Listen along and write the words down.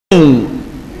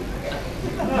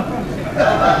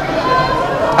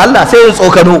Allah sai yin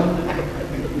tsokano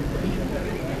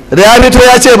da ya fito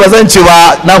ya ce ba zan ci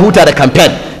ba, na huta da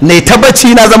campaign ne,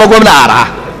 tabbaci na zama gwamna a raha.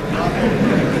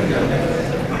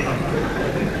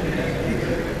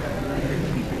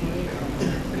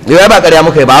 yau ba ƙarya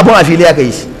muka yi ba, abun a fili aka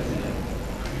yi shi.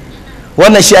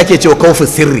 Wannan shi ake cewa kaufin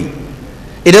sirri.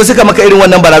 Idan suka maka irin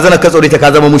wannan barazanar ka tsore ta,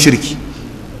 ka zama mushriki.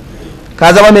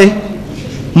 Ka zama me?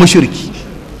 Mushriki.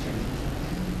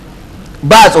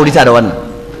 Ba a tsorita da wannan.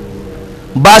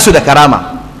 Ba su da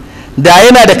karama. Da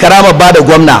yana da karama ba da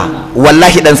gwamna,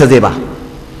 wallahi ɗansa zai ba.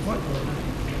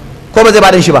 Ko ba zai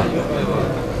ba ɗan shi ba?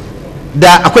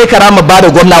 Da akwai karama ba da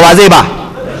gwamna, wa zai ba?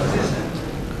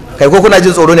 Kai ko kuna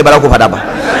jin tsoro ne ba za ku faɗa ba?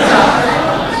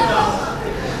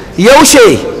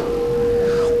 Yaushe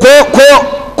ko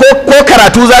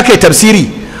karatu za ka yi tafsiri,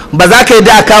 ba za ka yi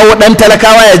da kawo ɗan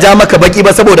talakawa ya ja maka baki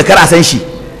ba saboda kar a san shi,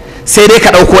 sai dai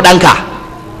ka ɗauko ɗanka.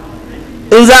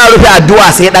 In za a rufe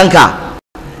addu'a sai ɗanka.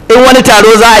 In wani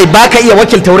taro za a yi, ba ka iya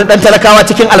wakilta wurin ɗan talakawa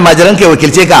cikin almajiran ka ya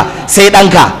wakilce ka, sai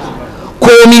ɗanka.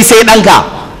 Komi sai ɗanka.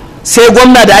 Sai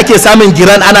gwamna da ake samun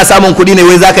giran ana samun kuɗi ne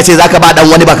wai za ka ce za ka ba ɗan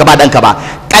wani, ba ka ba ɗanka ba.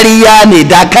 Ƙarya ne,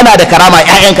 da kana da karama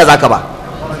 'ya'yanka za ka ba.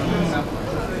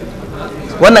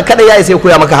 Wannan kada ya isa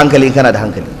koya maka hankali in kana da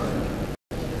hankali.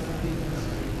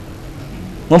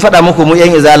 Mun faɗa muku mu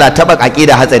yan izala, taɓa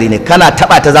aƙida hatsari ne, kana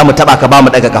taɓa ta za mu taɓa ka, ba mu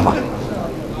ɗaga kafa.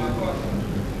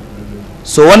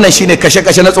 So wannan shine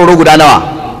kashe-kashe na tsoro guda nawa?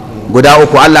 Guda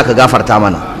uku. Allah ka gafarta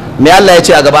mana. Me Allah ya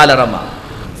ce a gaba alarama?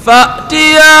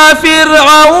 فأتيا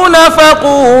فرعون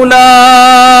فقولا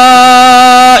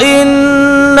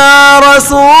إنا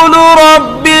رسول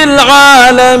رب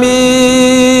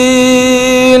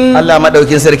العالمين. Allah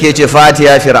madaukin sarki ya ce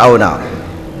fatiya fir'auna,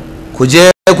 ku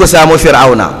je ku samu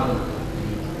fir'auna.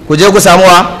 Ku je ku samu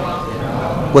wa?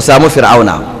 Ku samu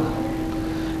fir'auna.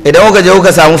 Idan kuka je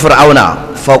kuka samu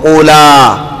fir'auna,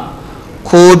 faqula,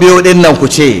 ko biyu din nan ku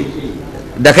ce,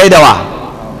 da kai da wa?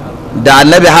 Da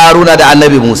annabi Haruna da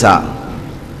annabi Musa,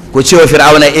 ku ce wa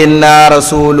fir'auna inna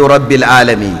rasulu rabbil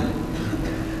alamin,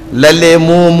 lalle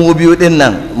mu biyu din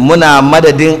nan muna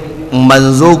madadin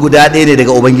manzo guda ɗaya ne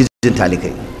daga ubangijin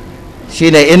talikai,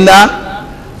 shine inna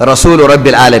rasulu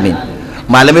rabbil alamin.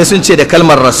 Malamai sun ce da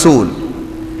kalmar rasul,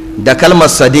 da kalmar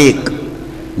sadiq,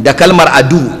 da kalmar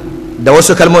adu, da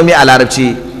wasu kalmomi a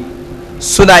larabci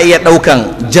suna iya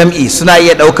ɗaukan jam'i, suna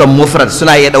iya ɗaukan mufrad,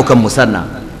 suna iya ɗaukan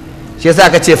musanna. Shi yasa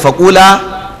aka ce faqula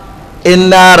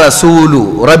inna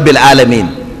rasulu rabbil alamin,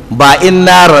 ba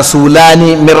inna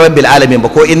rasulani min rabbil alamin ba,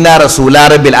 ko inna rasula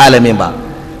rabbil alamin ba.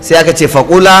 Sai aka ce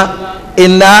faqula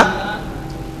inna,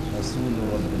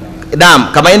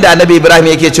 na'am, kamar inda annabi Ibrahim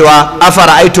yake cewa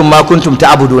afara'aytum ma kuntum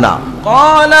ta'buduna,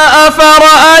 qala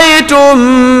afara'aytum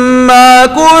ma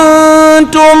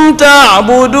kuntum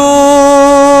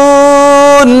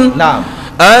ta'budun, na'am,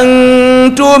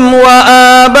 أنتم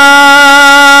وآباؤكم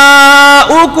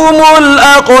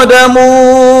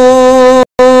الأقدمون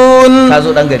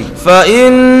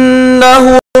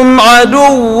فإنهم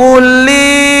عدو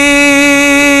لي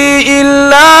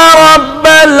إلا رب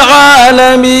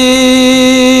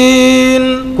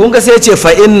العالمين. كونغا سيتي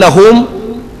فإنهم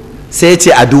سيتي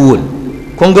عدو،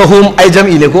 كونغا هم أي جمع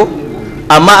لكو،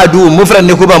 أما عدو مفرد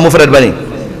نكو با مفرد بني،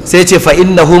 سيتي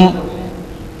فإنهم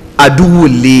عدو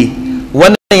لي.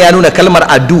 Wannan ya nuna kalmar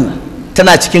adu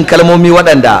tana cikin kalmomi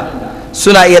waɗanda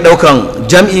suna iya ɗaukan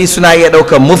jam'i, suna iya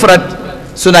ɗaukan mufrad,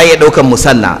 suna iya ɗaukan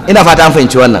musanna. Ina fata an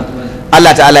fahimci wannan.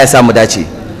 Allah ta'ala ya samu dace.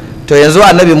 To yanzu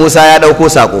annabi Musa ya ɗauko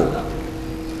saƙo,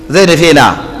 zai nufi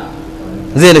na,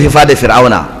 zai nufi fada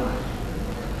fir'auna.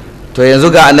 To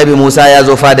yanzu ga annabi Musa ya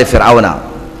zo fada fir'auna.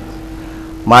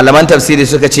 Malaman tafsiri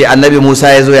suka ce annabi Musa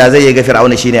ya zo, ya zai ga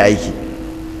fir'auna shine aiki,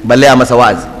 balle a masa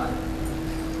wa'azi.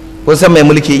 Kun san mai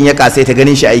mulki in ya kasai ta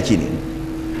ganin shi aiki ne.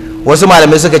 Wasu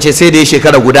malamai suka ce sai da ya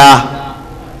shekara guda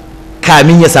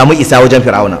kamin ya samu isa wajen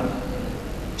fir'auna.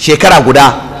 Shekara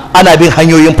guda ana bin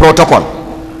hanyoyin protocol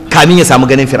kamin ya samu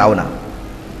ganin fir'auna,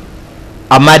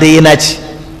 amma dai yana ci.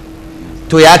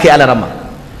 To ya kai alarama,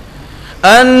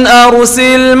 an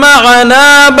arsil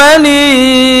ma'ana bani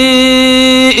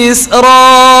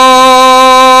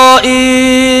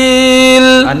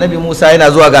Isra'il. Annabi Musa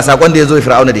yana zuwa ga sakon da ya zo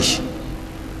fir'auna da shi.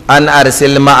 An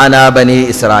arsil ma'ana bani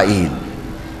Isra'il,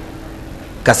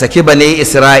 ka saki bani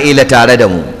Isra'ila tare da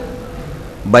mu.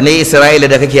 Bani Isra'ila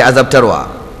da kake azabtarwa,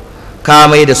 ka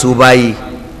mai da su bayi,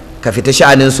 ka fita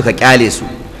sha'aninsu ka kyale su,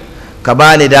 ka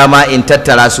bani dama in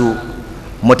tattara su,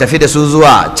 mu tafi da su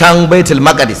zuwa can Baitul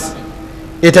Maqdis,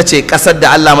 ita ce ƙasar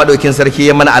da Allah maɗaukin sarki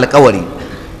ya mana alƙawari.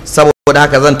 Saboda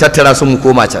haka zan tattara su mu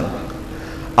koma can.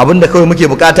 Abinda kawai muke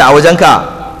bukata a wajenka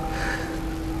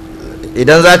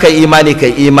idan za ka yi imani ka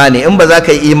yi imani, in ba za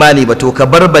ka yi imani ba to ka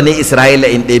bar bani Isra'ila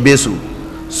in ɗebe su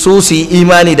su yi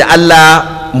imani da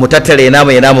Allah, mu tattare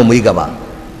namu ya namu mu yi gaba.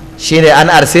 Shine an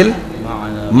arsil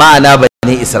ma'ana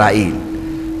bani Isra'il.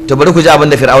 To bari ku ji abin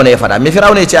da Fir'auna ya faɗa. Me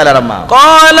Fir'auna ya ce a laramma?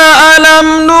 Qala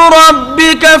alam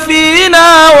nurabbika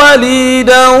fina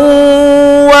walidan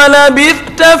wa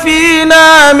labithta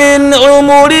fina min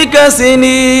umrika sinin.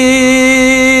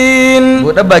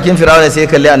 Buɗe bakin Fir'auna sai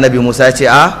kalli Annabi Musa ya ce,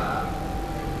 a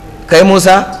kai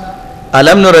Musa,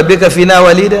 alam nurabbika fina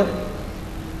walidan,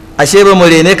 ashe ba mu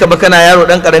rene ka ba kana yaro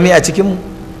dan karami a cikin mu?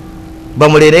 Ba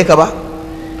mu rene ka ba?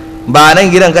 Ba nan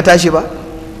gidan ka tashi ba?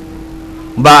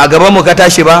 Ba a gaban mu ka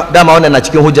tashi ba? Dama wannan na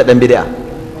cikin hujjar dan bid'a.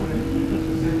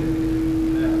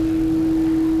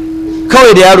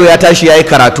 Kawai da yaro ya tashi yayi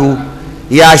karatu,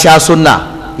 ya sha sunna,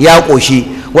 ya koshi,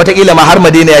 watakila ma har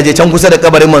Madina ya je can kusa da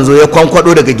kabarin manzo ya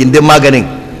kwankwado daga gindin maganin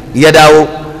ya dawo,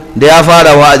 da ya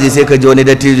fara wa'azi sai ka ji wani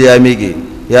dattijo ya miƙe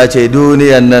ya ce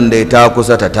duniyan nan da ta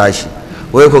kusa ta tashi,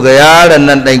 wai ku ga yaron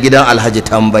nan dan gidan Alhaji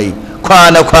Tambayi,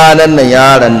 kwana-kwanan nan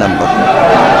yaron nan ba.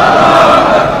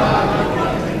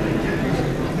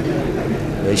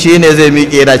 Shi ne zai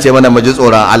miƙe yana ce mana mu ji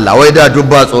tsoron Allah, wai da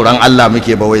dubba tsoron Allah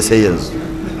muke ba wai sai yanzu.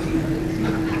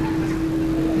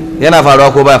 Yana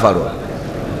faruwa ko baya faruwa?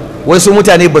 Wai su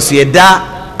mutane ba su yadda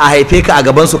a haife ka a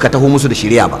gabansu ka taho musu da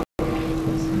shirya ba,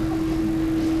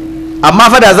 amma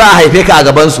fa da za a haife ka a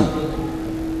gabansu,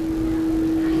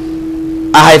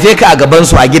 a haife ka a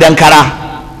gabansu a gidan kara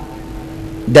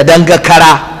da danga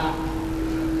kara,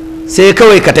 sai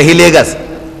kawai ka tahi Legas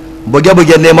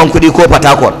buge-bugen neman kuɗi ko Port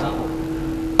Harcourt,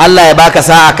 Allah ya baka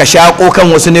sa'a ka shaƙo kan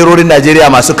wasu nerorin Najeriya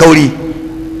masu kauri,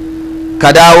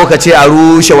 ka dawo ka ce a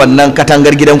rushe wannan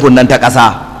katangar gidan kunnan ta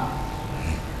ƙasa,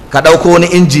 ka ɗauko wani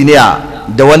injiniya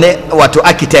da wani wato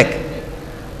architect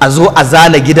a zo a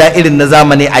zana gida irin na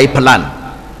zamani a yi plan,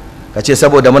 ka ce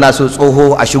saboda muna so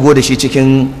tsoho a shigo da shi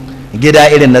cikin gida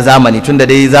irin na zamani, tun da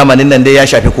dai zamanin nan dai ya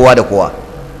shafi kowa da kowa,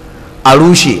 a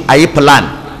rushe a yi plan,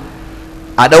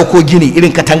 a ɗauko gini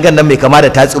irin katangar nan mai kama da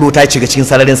ta tsiro ta shiga cikin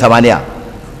sararin samaniya,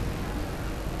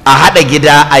 a haɗa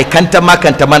gida a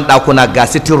kantaman ɗakuna, ga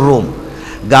sitting room,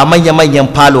 ga manya-manyan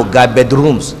falo, ga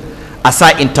bedrooms, a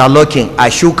sa interlocking, a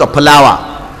shuka fulawa,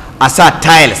 a sa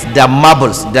tiles da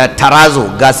marbles da tarazo,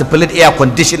 ga split air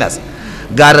conditioners,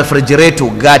 ga refrigerator,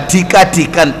 ga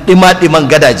tika-tikan ɗima-ɗiman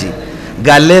gadaje,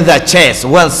 ga leather chairs,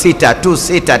 1 seater 2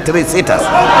 seater 3 seaters,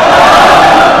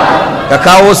 ka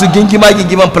kawo su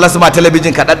gingima-gingiman plasma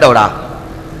television ka ɗaɗɗaura,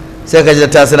 sai ka ji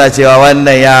ta suna cewa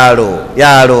wannan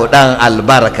yaro ɗan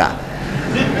albarka.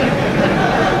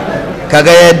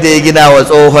 Kaga yadda ya gina wa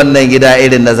tsohon nan gida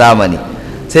irin na zamani,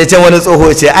 sai can wani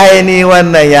tsoho ce aini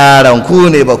wannan yaron ku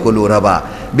ne ba ku lura ba,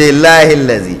 billahi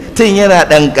lazi tun yana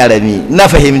ɗan ƙarami na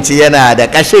fahimci yana da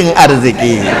ƙashin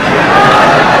arziki.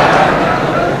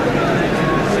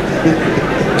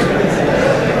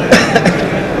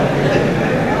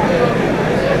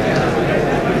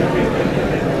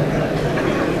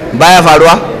 Baya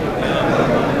faruwa?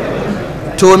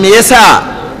 To me yasa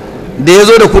da ya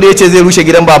zo da kudi ya ce zai rushe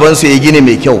gidan babansu ya gini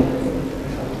mai kyau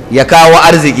ya kawo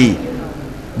arziki,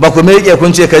 ba ku miƙe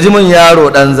kun ce ka ji mun yaro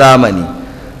ɗan zamani,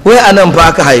 wai anan fa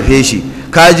aka haife shi,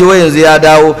 ka ji wai yanzu ya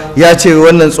dawo ya ce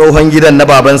wannan tsohon gidan na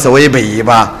babansa wai bai yi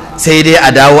ba, sai dai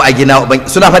a dawo a gina.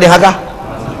 Suna faɗin haka?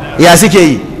 Ya suke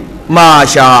yi?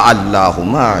 Masha Allahu,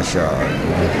 masha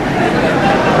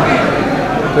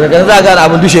Allah. Daga za a gane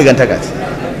abin dushe gantaka ce.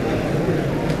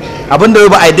 Abin da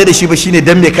ba a yadda da shi ba shine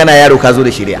dan me kana yaro ka zo da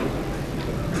shirya,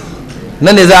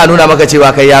 nan ne za a nuna maka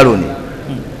cewa kai yaro ne.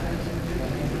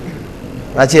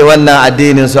 A ce wannan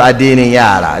addinin su addinin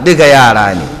yara, duka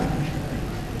yara ne,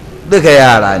 duka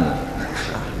yara ne.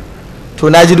 To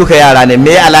na ji duka yara ne,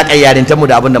 me alaƙar yarintanmu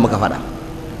da abin da muka faɗa?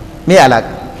 Me alaƙa?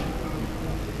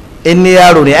 In ni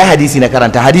yaro ne ai hadisi na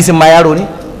karanta, hadisin ma yaro ne?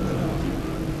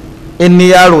 In ni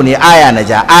yaro ne aya na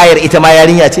ja, ayar ita ma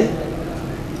yarinya ce?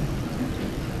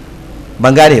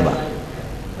 Ban gane ba.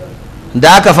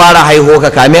 Da aka fara haihuwa ka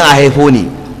kamin a haifo ni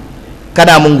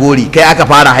kana mun gori, kai aka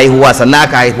fara haihuwa sannan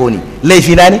aka haifo ni,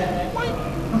 laifi na ne?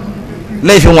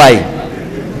 Laifin waye?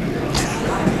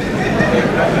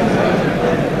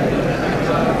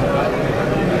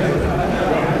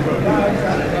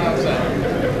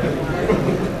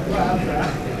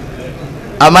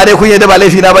 Amma dai kun yadda ba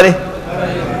laifi na ba ne?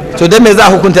 To don me za a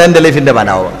hukunta yadda laifin da ba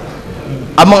nawa ba?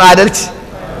 Amma adalci?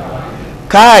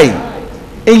 Kai,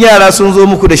 in yara sun zo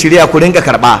muku da shirya ku rinka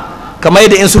karba, kamar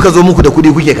yadda in suka zo muku da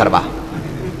kudi kuke karba.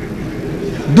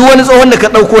 Duk wani tsohon da ka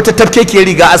ɗauko ta tafke ke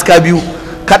riga aska biyu,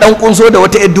 ka ɗan kunso da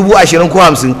wata 20,000 ko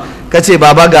 50, ka ce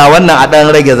baba ga wannan a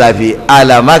ɗan rage zafi,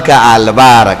 alamaka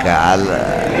albaraka.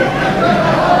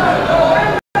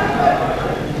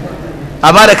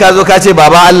 amma da ka zo ka ce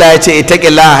baba Allah ya ce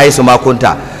ittaqillaha haisu ma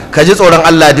kunta, ka ji tsoron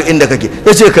Allah duk inda kake.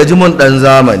 Ya ce ka ji mun dan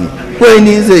zamani, wai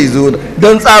ni zai zo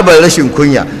don tsabar rashin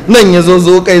kunya nan ya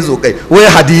zo kai wai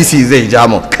hadisi zai ja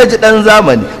mun, ka ji dan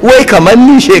zamani, wai kamar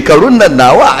ni shekarun nan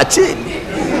nawa a ce.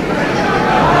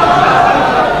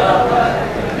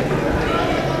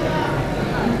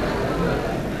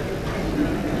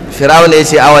 Fir'auna ya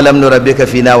ce awalam nurabbika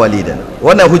fina walidan.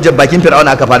 Wannan hujjar bakin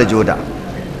Fir'auna aka fara jiyo ta.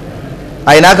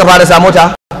 A ina aka fara samu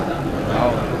ta?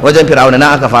 Wajen Fir'auna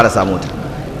na aka fara samu ta.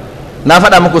 Na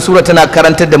faɗa muku sura tana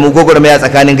karantar da mu gwagwarmaya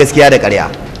tsakanin gaskiya da ƙarya,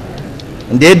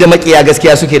 da yadda makiya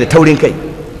gaskiya suke da taurin kai.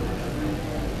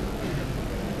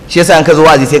 Shi yasa in ka zo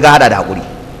wazi sai ka hada da hakuri,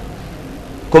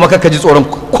 kuma kakka ji tsoron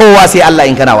kowa sai Allah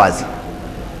in kana wazi.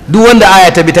 Duk wanda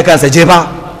aya ta bi ta kansa jefa.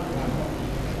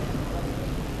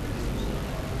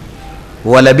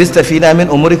 Wala bista fina min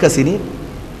umurika sinin,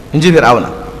 in ji Fir'auna.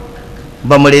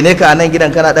 Ba mu rene ka a nan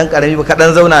gidan kana dan karami ba, ka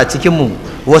dan zauna a cikin mu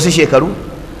wasu shekaru.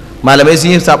 Malamai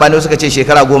sun yi sabani, wasu suka ce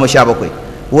shekara 17,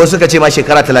 wasu suka ce ma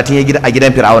shekara 30 a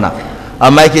gidan Fir'auna.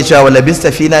 Amma yake cewa wala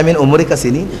bista fina min umurika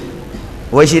sinin,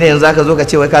 wai shine yanzu zaka zo ka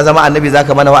ce wai ka zama annabi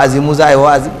zaka mana wa'azi, mu za a yi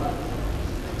wa'azi.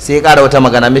 Sai ya ƙara wata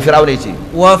magana, mai Fir'auna ya ce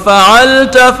wa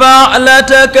fa'alta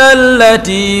fa'lataka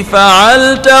allati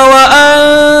fa'alta wa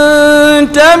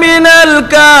anta minal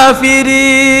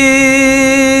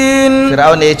kafirin.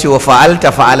 Fir'auna ya ce wa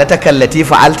fa'alta fa'lataka allati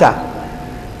fa'alta,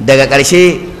 daga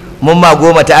ƙarshe mun ma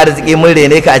goma ta arziki mun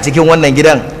rene ka a cikin wannan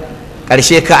gidan,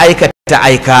 ƙarshe ka aikata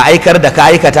aikar da ka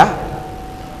aikata,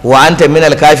 wa anta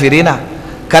minal kafirina,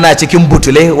 kana cikin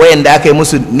butule wayanda aka yi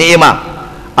musu ni'ima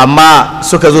amma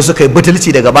suka zo suka yi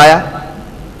butulci daga baya.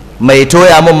 Mai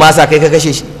toya mun masa kai ka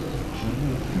kashe shi,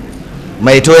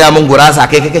 mai toya mun gurasa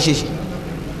kai ka kashe shi,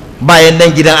 bayan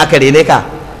nan gidan aka rene ka,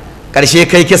 ƙarshe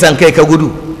kai kisan kai ka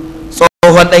gudu.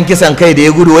 Tsohon ɗan kisan kai da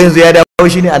ya gudu yanzu ya dawo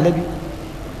shi ne annabi.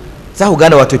 Za ku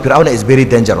gane wato Fir'auna is very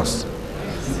dangerous.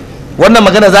 Wannan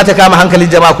magana za ta kama hankalin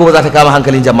jama'a ko ba za ta kama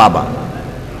hankalin jama'a ba?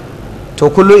 To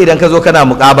kullum idan ka zo kana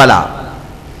muƙabala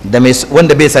da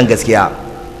wanda bai san gaskiya,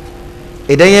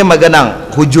 idan ya yi maganan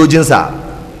hujjojinsa,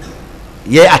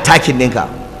 ya yi attacking ɗinka,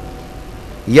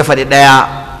 ya faɗi ɗaya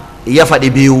ya faɗi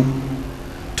biyu,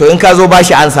 to in ka zo ba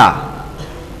shi ansa,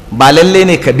 ba lalle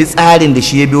ne ka bi tsarin da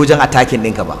shi ya bi wajen attacking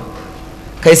ɗinka ba.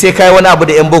 Kai sai ka yi wani abu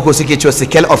da 'yan boko suke cewa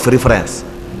scale of reference.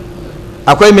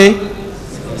 Akwai me?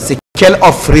 Scale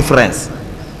of reference.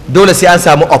 Dole sai an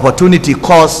samu opportunity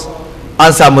cost,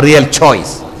 an samu real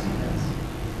choice.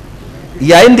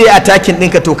 Yayin da ya attacking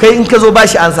ɗinka, to kai in ka zo ba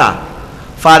shi ansa,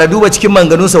 fara duba cikin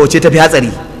manganunsa wace tafi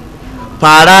hatsari,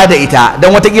 fara da ita,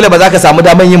 don watakila ba za ka samu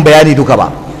daman yin bayani duka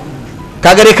ba.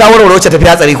 Ka gare ka warware wacce tafi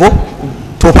hatsari ko?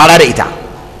 To fara da ita.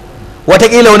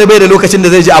 Watakila wani bai da lokacin da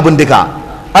zai ji abun duka,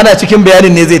 ana cikin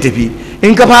bayanin ne zai tafi.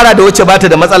 In ka fara da wacce bata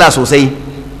da matsala sosai,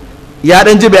 ya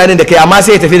dan ji bayanin da kai amma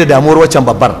sai ya tafi da damuwar waccan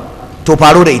babbar, to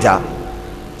faro da ita.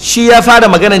 Shi ya fara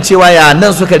maganan cewa ya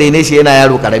nan suka rene shi yana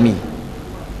yaro karami,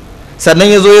 sannan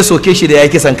ya zo ya soke shi da ya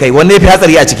kisan kai. Wanne ya fi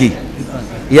hatsari a ciki?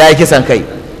 Ya yi kisan kai.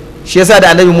 Shi yasa da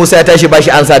annabi Musa ya tashi bashi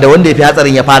ansa da wanda ya fi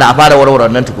hatsarin ya fara warware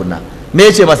nan tukunna. Me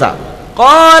ya ce masa?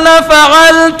 Qala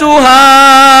fa'altuha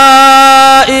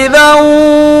idan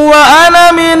wa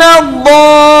ana min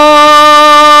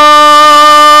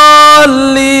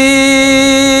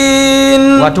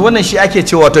ad-dallin. Wato wannan shi ake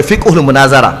cewa wato fiqhul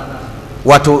munazara,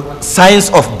 wato science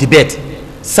of debate,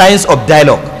 science of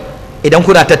dialogue. Idan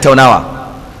kuna tattaunawa,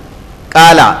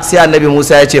 qala sai annabi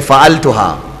Musa ya ce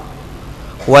fa'altuha,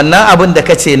 wannan abin da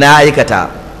kace na aikata,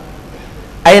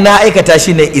 ai na aikata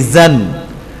shi ne izan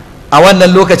a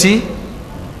wannan lokaci,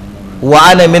 wa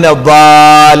ana min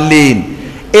ad-dallin,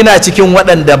 ina cikin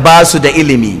waɗanda ba su da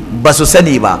ilimi, ba su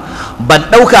sani ba, ban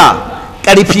ɗauka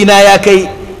ƙarfi na ya kai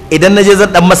idan na je zan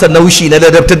ɗan masa naushi na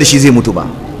ladabtar da shi zai mutu ba,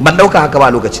 ban ɗauka haka ba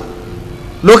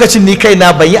lokacin ni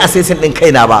kaina ban yi assessing ɗin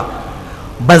kaina ba,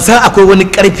 ban san akwai wani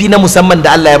ƙarfi na musamman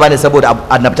da Allah ya bani saboda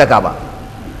annabtaka ba.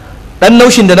 Ɗan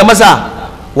naushin da na masa,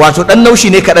 wato ɗan naushi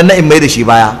ne kaɗan na in mai da shi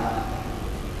baya,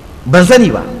 ban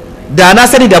sani ba, da na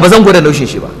sani da ba zan gwada naushin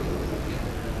shi ba.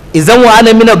 Izan wa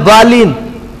ana min ad-dallin,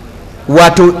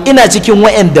 wato ina cikin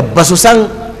wa'anda ba su san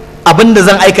abin da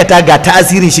zan aikata ga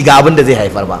ta'asirin shi ga abin da zai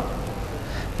haifar ba.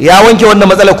 Ya wanke wannan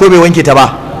matsala ko bai wanke ta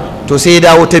ba? To sai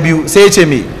ya dawo ta biyu, sai ya ce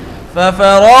me?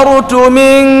 ففررت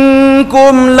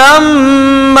منكم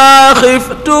لما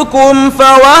خفتكم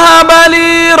فوهب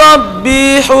لي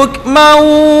ربي حكما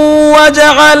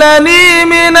وجعلني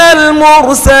من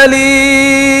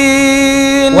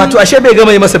المرسلين. wato ashe bai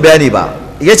gama yi masa bayani ba,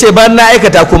 yace ban na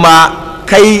aikata kuma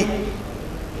kai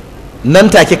nan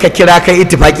take ka kira kai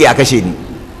ittifaki a kashe ni,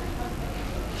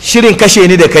 shirin kashe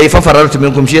ni da kai fa farartu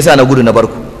minkum, shi yasa na gudu na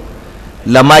barku.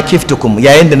 lamma kiftukum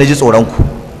yayin da naji tsoron ku.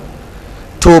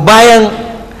 To bayan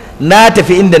na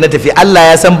tafi inda na tafi, Allah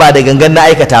ya san ba da gangan na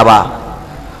aikata ba,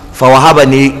 fa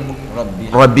wahabani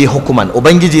rabbi hukuman,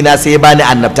 ubangiji na sai ya bani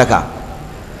annabtaka,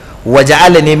 wa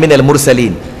ja'alani minal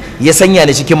mursalin, ya sanya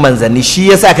ni cikin manzanni. Shi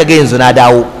yasa kaga yanzu na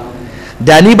dawo.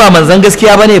 Da ni ba manzan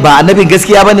gaskiya bane, ba annabin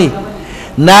gaskiya bane,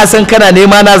 na san kana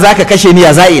nema na zaka kashe ni,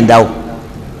 ya za'i in dawo.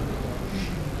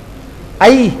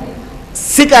 Ai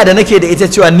sika da nake da ita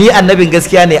cewa ni annabin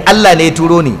gaskiya ne, Allah ne ya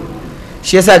turo ni.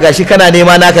 Shi yasa gashi kana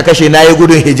nema na ka kashe, na yi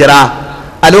gudun hijira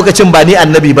a lokacin ba ni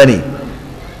annabi bane.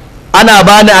 Ana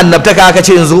bani annabtaka aka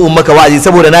ce yanzu in maka wa'azi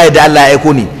saboda na yadda Allah ya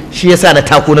aiko ni. Shi yasa na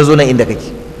tako na zo nan inda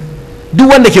kake. Duk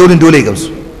wanda ke wurin dole ya gamsu.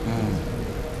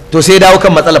 To sai dawo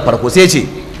kan matsalar farko, sai ce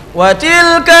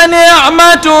وتلك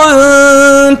نعمة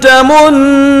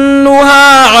تمنها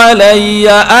علي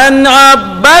أن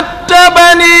عبدت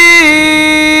بني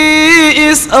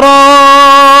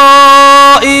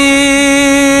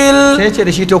إسرائيل. sai ce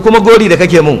da shi to kuma gori da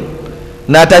kake mun,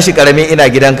 na tashi karami ina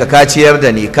gidanka, ka ciyar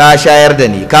da ni, ka shayar da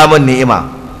ni, ka mun ni'ima.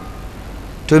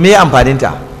 To me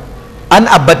amfaninta? An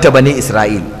abbatta bani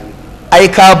Isra'il, ai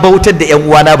ka bautar da yan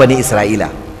uwana bani Isra'ila.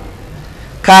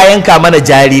 Ka yanka mana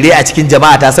jarirai a cikin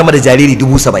jama'a ta sama da jariri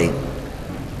 70,000.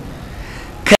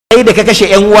 Kai da ka kashe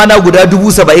yan uwana guda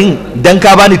 70,000 dan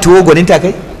ka bani tuwo gwaninta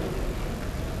kai?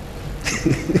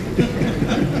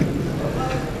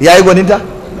 Yayi gwaninta?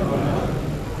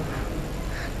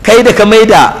 Kai da ka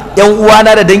maida yan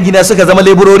uwana da dangina suka zama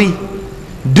leburori,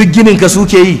 duk ginin ka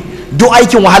suke yi, duk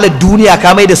aikin wahalar duniya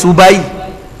ka maida su bayi,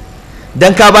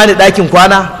 dan ka bani ɗakin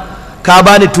kwana, ka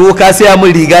bani tuwo, ka saya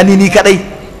min riga ni kadai,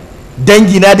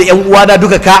 dangina da yan uwana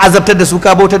duka ka azabtar da su,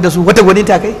 ka bautar da su. Wata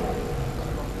gwaninta kai?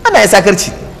 Ana ya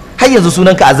sakarci. Har yanzu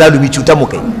sunanka azalumi, cutar mu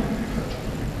kai,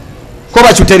 ko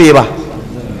ba cutar ba?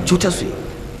 Cutar su.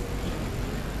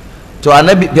 To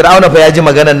annabi Fir'auna fa ya ji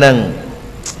maganar nan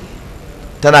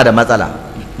tana da matsala.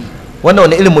 Wannan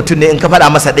wani irin mutum ne in ka faɗa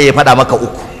masa ɗaya ya faɗa maka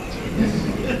uku,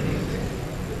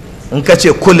 in ka ce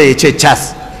kula ya ce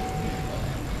cas.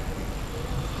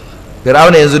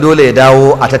 Fir'auna yanzu dole ya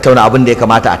dawo a tattauna abin da ya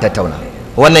kamata a tattauna.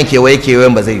 Wannan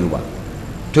kewayen ba zai yiwu ba.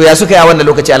 To ya suka yi a wannan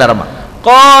lokaci alarama?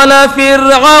 قال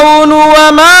فرعون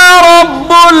وما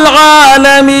رب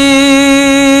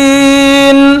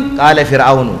العالمين. Qala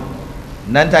fir'aunu,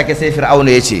 nan take sai fir'aunu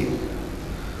ya ce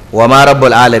wa ma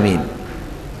rabbul alamin.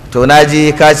 To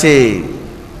naji ka ce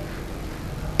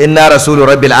inna rasulu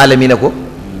rabbil alamin ko?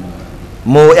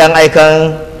 Mu yan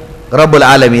aikan rabbul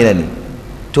alamin ne.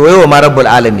 To wai wa ma rabbul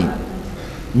alamin,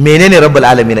 menene rabbul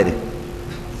alamin din?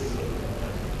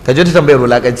 Ka ji ta tambayar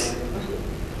wulakanci.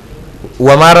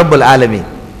 Wa ma rabbul alamin,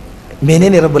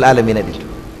 menene rabbul alamin din?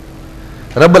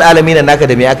 Rabbul alamin naka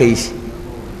da me aka yi shi?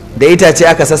 Da itace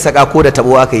aka sassaka ko da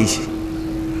tabo aka yi shi,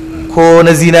 ko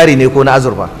na zinari ne ko na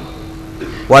azurfa?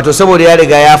 Wato saboda ya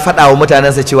riga ya faɗa wa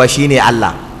mutanensa cewa shine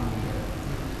Allah.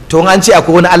 To an ce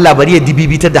akwai wani Allah, bari ya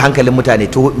dibibitar da hankalin mutane.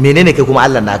 To menene kai kuma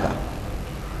Allah naka?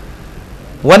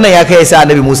 Wannan ya kai sa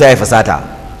annabi Musa ya fasata.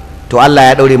 To Allah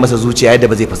ya daure masa zuciya yadda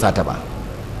ba zai fasata ba.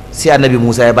 Sai annabi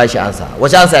Musa ya bashi ansa.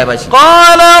 Wace ansa ya bashi?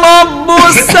 Qala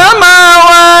rabbus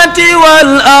samawati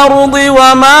wal ardi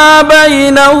wa ma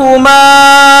bainahuma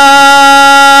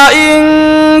in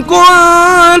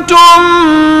kuntum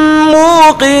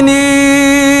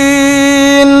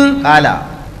muqinin. Kala,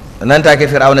 nan take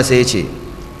Fir'auna sai ya ce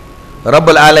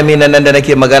rabbul alamin nan da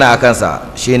nake magana a kansa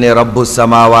shine rabbus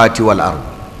samawati wal ard,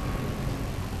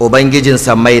 ubangijin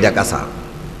sammai da ƙasa.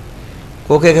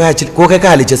 Ko kai ka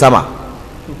halicci sama?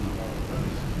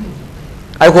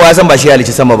 Ai kowa san ba shi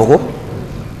halicci sama ba ko?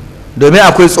 Domin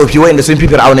akwai tsofi waɗanda sun fi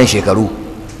fir'aunan shekaru,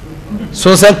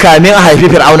 sun san kamin a haifi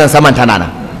fir'aunan saman tana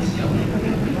nan.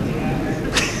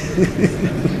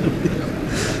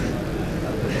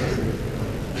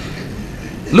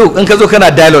 Look, in ka zo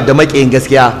kana dialogue da maƙiyin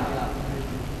gaskiya,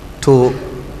 to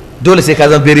dole sai ka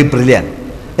zama very brilliant.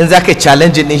 In za ka yi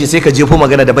challenging ɗin shi sai ka jefo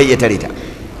magana da bai iya tare ta.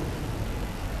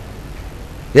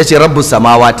 Ya ce rabbus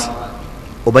samawati,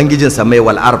 ubangijin samai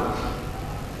wal ard,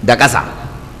 da ƙasa.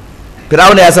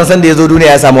 Fir'auna ya san da ya zo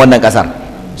duniya ya samu wannan ƙasar,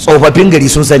 tsofaffin gari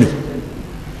sun sani,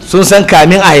 sun san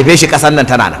kamin a haife shi ƙasar nan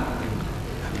tana nan.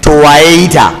 To waye yi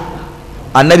ta?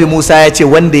 Annabi Musa ya ce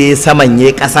wanda ya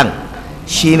samanye ƙasan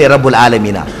shine rabbul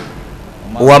alamina.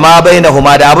 Wa ma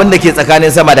bainahuma, da abin da ke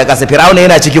tsakanin sama da ƙasa. Fir'auna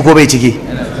yana ciki ko bai ciki?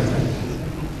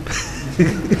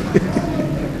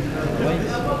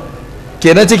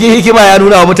 Kenan cikin hikima ya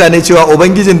nuna wa mutane cewa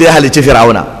ubangijin da ya halicci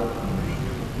Fir'auna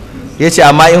ya ce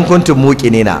amma in kuntum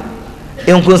muqinina,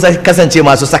 in kun kasance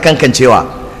masu sakankancewa,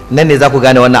 nan ne za ku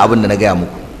gane wannan abin da na gaya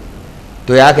muku.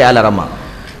 To ya haka ya alarama?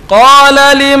 قال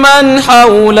لمن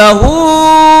حوله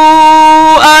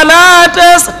ألا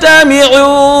تستمعون.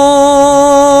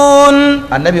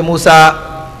 النبي موسى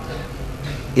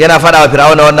yana faɗa wa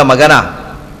fir'auna wannan magana.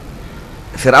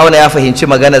 Fir'auna ya fahimci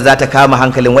magana za ta kama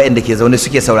hankalin waɗanda ke zaune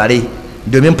suke saurare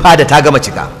domin fada ta gama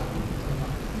cika.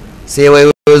 Sai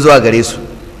wayo zuwa gare su,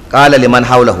 qala liman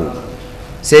haulahu,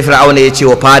 sai fir'auna ya ce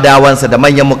wa fadawansa da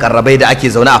manyan mukarrabai da ake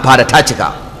zaune a fada ta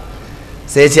cika,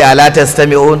 sai ya ce ala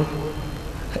tastami'un,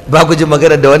 ba ku jin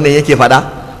magana da wannan yake faɗa?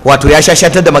 Wato ya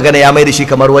shashantar da magana ya mai da shi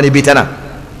kamar wani bitana.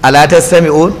 Ala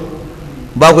tastami'un,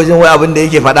 ba ku jin wai abin da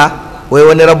yake faɗa? Wai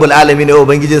wani rabbul alamin ne,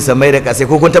 ubangijin samai da ƙasai.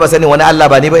 Ko kun taɓa sanin wani Allah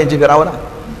ba ni ba in ji fir'auna?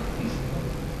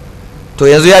 To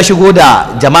yanzu ya shigo da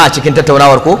jama'a cikin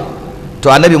tattaunawar ko? To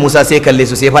annabi Musa sai kalle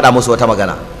su sai ya faɗa musu wata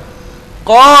magana.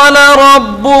 Qala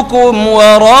rabbukum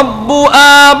wa rabbu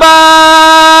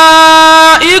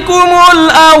abaikumul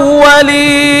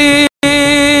awwalin.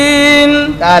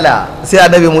 Kala sai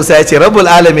annabi Musa ya ce rabbul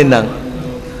alamin nan,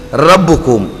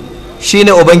 rabbukum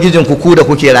shine ubangijinku ku da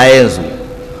kuke raye yanzu,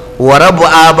 wa rabbu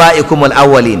abaikumul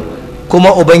awwalin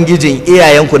kuma ubangijin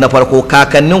iyayenku na farko,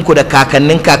 kakanninku da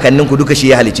kakannin kakanninku duka shi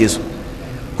ya halice su.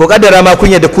 Ko kaddara ma kun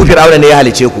yadda ku fir'auna ne ya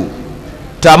halice ku,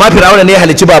 to amma fir'auna ne ya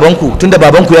halici babanku tunda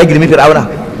babanku ya girmi fir'auna?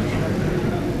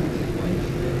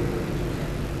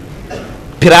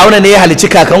 Fir'auna ne ya halici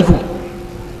kakanku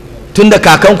tunda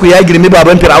kakanku ya girmi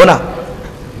baban fir'auna?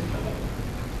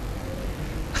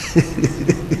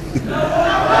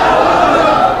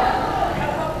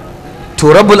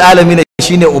 To rabbul alamin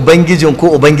shine ubangijin ko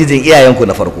ubangijin iyayenku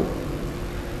na farko.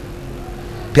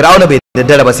 Fir'auna bai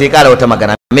daddara ba sai ya kara wata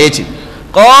magana. Me yace?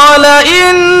 Qala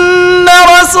inna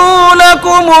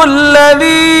rasulakum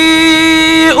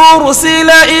alladhi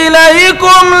ursila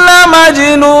ilaykum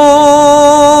lamajnun.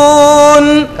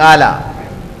 Kala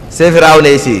sai fir'auna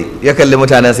yace, ya kalli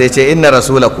mutanen sai yace inna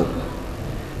rasulakum,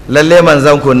 lalle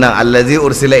manzon kun nan allazi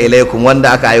ursila ilaykum,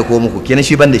 wanda aka aiko muku, kin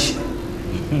shi ban da shi.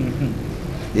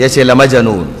 Yace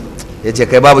lamajnun, yace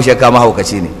kai babu shakka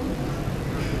mahaukaci ne.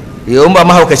 Yau ba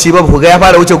mahaukaci ba ku ga ya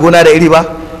fara wuce gona da iri ba?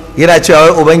 Yana cewa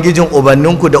wai ubangijin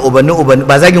ubanninku da ubannin ubannin,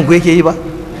 ba zagin ku yake yi ba?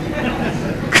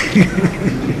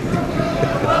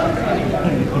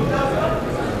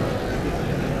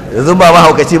 Yanzu ba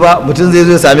mahaukaci ba, mutum zai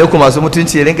zo ya same ku masu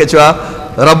mutunci ya rinka cewa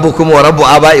rabbukum wa rabbu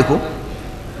abaikum.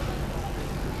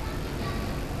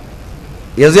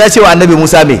 Yanzu ya ce wa annabi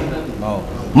Musa me?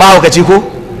 Mahaukaci ko?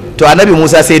 To annabi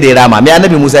Musa sai da ya rama. Me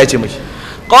annabi Musa ya ce mashi?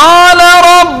 قال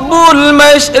رب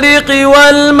المشرق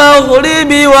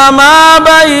والمغرب وما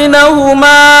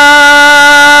بينهما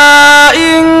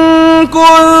إن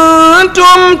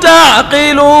كنتم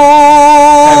تعقلون.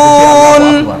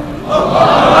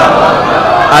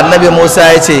 Annabi Musa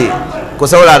ya ce ku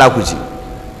saurara ku ci.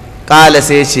 Kala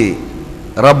sai ya ce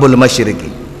rabbul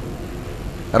mashriqi,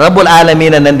 rabbul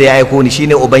alamin nan da ya aiko ni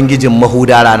shine ubangijin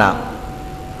mahuda rana,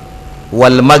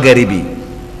 wal magharibi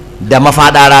da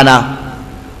mafada rana,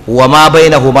 wa ma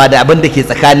bainahuma da abin da ke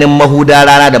tsakanin mahuda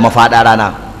rana da mafada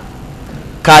rana.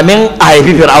 Kamin a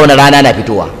haifi fir'auna rana na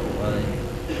fitowa,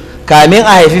 kamin a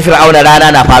haifi fir'auna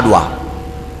rana na faduwa.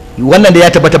 Wannan da ya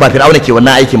tabbata ba fir'auna ke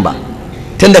wannan aikin ba,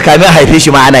 tunda kamin a haife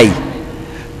shi ma ana yi.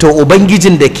 To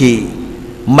ubangijin da ke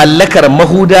mallakar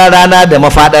mahuda rana da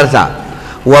mafadarta,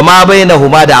 wa ma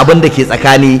bainahuma da abin da ke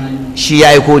tsakani, shi ya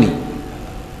aiko ni.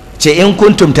 Ce in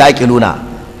kuntum taqiluna,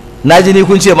 na ji ni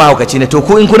kun ce mahaukaci ne, to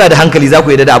ku in kuna da hankali za ku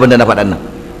yadda da abin da na faɗan nan.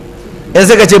 In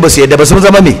suka ce ba su yadda ba, sun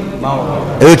zama me?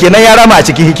 Kenan ya rama a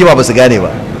cikin hikima, ba su gane ba.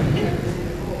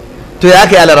 To ya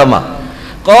aka yi alarama?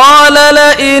 قال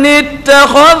لئن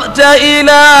اتخذت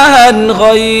إلها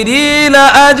غيري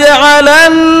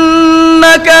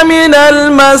لأجعلنك من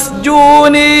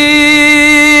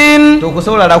المسجونين. To ku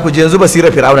saurara ku ji, yanzu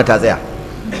basirar fir'auna ta tsaya,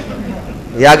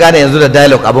 ya gane yanzu da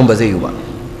dialogue abin ba zai yi ba.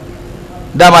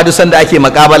 Dama duk sanda ake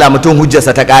makabala mutum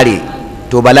hujjarsa ta kare,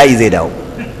 to bala'i zai dawo,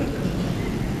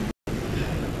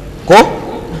 ko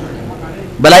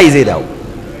bala'i zai dawo.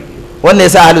 Wannan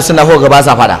yasa ahlus sunna ko ba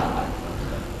sa fada.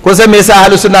 Kun san me yasa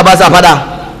ahlus sunna ba sa fada?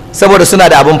 Saboda suna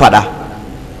da abun fada.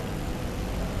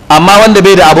 Amma wanda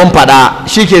bai da abun fada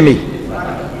shike me?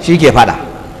 Shike fada.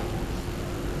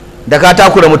 Da ka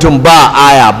takura mutum ba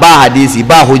aya, ba hadisi,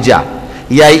 ba hujja,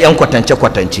 ya yi 'yan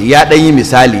kwatance-kwatance, ya ɗan yi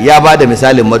misali, ya ba da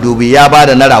misalin madubi, ya ba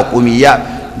da na raƙumi, ya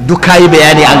duk kayi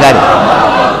bayani an gane.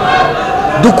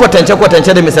 Duk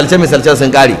kwatance-kwatance da misalce-misalcen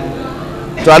sun ƙare.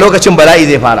 To a lokacin bala'i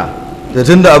zai fara. Da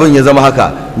tun da abin ya zama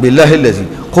haka, billahi lazi,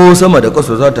 ko sama da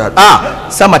ƙasa za ta haɗu. A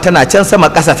sama tana can, sama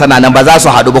ƙasa tana nan, ba za su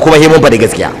haɗu ba, kuma himun faɗi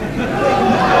gaskiya.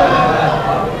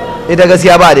 Ita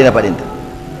gaskiya ba a daina faɗinta.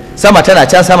 Sama tana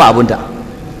can sama abunta,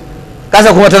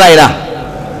 ƙasa kuma tana ina?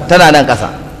 Tana nan ƙasa.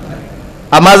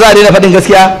 Amma za a daina faɗin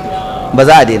gaskiya? Ba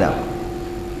za a daina.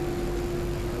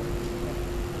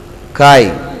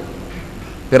 kai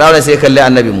fir'auna sai kalli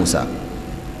annabi Musa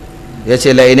ya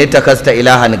ce la in takasta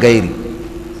ilahan gairi,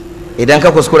 idan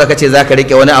ka kuskura kace zaka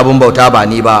rike wani abun bauta ba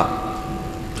ni ba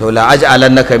to la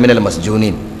aj'alannaka minal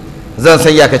masjunin, zan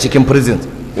sanya ka cikin prison,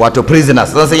 wato prisoners,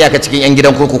 zan sanya ka cikin yan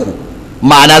gidan kurkuku,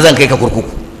 ma'ana zan kai ka kurkuku.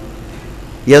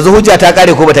 Yanzu hujja ta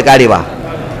kare ko bata kare ba?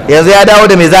 Yanzu ya dawo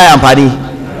da me za a yi amfani?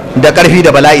 Da karfi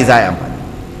da bala'i za a yi amfani.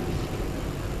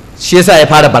 Shi yasa ya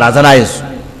fara barazana yanzu.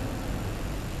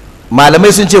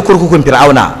 Malamai sun ce kurkukun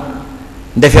fir'auna,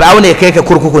 da fir'auna ya kai ka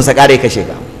kurkukun sa kare kashe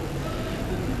ka,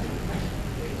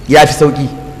 ya fi sauki.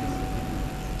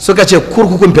 Suka ce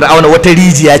kurkukun fir'auna wata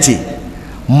rijiya ce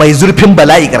mai zurfin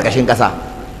bala'i karkashin ƙasa,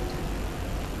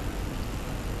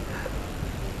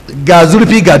 ga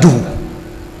zurfi ga duhu.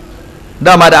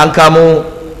 Dama da an kamo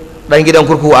ɗan gidan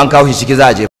kurkuku an kawo shi ciki za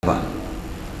a jefa,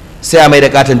 sai a mai da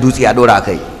katon dutse a ɗora a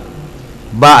kai,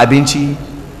 ba abinci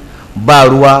ba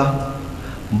ruwa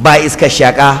ba iskar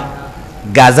shaƙa,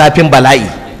 ga zafin bala'i.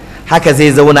 Haka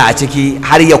zai zauna a ciki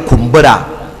har ya kumbura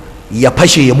ya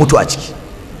fashe ya mutu a ciki,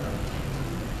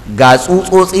 ga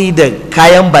tsutsotsi da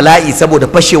kayan bala'i saboda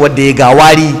fashewar da ya ga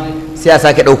wari, sai a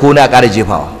sake ɗauko wani a ƙara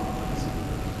jefawa.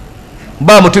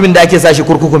 Ba mutumin da ake sa shi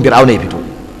kurkukun fir'auna ya fito.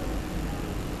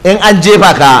 In an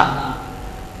jefa ka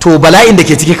to bala'in da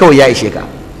ke ciki kawai ya ishe ka.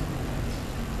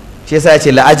 Shi yasa ya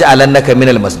ce la'aj'alannaka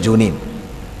minal masjunin.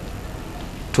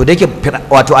 To da yake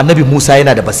wato annabi Musa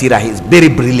yana da basira, he is very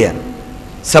brilliant,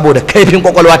 saboda kaifin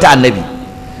kwakwalwa ta annabi,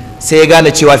 sai ya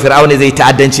gane cewa fir'auna zai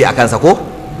ta'addanci a kansa ko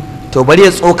to bari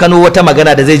ya tsokano wata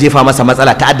magana da zai jefa masa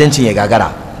matsala, ta'addancin ya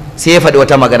gagara. Sai ya faɗi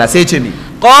wata magana, sai ce mi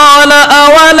qala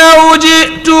awalau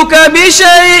ji'tuka bi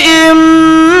shay'in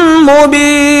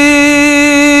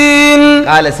mubin.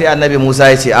 Kala sai annabi Musa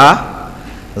ya ce a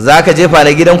zaka jefa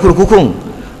na gidan kurkukun,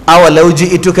 awalau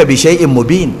ji'tuka bi shay'in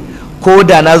mubin, ko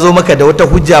da na zo maka da wata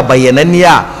hujja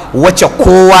bayyananniya wacce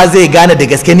kowa zai gane da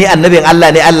gaske ni annabin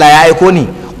Allah ne, Allah ya aiko ni,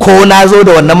 ko na zo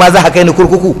da wannan ma za ka kai ni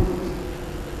kurkuku?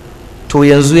 To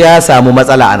yanzu ya samu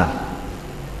matsala ana.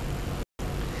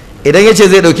 Idan ya ce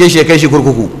zai ɗauke shi ya kai shi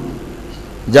kurkuku,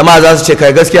 jama'a za su ce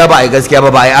kai gaskiya ba a yi gaskiya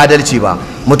ba, ba a yi adalci ba,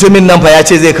 mutumin nan fa ya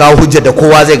ce zai kawo hujjar da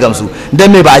kowa zai gamsu,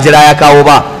 don me ba a jira ya kawo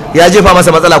ba? Ya jefa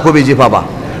masa matsala ko bai jefa ba?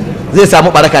 Zai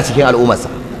samu baraka cikin al'ummarsa.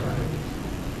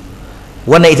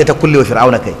 Wannan ita ta kullewa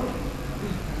fir'auna kai.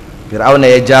 Fir'auna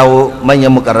ya jawo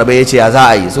manyan mukarrabai ya ce ya za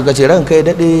a yi, suka ce ran kai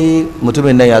daɗe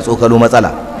mutumin nan ya tsokalo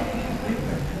matsala,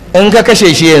 in ka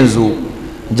kashe shi yanzu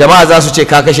jama'a za su ce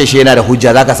ka kashe shi yana da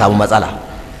hujja, za ka samu matsala,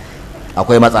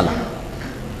 akwai matsala.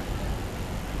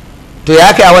 To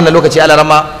ya kai a wannan lokaci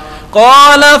alarama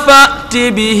qala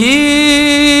fa'ti bihi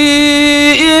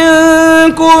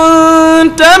in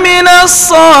kunta minas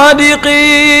sadiqin.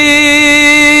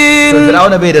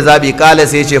 Fir'auna bai da zabi, kala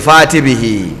sai ya ce fa'ti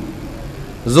bihi,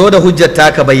 zo da hujjar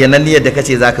taka bayyananniyar da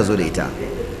kace zaka zo da ita,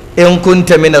 in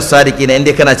kunta minas sadiqin,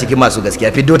 inda kana cikin masu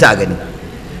gaskiya, fiddo ta a gani.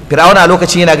 Fir'auna a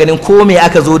lokacin yana ganin ko me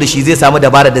aka zo da shi zai samu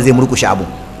dabarar da zai murkushe abu,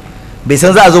 bai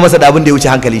san za a zo masa da abin da ya wuce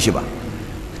hankalin shi ba.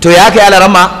 To ya kai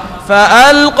alarama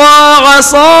فألقى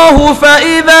عصاه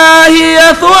فإذا هي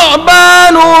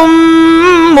ثعبان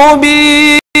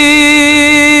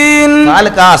مبين.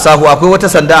 فألقى عصاه, akwai wata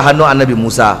sanda a hannun annabi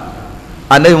Musa.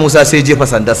 Annabi Musa sai jefa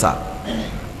sandarsa,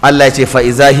 Allah ya ce fa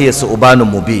iza hiya su'banun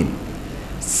mubin,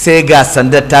 sai ga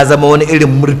sandar ta zama wani irin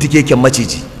murtikeken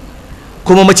maciji,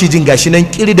 kuma macijin gashi nan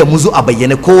kiri da muzu a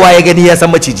bayyane, kowa ya gani ya san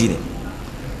maciji ne.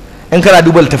 In kana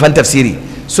duba littafan tafsiri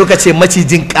suka ce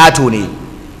macijin ƙato ne,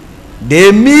 da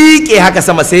ya miƙe haka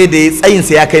sama sai da ya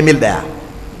tsayinsa ya kai mil 1.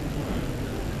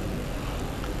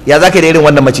 Ya za ka da irin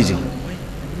wannan macijin?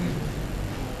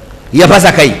 Ya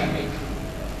fasa kai,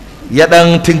 ya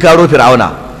ɗan tinkaro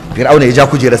fir'auna, fir'auna ya ja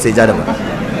kujera sai ja da ba.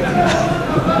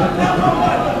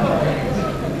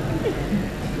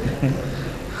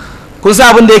 Kun sa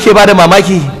abin da yake ba da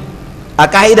mamaki? A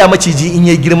ƙa'ida maciji in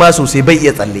ya girma sosai bai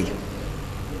iya tsalle,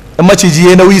 in maciji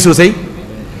ya nauyi sosai,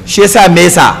 shi yasa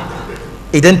mesa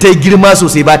idan ta yi girma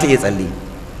sosai ba ta iya tsalle.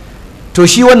 To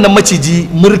shi wannan maciji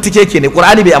murtike ke ne,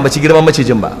 ƙur'ani bai ambaci girman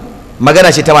macijin ba,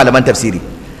 magana ce ta malaman tafsiri,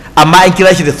 amma an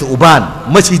kira shi da thuban,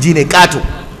 maciji ne ƙato.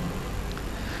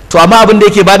 To amma abin da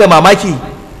yake bada mamaki,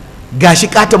 gashi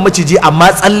ƙaton maciji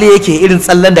amma tsalle yake irin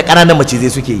tsallen da ƙananan macizai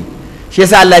suke yi. Shi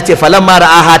yasa Allah ya ce falamma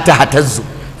ra'aha tahtazzu,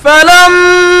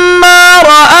 فلما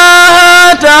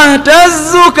رآها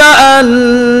تهتز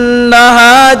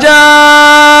كأنها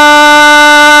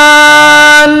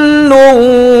جان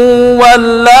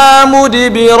ولا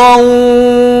مدبرا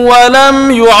ولم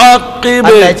يعقب.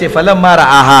 Allah ya ce falamma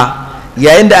ra'aha,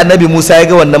 yayin da annabi Musa ya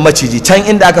ga wannan maciji can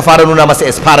inda aka fara nuna masa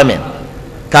experiment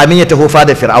kamin ya taho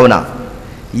fada fir'auna,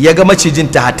 ya ga macijin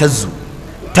tahtazzu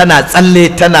tana tsalle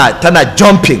tana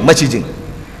jumping macijin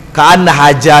ka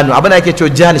annaha janu. abin da ake cewa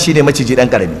jan shine maciji dan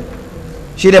karami,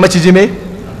 shine maciji me,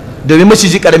 domin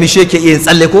maciji karami shi yake yin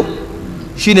tsalle ko,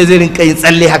 shine zai rinka yin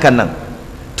tsalle hakan nan.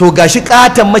 To gashi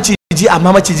katan maciji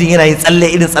amma macijin yana yin tsalle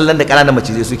irin tsallen da ƙananan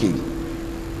macizai suke yi.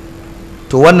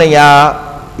 To wannan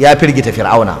ya firgita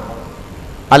fir'auna.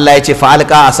 Allah ya ce fa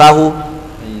alqa asahu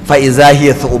fa iza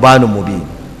hiya thubanun mubin.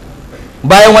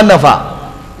 Bayan wannan fa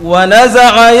wa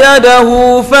naza'a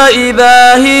yadahu fa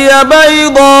idha hiya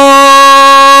bayda'u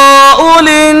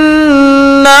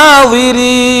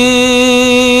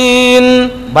lin-nadhirin.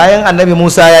 Bayan annabi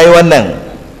Musa yayi wannan,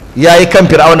 yayi kan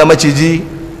fir'auna maciji,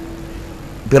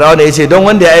 fir'auna ya ce don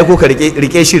wanda ya aiko ka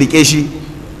rike shi.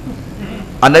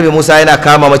 Annabi Musa yana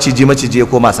kama maciji ya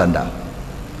koma sanda.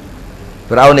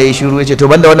 Fir'auna ya shiru ya ce to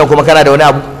banda wannan kuma kana da wani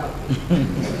abu?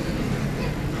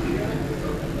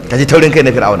 Ka ji taurin kai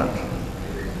na fir'auna.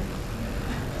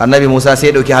 Annabi Musa sai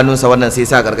ya dauki hannunsa wannan sai ya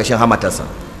sa karkashin hamatarsa.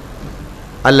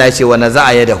 Allah ya ce wa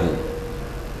naza'a yadahu.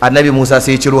 Annabi Musa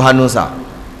sai ya ciro hannunsa,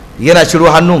 yana ciro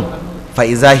hannun fa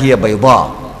iza hiya bayda,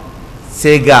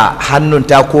 sai ga hannun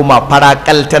ta koma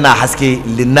farakal tana haske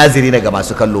linnazirina ga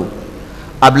masu kallo.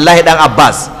 Abdullahi dan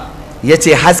Abbas ya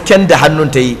ce hasken da hannun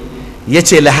ta yi, ya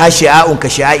ce laha shi'a'un ka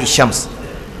shi'a'i shams,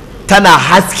 tana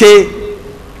haske.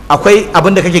 Akwai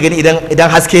abin da kake gani idan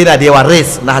haske yana da yawa,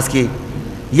 rays na haske,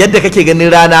 yadda kake ganin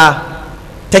rana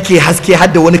take haske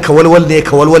hadda wani kawalwal ne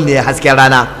hasken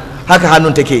rana, haka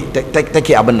hannun take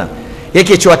abin nan.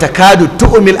 Yake cewa takadu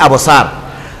tu'mil absar,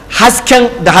 hasken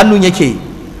da hannun yake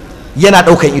yana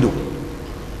daukan ido.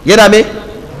 Yana me,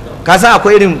 ka san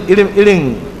akwai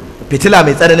irin fitila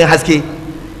mai tsananin haske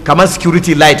kamar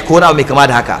security light ko wani mai kama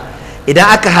da haka.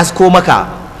 Idan aka hasko maka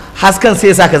hasken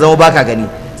sai sa ka zama baka gani,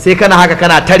 sai kana haka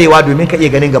kana tarewa domin ka iya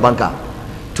ganin gabanka.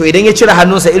 To idan ya cire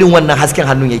hannunsa irin wannan hasken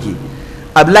hannun yake.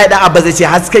 Abdullahi dan Abba zai ce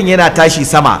hasken yana tashi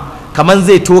sama kamar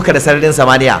zai toka da sararin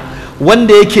samaniya,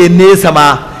 wanda yake nesa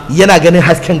ma yana ganin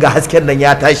hasken ga hasken nan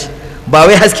ya tashi. Ba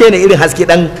wai haske ne irin haske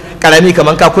dan karami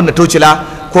kamar ka kunna tocila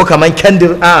ko kamar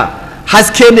kendir, a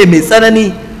haske ne mai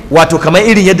tsanani, wato kamar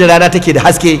irin yadda rana take da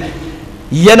haske,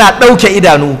 yana ɗauke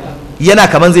idanu, yana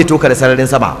kamar zai toka da sararin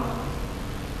sama.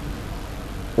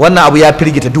 Wannan abu ya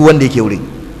firgita duk wanda yake wuri.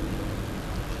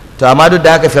 To amma duk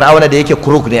da haka fir'auna da yake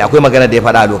kuruk ne, akwai magana da ya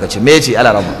faɗa a lokacin. Me yace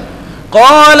Allah rabu?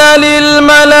 Qala lil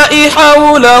mala'i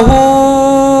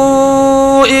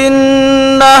hawlahu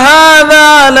inna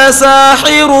hadha la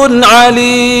sahirun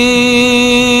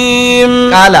alim.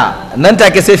 Kala nan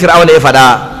take sai fir'auna ya faɗa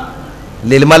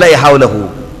lil mala'i hawlahu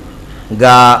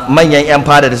ga manyan 'yan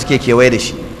fada da suke kewaye da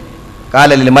shi.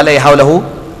 Kala lil mala'i hawlahu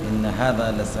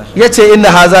ya ce inna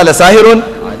haza la sahirun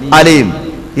alim,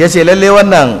 ya ce lalle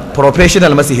wannan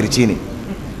professional masihirci ne.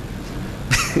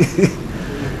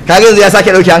 Kaga yanzu ya sake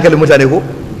ɗauki hankalin mutane ko,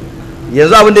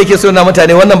 yanzu abin da yake so na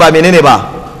mutane wannan ba menene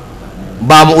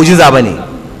ba mu'ujiza ba ne,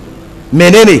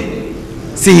 menene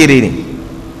sihiri ne.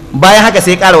 Bayan haka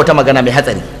sai ƙara wata magana mai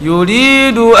hatsari.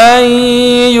 Yuridu an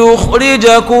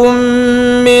yukhrijakum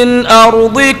min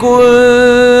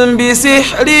ardikum bi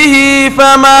sihrihi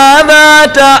famadha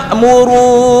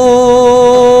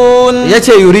ta'murun.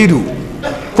 Yace yuridu,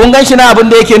 kun gan shi na abin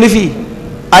da yake nufi,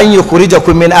 an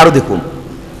yukhrijakum min ardikum,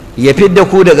 ya fidda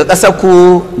ku daga ƙasar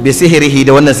ku bi sihrihi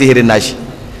da wannan sihirin nashi.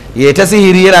 Ya ta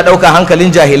sihiri yana ɗauka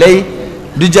hankalin jahilai,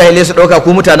 duk jahilai su ɗauka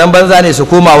ku mutanen banza ne su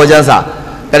koma wajensa,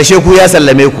 ƙarshe ku ya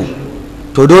sallame ku.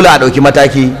 To dole a ɗauki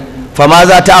mataki. Fama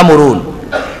za ta amurun,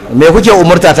 me kuke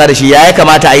umurta ta da shi, ya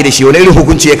kamata a yi da shi, wani irin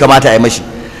hukunci ya kamata a yi mashi?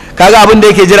 Kaga abin da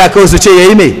yake jira kawai su ce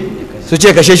yayi me, su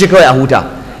ce kashe shi kawai a huta.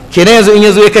 Kenan yanzu in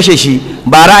yazo ya kashe shi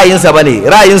ba ra'ayinsa bane,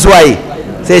 ra'ayin su waye?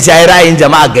 Sai ce ai ra'ayin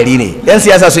jama'a gari ne. Yan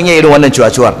siyasa sun yi irin wannan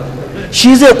ciwaciwar.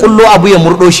 Shi zai kullo abu ya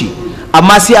murdo shi,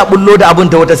 amma sai a bullo da abun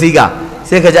ta wata siga.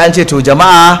 Sai ka ji an ce to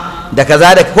jama'a da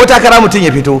kaza da ko takara mutum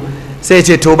ya fito, sai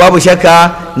ce to babu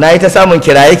shakka na yi ta samun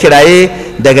kiraye-kiraye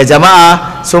daga jama'a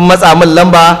sun matsa min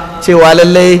lamba cewa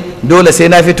lallai dole sai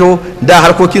na fito, da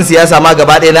harkokin siyasa ma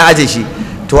gaba ɗaya na aje shi,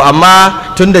 to amma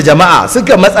tun da jama'a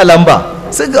suka matsa lamba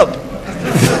suka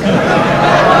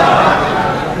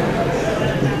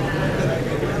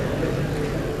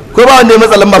ko ba wanda ya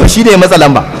matsa lamba ba, shi ne ya matsa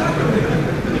lamba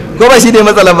ko ba shi ne ya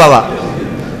matsa lamba ba?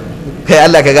 Kai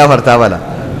Allah ka gafarta mana.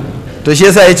 To shi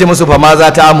yasa ya ce musu fa ma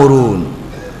za ta amurun,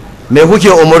 me kuke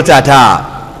umurta ta?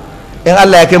 In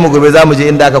Allah ya kai mu gobe za mu je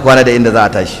inda aka kwana da inda za a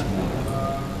tashi.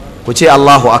 Ku ce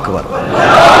Allahu akbar.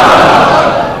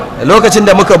 Lokacin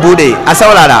da muka bude, a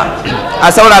saurara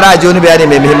a ji wani bayani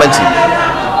mai muhimmanci.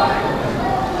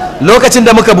 Lokacin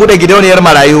da muka bude gidauniyar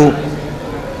marayu,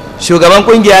 shugaban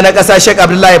kungiya na ƙasa Sheikh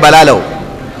Abdullahi Balalau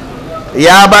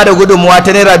ya ba da gudunmuwa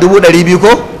ta naira 200,000 ko?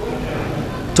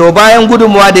 to bayan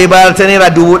gudunmuwa da ya bayar ta naira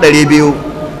 200,000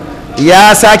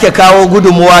 ya sake kawo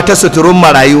gudunmuwa ta suturun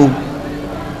marayu,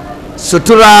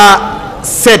 sutura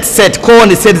set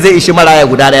kowane set zai ishi maraya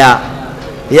guda daya,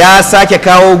 ya sake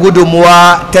kawo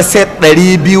gudunmuwa ta set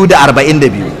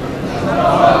 242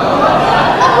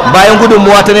 bayan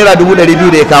gudunmuwa ta naira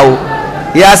 200,000 da ya kawo,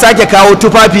 ya sake kawo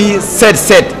tufafi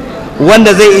set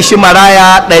wanda zai ishi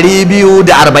maraya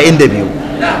 242.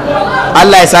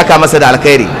 Allah ya saka masa da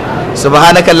alkhairi.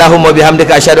 subhanakallahumma wa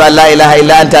bihamdika ashhadu an la ilaha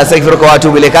illa anta astaghfiruka wa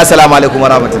atubu ilaik. Assalamu alaikum wa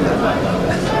rahmatullah.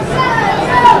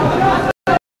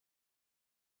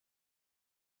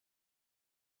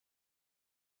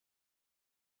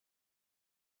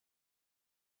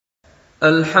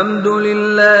 الحمد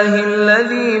لله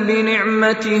الذي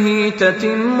بنعمته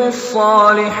تتم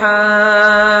الصالحات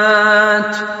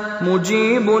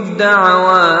مجيب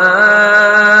الدعوات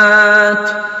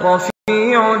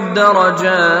رفيع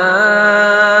الدرجات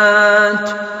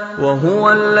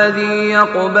وهو الذي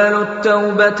يقبل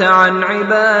التوبة عن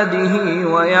عباده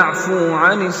ويعفو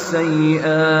عن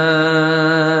السيئات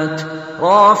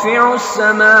رافع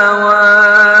السماوات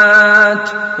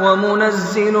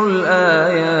ومنزل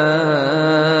الآيات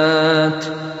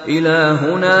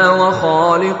إلهنا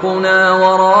وخالقنا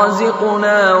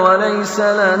ورازقنا وليس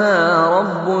لنا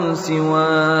رب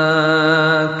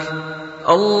سواك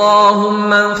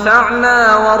اللهم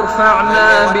انفعنا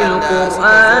وارفعنا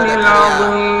بالقرآن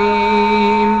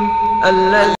العظيم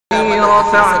الذي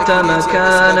رفعت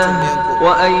مكانه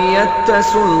وأيدت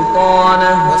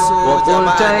سلطانه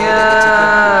وقلت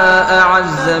يا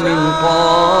أعز من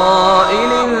قائل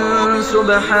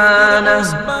سبحانه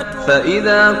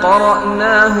فإذا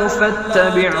قرأناه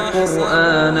فاتبع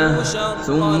قرآنه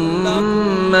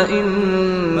ثم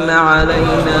إن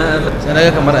علينا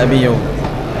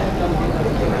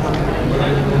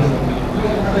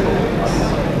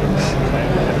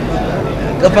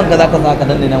kafan ka zaka saka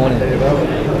danne na wurin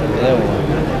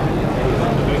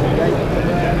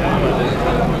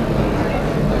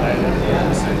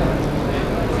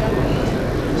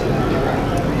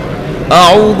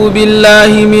أعوذ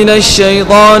بالله من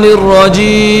الشيطان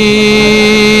الرجيم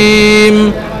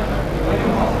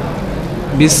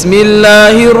بسم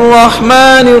الله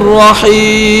الرحمن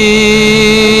الرحيم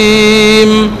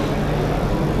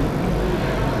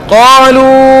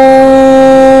قالوا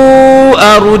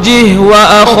أرجه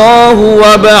وأخاه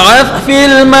وابعث في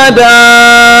المدائن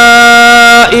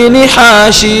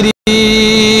حاشرين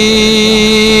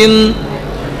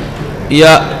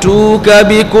يأتوك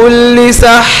بكل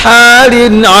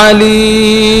سحار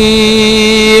عليم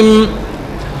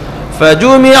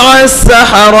فجمع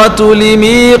السحرة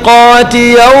لميقات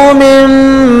يوم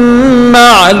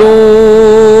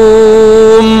معلوم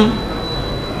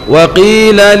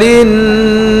وقيل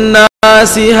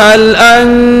للناس هل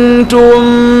أنتم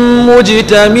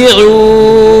مجتمعون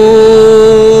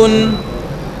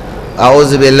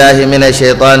أعوذ بالله من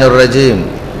الشيطان الرجيم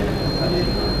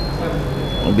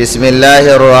بسم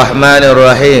الله الرحمن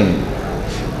الرحيم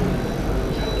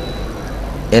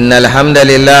إن الحمد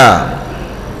لله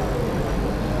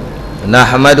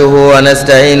نحمده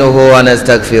ونستعينه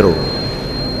ونستغفره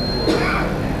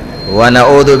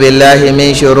ونعوذ بالله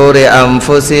من شرور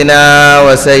أنفسنا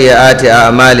وسيئات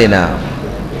أعمالنا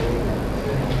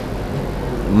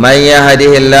من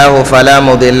يهده الله فلا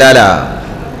مضل له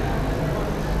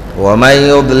ومن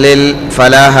يضلل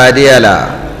فلا هادي له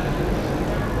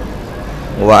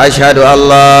وأشهد أن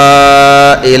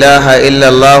لا إله إلا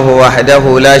الله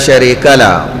وحده لا شريك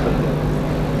له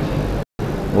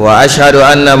وأشهد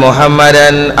أن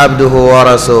محمدا عبده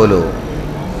ورسوله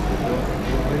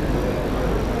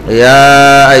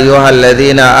يا أيها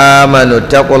الذين آمنوا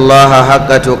اتقوا الله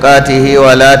حق تقاته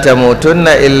ولا تموتن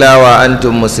إلا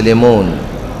وأنتم مسلمون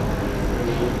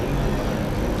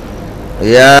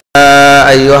يا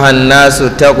أيها الناس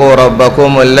اتقوا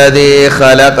ربكم الذي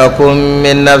خلقكم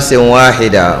من نفس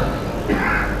واحدة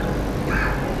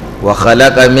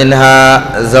وخلق منها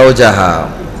زوجها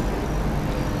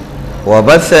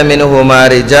وبث منهما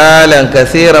رجالا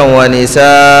كثيرا ونساء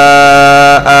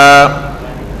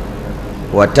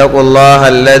واتقوا الله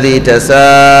الذي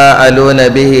تساءلون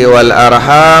به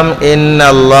والأرحام إن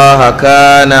الله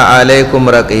كان عليكم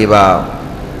رقيبا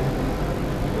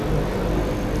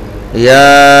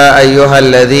يا أيها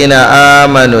الذين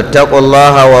آمنوا اتقوا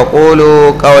الله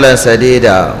وقولوا قولا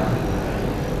سديدا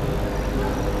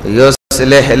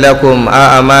يصلح لكم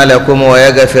أعمالكم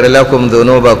ويغفر لكم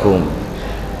ذنوبكم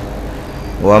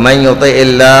ومن يطع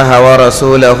الله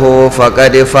ورسوله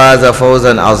فقد فاز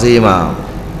فوزا عظيما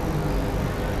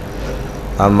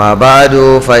أما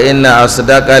بعد فإن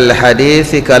أصدق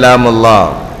الحديث كلام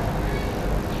الله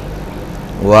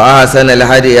وأحسن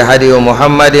الهدي هدي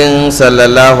محمد صلى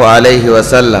الله عليه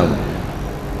وسلم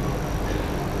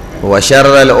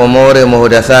وشر الأمور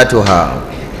محدثاتها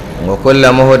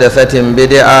وكل محدثة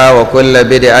بدعة وكل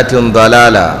بدعة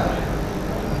ضلالة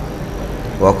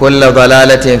وكل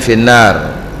ضلالة في النار.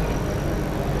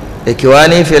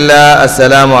 إخواني في الله،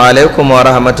 السلام عليكم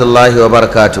ورحمة الله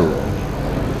وبركاته.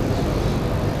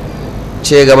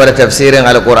 ce gaba da tafsirin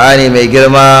alkur'ani mai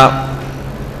girma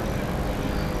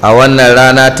a wannan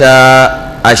rana ta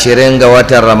 20 ga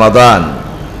watan Ramadan,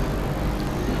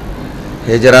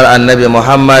 hijirar annabi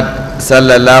Muhammad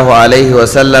sallallahu alaihi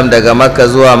wasallam daga Makka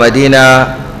zuwa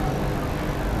Madina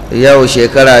yau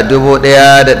shekara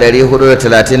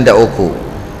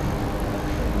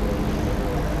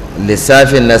 1433,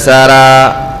 lissafin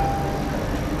nasara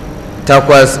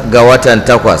 8 ga watan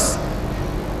 8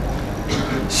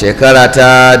 shekara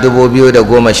ta 2012.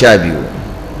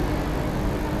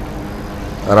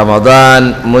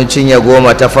 Ramadan mun cinye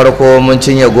 10 ta farko, mun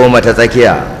cinye 10 ta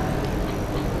tsakiya,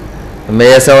 me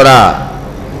ya saura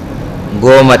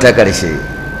 10 ta ƙarshe.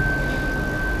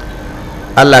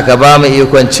 Allah ka ba mu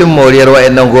ikon cin moriyar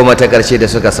wa'annan 10 ta ƙarshe da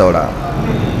suka saura.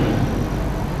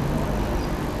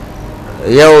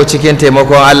 Yau cikin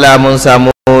taimakon Allah mun samu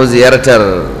ziyartar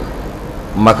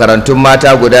makarantun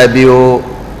mata guda biyu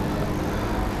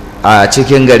a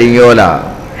cikin garin Yola,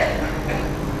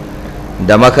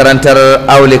 da makarantar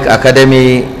Aulik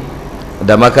Academy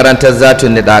da makarantar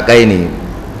Zatun Nidakai ne,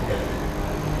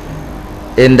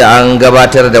 inda an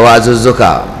gabatar da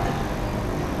wa'azuzzuka.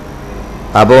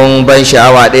 Abun ban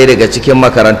sha'awa, ɗaya daga cikin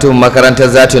makarantar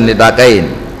Zatun Nidakai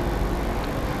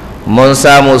mun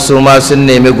samu su ma sun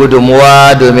nemi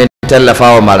gudunmuwa domin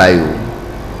tallafawa marayu.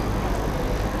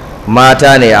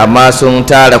 Mata ne amma sun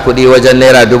tara kuɗi wajen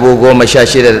naira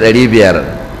 16,500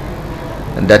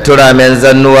 da turamen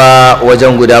zannuwa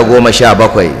wajen guda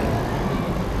 17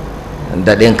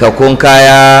 da ɗinkakkun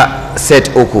kaya set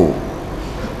 3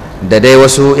 da dai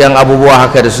wasu 'yan abubuwa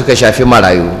haka da suka shafi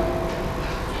marayu.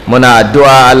 Muna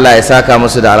addu'a Allah ya saka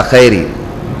musu da alkhairi.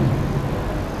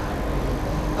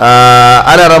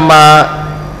 Alaran ma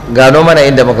gano mana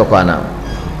inda muka kwana.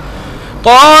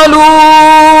 قالوا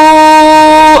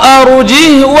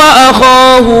أرجه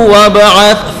وأخاه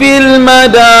وابعث في المدائن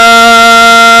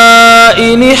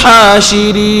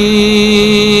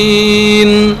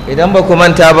حاشرين. idan ba ku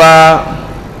manta ba,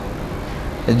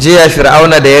 jiya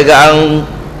fir'auna da ya ga an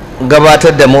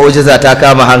gabatar da mu'ujiza ta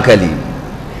kama hankali,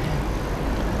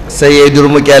 sai ya yi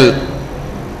durmuƙel,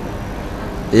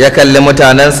 ya kalli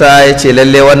mutanensa ya ce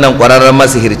lalle wannan ƙwararren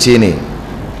masihirci ne,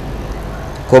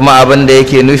 kuma abin da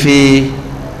yake nufi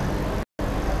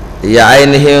ya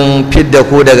ainihin fidda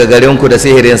ku daga garinku da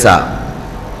sihirinsa.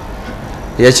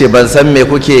 ya ce ban san me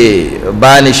kuke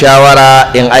bani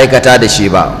shawara in aikata da shi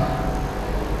ba.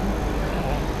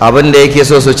 abin da yake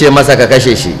so su ce masa ka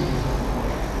kashe shi,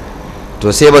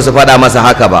 to sai ba su faɗa masa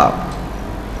haka ba.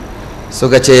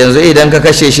 suka ce yanzu idan ka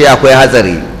kashe shi akwai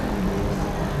hatsari,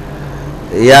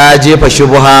 ya jefa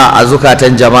shubuha a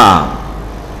zukatan jama'a,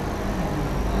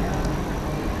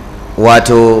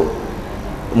 wato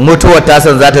mutuwar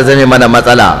tasan za ta zame mana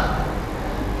matsala,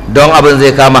 don abin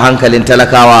zai kama hankalin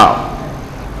talakawa.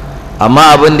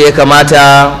 amma abin da ya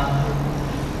kamata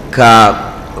ka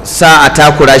sa a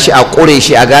takura shi, a ƙure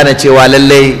shi, a gane cewa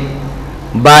lallai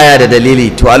baya da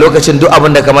dalili, to a lokacin duk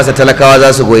abin da ka masa talakawa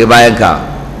za su goyi bayanka.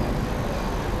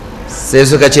 sai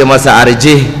suka ce masa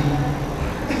arje,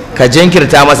 ka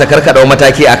jinkirta masa, karka ɗau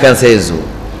mataki a kansa yanzu.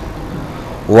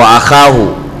 wa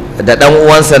akahu, da ɗan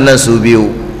uwansa nan su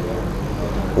biyu.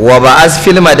 wa ba'as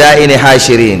fil madaini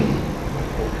hashirin,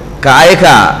 ka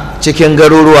aika cikin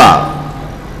garuruwa,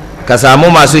 ka samu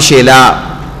masu shela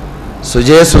su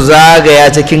je su zagaya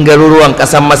cikin garuruwan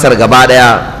ƙasar Masar gaba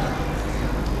ɗaya.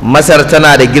 Masar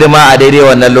tana da girma a daidai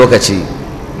wannan lokaci.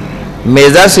 me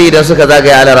za su yi idan suka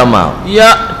zagaya alaramma?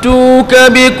 ya'tuka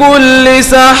bi kulli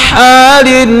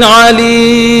saharin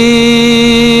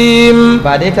alim.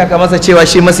 ba dai taka masa cewa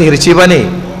shi masihirci ba ne?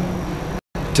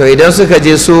 to idan suka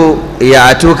je su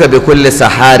ya'tuka bi kulli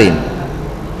saharin,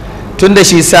 tunda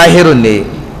shi sahirun ne,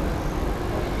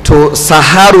 to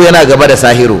saharu yana gaba da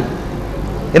sahiru.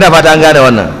 ina fata an gane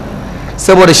wannan,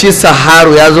 saboda shi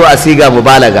saharu ya zo a siga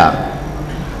mubalaga.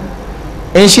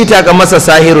 in shi taka masa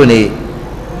sahiru ne,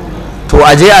 to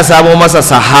a je a samo masa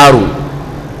saharu,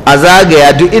 a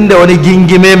zagaya duk inda wani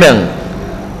gingime men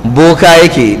boka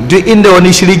yake, duk inda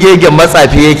wani shirgegen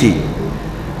matsafi yake,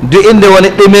 duk inda wani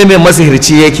ɗime mai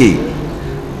masihirci yake,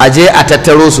 a je a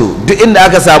tattaro su. duk inda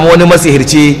aka samu wani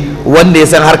masihirci wanda ya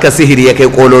san harkar sihiri ya kai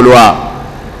kololuwa,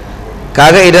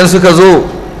 kaga idan suka zo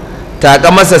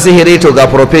taka masa sihiri, to ga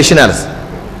professionals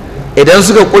idan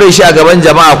suka kure shi a gaban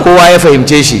jama'a kowa ya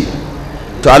fahimce shi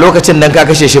to a lokacin nan ka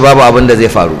kashe shi babu abin da zai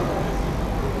faru.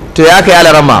 To ya kai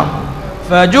alarama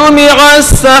فجمع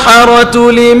السحرة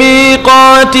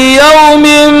لميقات يوم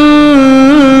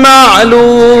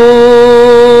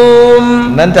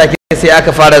معلوم. nan take sai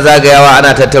aka fara zagayawa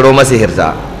ana tattaro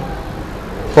masihirta,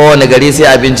 kowane gari sai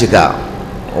a bincika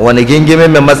wani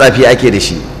gingimin mai matsafi ake da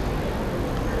shi.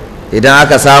 Idan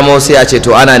aka samo sai a ce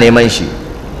to ana neman shi,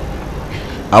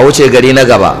 a wuce gari na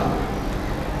gaba.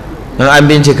 in an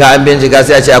bincika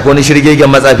sai a ce akwai wani shirgegen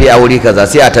matsafi a wuri kaza,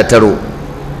 sai a tattaro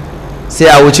sai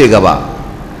a wuce gaba.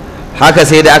 Haka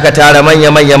sai da aka tara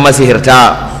manya-manyan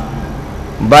masihirta,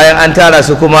 bayan an tara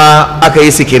su kuma aka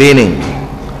yi sikirinin,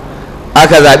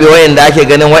 aka zaɓi wayanda ake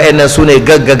ganin wayannan su ne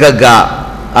gagga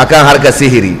a kan harkar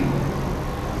sihiri,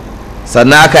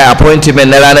 sannan aka yi appointment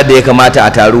na ranar da ya kamata a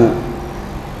taru.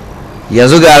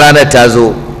 Yanzu ga ranar ta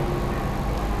zo,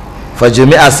 fa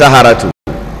jumi'a saharatu,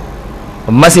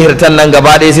 masihirtan nan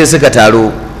gaba ɗaya sai suka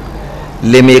taru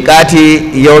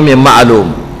limiqati yawmin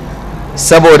ma'lum,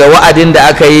 saboda wa'adin da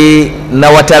aka yi na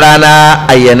wata rana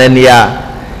ayyananniya.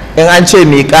 In an ce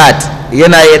miqat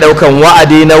yana iya ɗaukan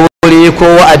wa'adi na wuri ko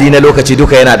wa'adi na lokaci,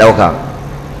 duka yana ɗauka.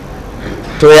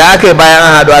 to ya aka yi bayan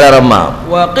an haɗu a ramma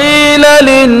wa qila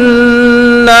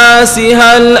linnasi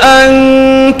hal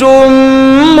antum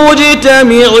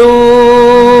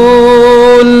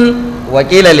mujtami'un.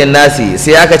 wakila linnasi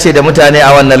sai aka ce da mutane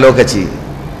a wannan lokaci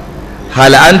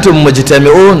hal antum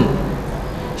mujtami'un,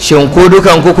 shin ku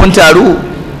dukan ku kun taru?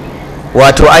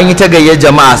 Wato an yi ta gayyar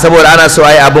jama'a saboda ana so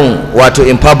a yi abin wato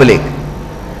in public,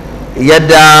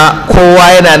 yadda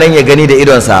kowa yana nan ya gani da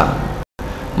idonsa.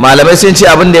 Malamai sun ce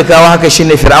abin da ya kawo haka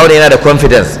shine Fir'auna yana da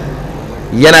confidence,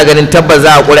 yana ganin tabbas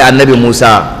za a ƙure annabi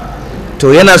Musa, to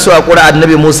yana so a ƙure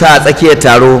annabi Musa a tsakiyar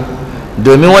taro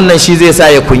domin wannan shi zai sa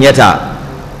ya kunyata,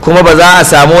 kuma ba za a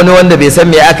samu wani wanda bai san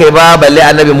me aka yi ba balle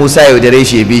annabi Musa ya yaudare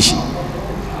shi ya bi shi.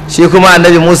 Shi kuma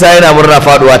annabi Musa yana murna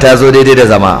faduwa ta zo daidai da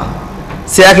zama,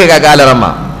 sai aka yi kakalar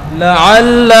rama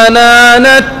la'allana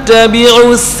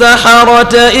nattabi'u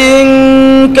as-saharata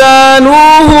in kanu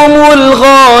humul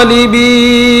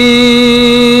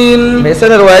ghalibin. mai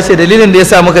sanarwa ya ce dalilin da ya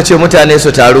sa muka ce mutane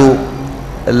su taru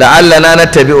la'allana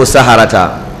nattabi'u saharata,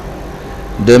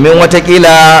 domin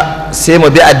watakila sai mu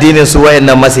bi addinin su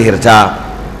wayannan masihirta,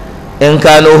 in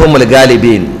kanu humul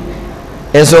galibin,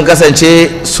 in sun kasance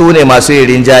su ne masu yin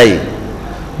rinjaye.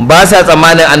 Ba sa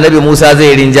tsammanin annabi Musa zai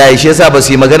yi rinjaye, shi yasa ba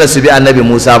su yi magana su bi annabi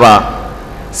Musa ba,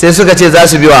 sai suka ce za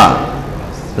su bi wa,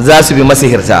 za su bi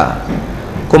masihirta.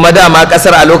 Kuma dama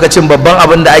kasar a lokacin babban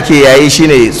abin da ake yayi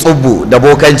shine tsubbu da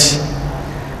bokanci.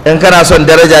 In kana son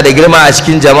daraja da girma a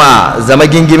cikin jama'a, zama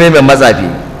gingime mai matsafi,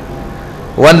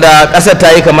 wanda kasar ta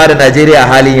yi kama da Najeriya a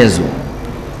halin yanzu.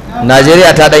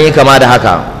 Najeriya ta ɗan yi kama da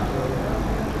haka.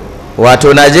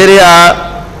 Wato Najeriya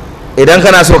idan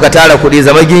kana so ka tara kuɗi,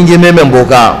 zama gingime mai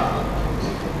boka,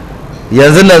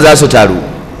 yanzu nan za su taru.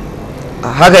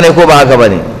 Haka ne ko ba haka ba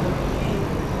ne?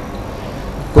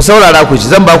 Ku saurara ku ci,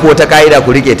 zan ba ku wata ka'ida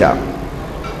ku rike ta.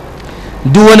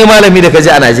 Duk wani malami da ka ji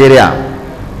a Najeriya,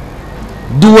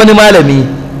 duk wani malami,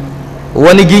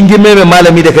 wani gingime mai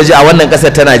malami da ka ji a wannan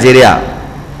ƙasar ta Najeriya,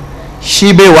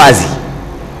 shi bai wazi,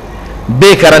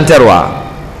 bai karantarwa,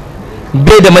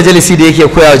 bai da majalisi da yake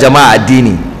koya wa jama'a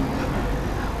addini,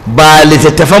 ba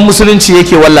littattafan musulunci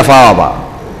yake wallafawa ba,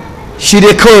 shi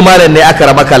dai kawai malam ne aka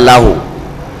raba kallahu.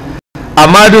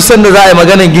 Amma duk sanda za a yi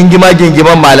maganar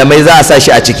gingiman malamai za a sa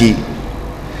shi a ciki.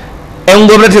 'Yan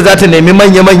gwamnati za ta nemi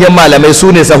manya-manyan malamai,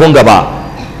 su ne sahun gaba,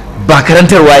 ba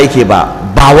karantarwa yake ba,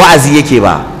 ba wa'azi yake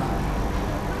ba.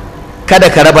 Kada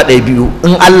ka raba ɗaya biyu,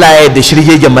 in Allah ya yarda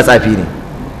shirgegen matsafi ne.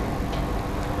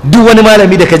 Duk wani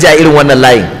malami da ka ji a irin wannan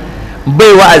layin,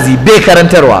 bai wa'azi, bai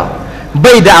karantarwa,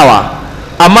 bai da'awa,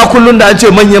 amma kullum da an ce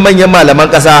manya-manyan malaman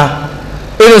ƙasa,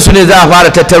 irin su ne za a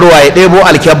fara tattarowa ya ɗebo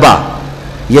alkyabba,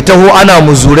 ya taho ana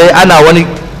muzurai, ana wani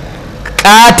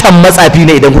ƙaton matsafi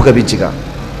ne idan kuka bincika.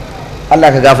 Allah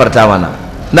ka gafarta mana.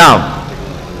 Na'am.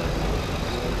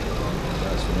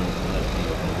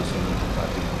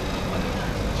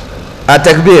 A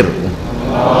takbir,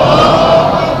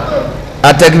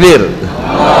 a takbir.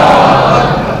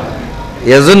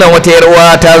 Yanzu nan wata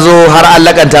yarwa ta zo har an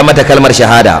lakanta mata kalmar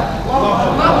shahada.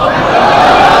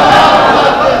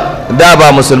 Da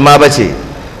ba musulma ba ce,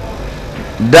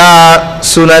 da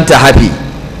sunanta hafi,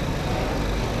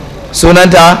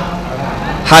 sunanta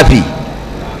hafi,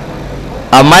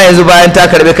 amma yanzu bayan ta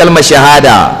karbi kalmar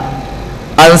shahada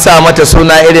an sa mata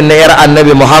suna irin na 'yar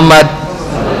annabi Muhammad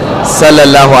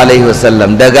sallallahu alaihi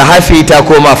wasallam, daga hafi ta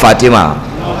koma Fatima.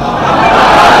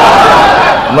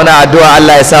 Muna addu'a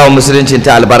Allah ya sa wa musuluncin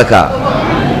ta albarka.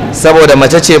 saboda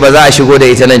mace ce ba za a shigo da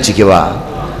ita nan ciki ba,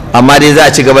 amma dai za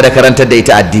a ci gaba da karantar da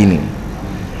ita addini.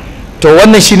 To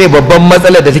wannan shine babban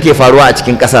matsalar da take faruwa a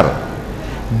cikin kasar.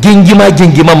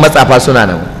 Gingiman matsafa suna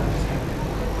nan.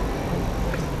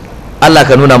 Allah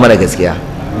ka nuna mana gaskiya.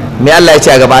 Me Allah ya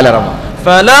ce a gaba alarama?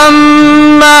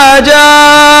 فلما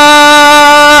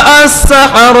جاء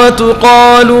السحرة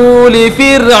قالوا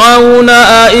لفرعون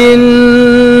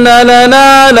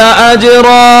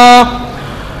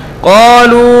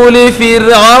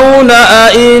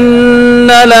أئن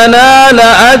لنا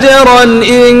لأجرا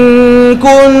إن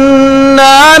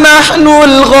كنا نحن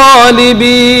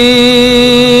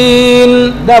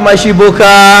الغالبين. dama shi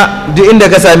boka duk inda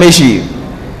ka same shi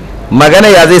magana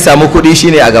ya zai samu kuɗi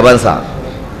shine a gabansa.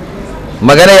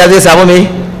 Magana ya zai samu me?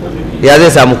 Ya zai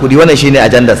samu kuɗi, wannan shine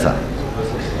ajandarsa.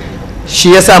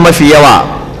 Shi yasa mafi yawa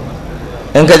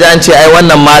in ka ji an ce ai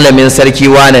wannan malamin sarki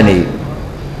wane ne,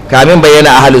 kamin bayyana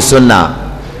ahlus sunna,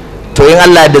 to in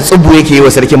Allah da tsubu yake yi wa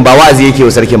sarkin ba wa'azi yake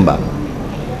wa sarkin ba.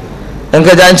 In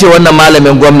ka ji an ce wannan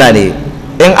malamin gwamna ne,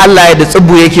 in Allah ya da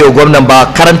tsubu yake wa gwamnan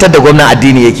ba karantar da gwamnan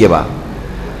addini yake ba.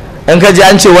 In ka ji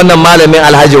an ce wannan malamin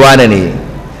alhaji wane ne,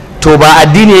 to ba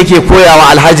addini yake koyawa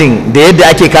alhajin da yadda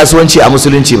ake kasuwanci a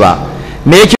musulunci ba.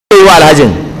 Me yake yi wa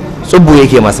alhajin? Tsubu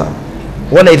yake masa.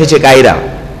 Wannan ita ce ka'ida.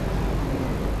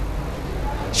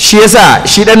 Shi yasa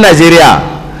shi dan Najeriya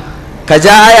ka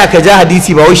ja aya ka ja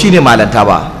hadisi ba wai shine malanta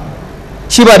ba.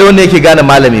 Shi ba da wanda yake gane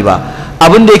malami ba.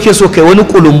 Abin da yake so kai wani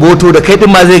kulumboto da kai din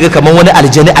ma zai ga kaman wani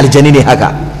aljani ne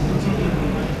haka.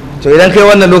 To idan kai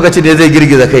wannan lokaci da zai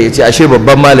girgiza kai ya ce ashe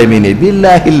babban malami ne,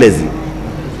 billahi lazi.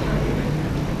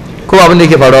 Kuma abin da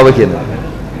yake faruwa ba kenan.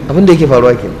 Abin da yake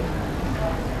faruwa kenan.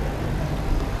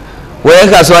 Wayan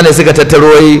kasuwa ne suka tattaro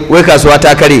wai kasuwa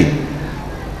ta kare,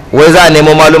 wai za a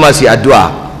nemo maluma su yi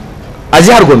addu'a a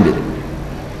jihar Gombe.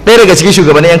 Ɗaya daga cikin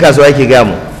shugabannin 'yan kasuwa yake gaya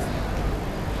mu,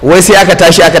 wai sai aka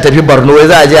tashi aka tafi Borno, wai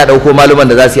za a je a ɗauko maluman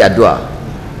da za su yi addu'a.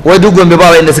 Wai duk Gombe ba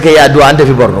wanda suka yi addu'a, an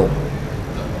tafi Borno.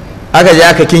 Aka je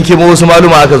aka kinkimo wasu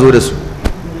maluma aka zo da su,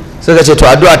 suka ce to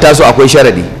addu'a ta su akwai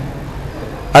sharadi.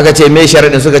 Aka ce me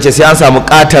sharadin? Suka ce sai an samu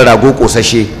ƙatar rago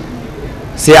ƙosashe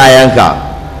sai a yanka,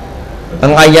 in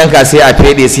an yanka sai a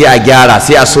fede, sai a gyara,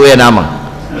 sai a soya naman,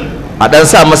 a dan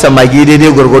sa masa magi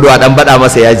daidai gwargwado, a dan bada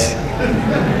masa yaji,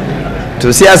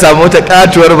 to sai a samu wata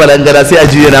katuwar balangada sai a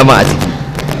juya naman a ciki.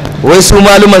 Wai su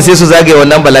maluman sai su zagaye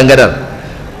wannan balangadar,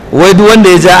 wai duk wanda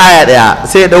ya ja aya daya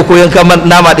sai ya dauko yankan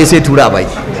nama ɗaya sai tura a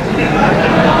baki.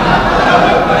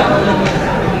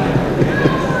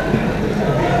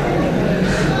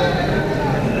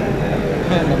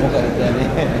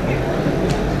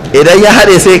 Idan ya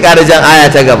haɗe sai ya ƙara jan aya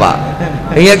ta gaba,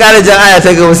 in ya ƙara jan aya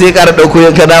ta gaba sai ya ƙara ɗauko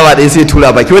yanka nama ɗaya sai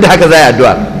tura baki. Wanda haka za a yi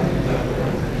addu'a.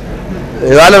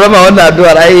 Wala rama wannan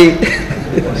addu'ar ai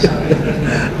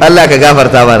Allah ka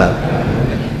gafarta mana.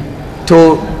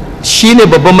 To shi ne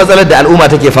babban matsalar da al'umma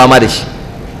take fama da shi.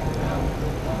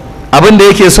 Abin da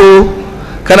yake so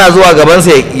kana zuwa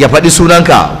gabansa ya faɗi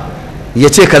sunanka, ya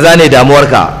ce kaza ne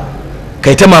damuwarka,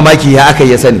 kai ta mamaki ya aka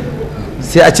ya sani.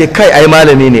 Sai a ce kai ai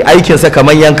malami ne, aikinsa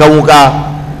kamar yankan wuka.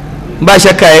 Ba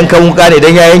shakka yankan wuka ne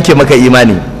don ya yanke maka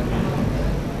imani.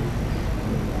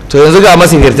 To yanzu ga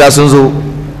masihirta sun zo.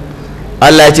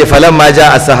 Allah ya ce falamma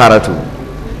ja as-saharatu,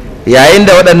 yayin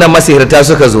da waɗannan masihirta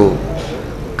suka zo,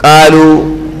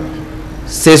 ƙalu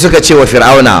sai suka ce wa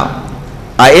fir'auna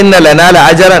a inna lana la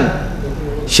ajran,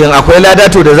 shin akwai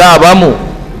ladato da za a bamu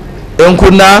in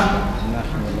kunna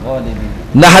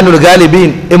nahnul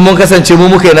galibin, in mun kasance mu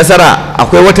muka yi nasara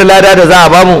akwai wata lada da za a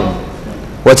bamu?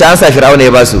 Wace ansa fir'auna ya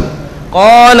basu?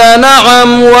 qala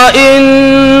na'am wa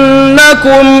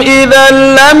innakum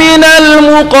idhan laminal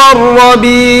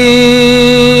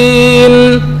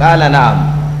muqarrabin. Qala na'am,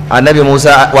 annabi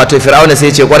Musa wato fir'auna sai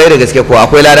ya ce kwarai da gaske ko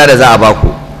akwai lada da za a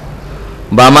baku,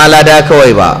 ba ma lada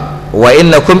kawai ba, wa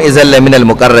innakum idhan laminal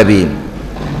muqarrabin,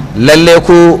 lalle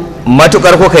ku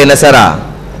matukar ku kai nasara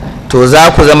to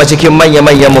za ku zama cikin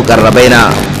manya-manyan mukarrabai na.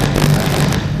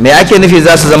 Me ake nufi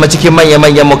za su zama cikin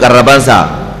manya-manyan mukarrabansa?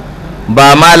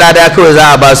 Ba ma lada kawai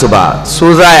za a ba su ba,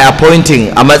 su za a yi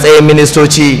appointing a matsayin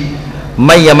ministoci,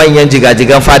 manya-manyan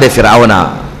jigajigan fada fir'auna.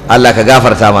 Allah ka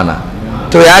gafarta mana.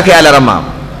 To ya aka yi alarama?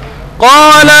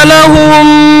 qala lahum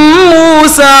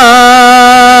Musa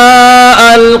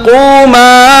alqu ma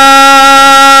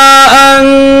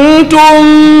antum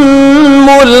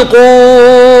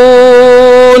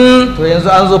mulqun. To yanzu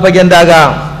an zo fagen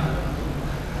daga,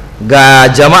 ga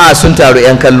jama'a sun taru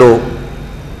 'yan kallo,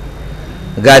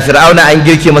 ga fir'auna an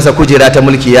girke masa kujera ta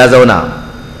mulki ya zauna,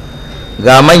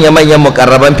 ga manya-manyan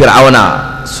mukarraban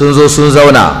fir'auna sun zo sun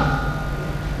zauna,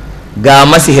 ga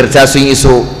masihirta sun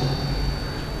iso.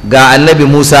 ga annabi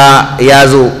Musa ya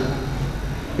zo,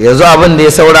 yanzu abin da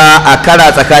ya saura a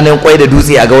kara tsakanin kwai da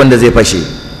dutse a ga wanda zai fashe.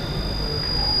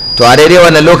 To a daidai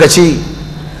wannan lokaci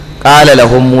qala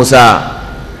lahum Musa,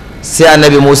 sai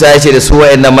annabi Musa ya ce da su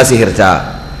wayannan masihirta,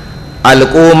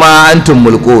 alqu ma antum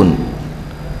mulqun,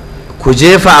 ku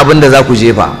jefa abin da za ku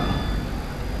jefa,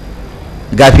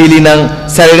 ga fili nan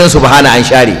sararin subhana an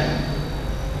share.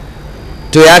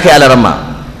 To ya kai alaramma,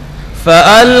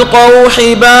 فألقوا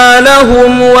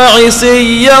حبالهم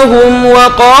وعصيهم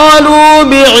وقالوا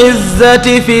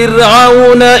بعزة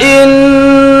فرعون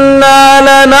إنا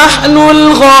لنحن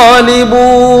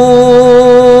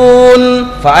الغالبون.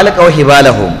 فألقوا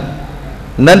حبالهم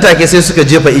nan take sai suka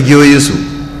jefa igiyoyinsu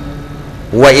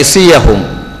wa isiyahum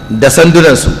da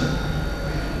sandunansu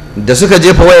da suka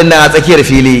jefa wayannan a tsakiyar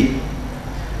fili,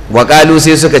 wa qalu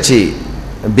sai suka ce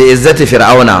bi izzati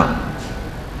fir'auna,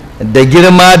 da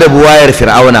girma da buwayar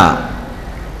fir'auna,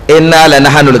 inna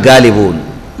lanahanul galibun,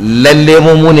 lalle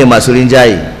mu ne masu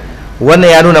rinjaye. Wannan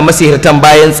ya nuna masihirtan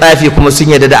bayan tsafi kuma sun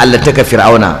yarda da allantaka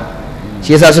fir'auna,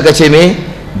 shi yasa suka ce me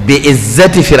bi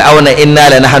izzati fir'auna inna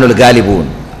lanahanul galibun.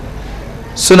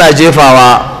 Suna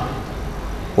jefawa,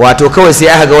 wato kawai sai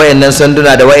aka ga wayannan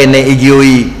sanduna da wayannan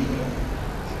igiyoyi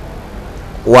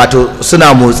wato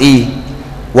suna motsi,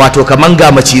 wato kaman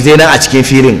ga macizai nan a cikin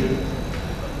filin.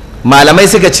 Malamai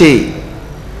suka ce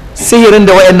sihirin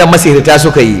da wayannan masihirta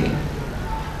suka yi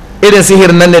irin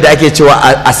sihirin nan ne da ake cewa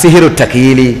a sihiru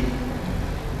takyili.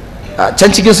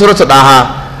 Can cikin suratul daha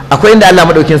akwai inda Allah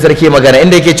madaukin sarki magana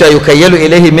inda yake cewa yukayyalu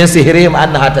ilaihi min sihirihim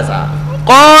annaha tas'a.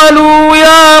 قالوا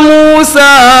يا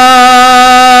موسى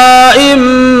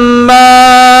إما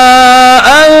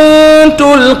أن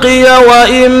تلقي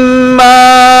وإما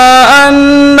أن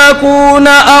نكون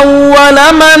أول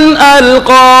من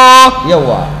ألقى.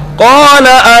 قال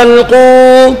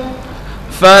ألقوا،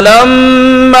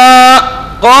 فلما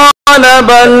قال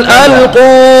بل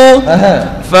ألقوا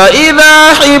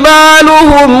فإذا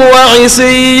حبالهم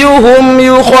وعصيهم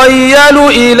يخيل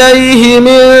إليه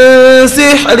من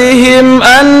سحرهم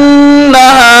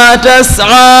أنها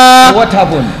تسعى.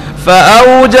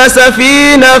 فأوجس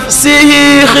في نفسه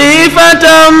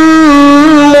خيفة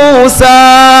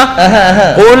موسى.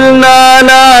 قلنا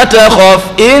لا تخف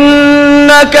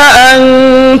إنك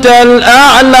أنت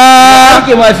الأعلى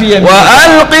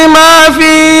وألق ما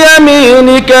في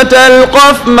يمينك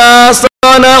تلقف ما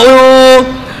صنعوا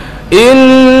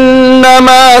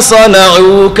إنما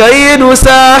صنعوا كيد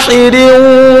ساحر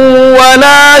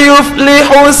ولا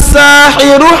يفلح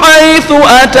الساحر حيث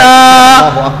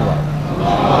أتى.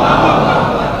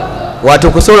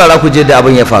 wato ku saurara ku je da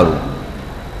abin ya faru.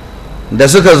 Da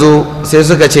suka zo sai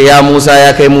suka ce ya Musa,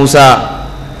 ya kai Musa,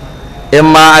 in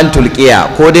ma an tulkiya,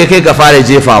 ko dai kai ka fara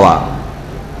jefawa,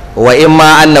 wa in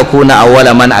ma an nakuna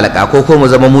awwala man alqa, ko mu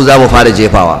zama mu za mu fara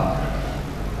jefawa.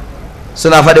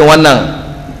 Suna faɗin wannan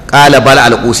qala bal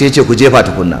alqu, sai ce ku jefa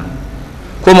tukunna.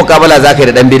 Ko mukabala za ka yi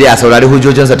da dan bid'a, saurari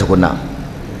hujjojinsa tukunna,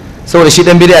 saboda shi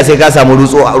dan bid'a sai ka samu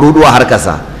ruduwa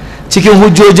harkarsa. Cikin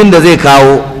hujjojin da zai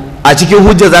kawo, a cikin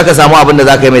hujja za ka samu abin da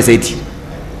za ka yi mai saiti,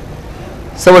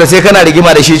 saboda sai kana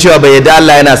rigima da shi cewa bai yadda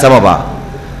Allah yana sama ba.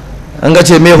 An ga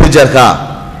ce me hujjar ka,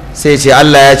 sai ce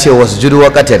Allah ya ce wasjudu wa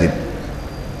qatarib,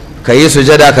 ka yi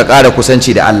sujada ka ƙara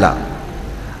kusanci da Allah.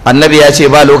 Annabi ya ce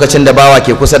ba lokacin da bawa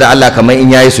ke kusa da Allah kamar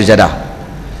in yayi sujada.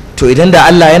 To idan da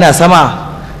Allah yana sama,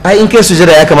 ai in kai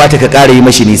sujada ya kamata ka ƙara yi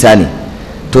mashi nisa ne.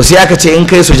 To sai aka ce in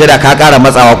kai sujada ka ƙara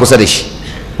matsawa kusa da shi.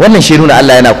 Wannan shi nuna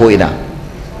Allah yana ko ina.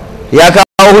 Ya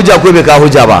kawo hujja ko bai kawo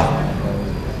hujja ba?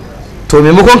 To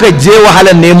maimakon ka je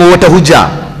wahalar nemo wata hujja,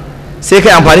 sai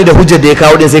kai amfani da hujjar da ya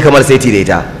kawo din sai kamar saiti da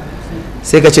ita.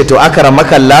 Sai ka ce to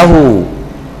akramaka Allahu,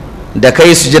 da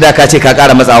kai sujada ka ce ka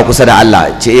ƙara matsawa kusa da Allah,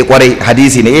 ce eh kwarai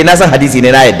hadisi ne, na san hadisi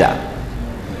ne, na yadda.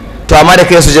 To amma da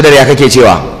kai sujadar ya kake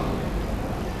cewa?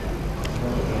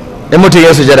 In mutum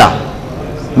ya sujada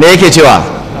me yake cewa?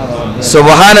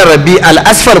 Subhana rabbi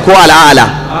al-asfal ko al-a'la?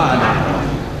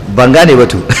 Ban gane ba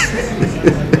to.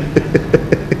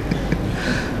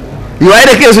 Yiwai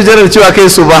da kai sujadar cewa kai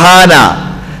subhana,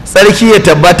 tsarki ya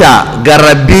tabbata ga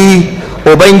rabbi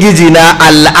ubangiji na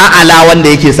al-a'la wanda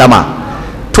yake sama.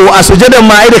 To a sujadan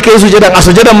ma ai da kai sujadan, a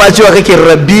sujadan ma cewa kake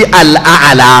rabbi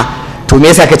al-a'la, to me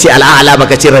yasa kace al-a'la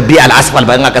baka ce rabbi al-asfal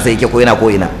ba in aka sai yake ko ina ko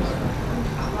ina?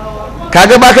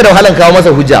 Kaga baka da wahalan kawo masa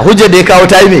hujja, hujjar da ya kawo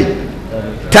ta yi me?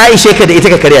 Ta ishe ka da ita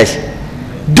ka karya shi.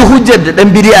 Duk hujjar da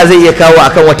dan bid'a zai iya kawo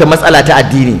akan wata matsala ta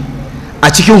addini, a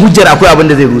cikin hujjar akwai abin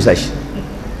da zai rusa shi.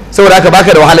 Saboda haka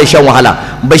baka da wahalar shan wahala,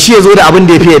 ba shi ya zo da abin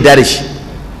da ya fi yarda da shi.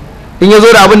 In ya zo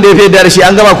da abin da ya fi yarda da shi,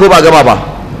 an gama ko ba gama ba?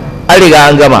 An riga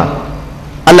an gama.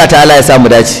 Allah ta'ala ya samu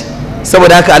dace.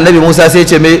 Saboda haka annabi Musa sai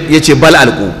ya ce bal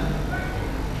alqu,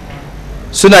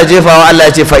 suna jefawa Allah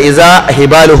ya ce fa iza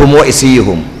hibaluhum wa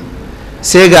isiyuhum,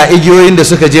 sai ga igiyoyin da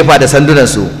suka jefa da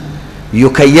sandunansu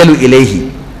yukayyalu ilaihi,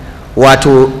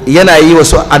 wato yana yi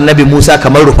wasu annabi Musa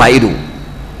kamar rufa ido,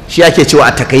 shi ake cewa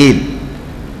a takayyil.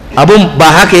 Abun ba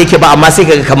haka yake ba amma sai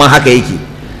kaga kamar haka yake,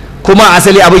 kuma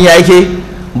asali abun ya yake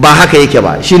ba haka yake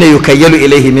ba. Shine yukayyalu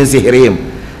ilaihi min sihirihim,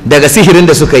 daga sihirin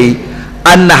da suka yi,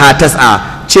 annaha tas'a,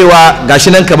 cewa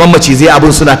gashi nan kamar macizai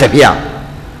abun suna tafiya.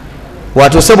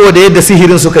 Wato saboda yadda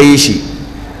sihirin suka yi shi,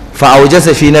 fa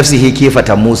aujasa fi nafsihi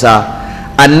kifatan Musa,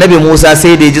 annabi Musa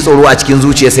sai da ya ji tsoro a cikin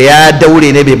zuciyarsa, ya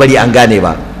daure ne bai bari an gane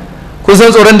ba. Kun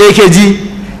san tsoron da yake ji,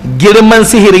 girman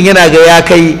sihirin yana ga ya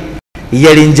kai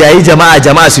ya rinjayi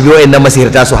jama'a su biyo wayannan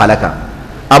masihirta su halaka.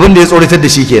 Abin da ya tsoratar da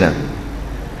shi kenan.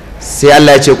 Sai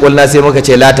Allah ya ce kulna, sai muka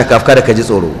ce la takaf, kada ka ji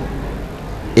tsoro,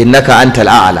 innaka antal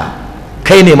a'la,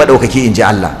 kai ne madaukaki in ji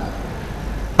Allah.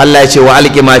 Allah ya ce wa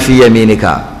alqi ma fi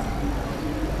yaminika,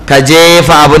 ka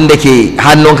jefa abin da ke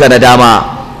hannunka na dama,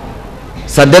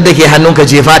 sandar da ke hannunka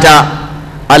jefa ta.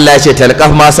 Allah ya ce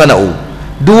talqaf ma sana'u,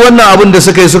 duk wannan abin da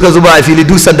suka yi suka zuba a fili,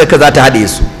 duk sandar ka za ta haɗe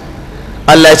su.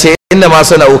 Allah ya ce inna ma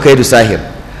sana'u kaidu sahir,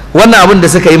 wannan abin da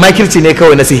suka yi makirci ne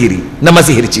kawai na sihiri, na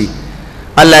masihirci.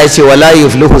 Allah ya ce wala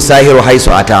yuflihu sahiru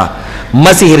haisu ata,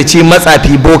 masihirci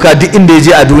matsafi boka duk inda ya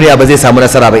je a duniya ba zai samu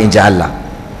nasara ba in ji Allah.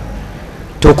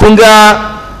 To kun ga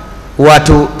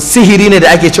wato sihiri ne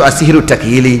da ake cewa sihiru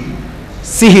takyili,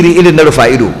 sihiri irin na rufa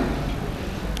ido.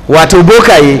 Wato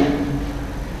bokaye,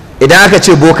 idan aka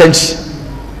ce bokanci,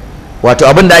 wato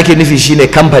abin da ake nufi shine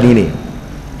kamfani ne.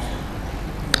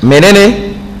 Menene?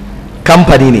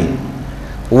 Kamfani ne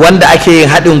wanda ake yin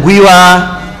haɗin gwiwa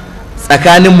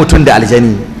tsakanin mutum da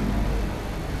aljani.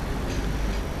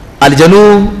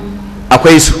 Aljanu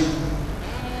akwai su,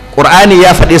 ƙur'ani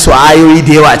ya faɗe su a ayoyi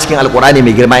da yawa a cikin alƙur'ani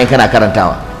mai girma in kana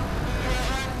karantawa.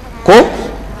 Ko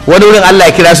wani wurin Allah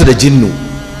ya kira su da jinnu,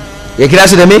 ya kira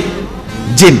su da me?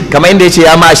 Jin, kamar inda ya ce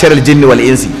ya ma'asharal jinni wal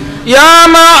insi, يا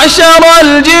معشر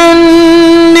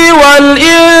الجن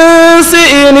والإنس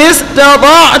إن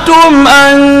استطعتم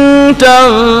أن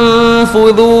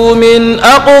تنفذوا من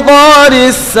أقطار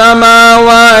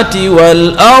السماوات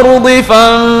والأرض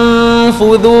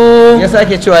فانفذوا.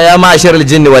 يا معشر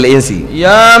الجن والإنس،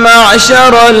 يا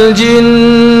معشر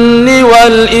الجن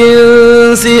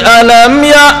والإنس ألم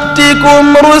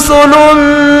يأتكم رسل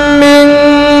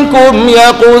منكم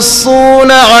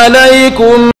يقصون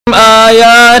عليكم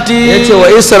آياتي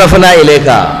وإذ صرفنا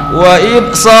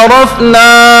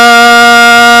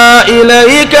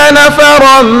إليك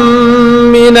نفرا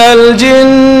من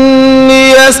الجن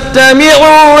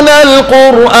يستمعون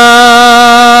القرآن.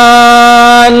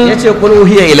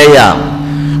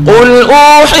 قل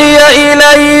أوحي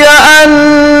إلي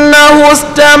أنه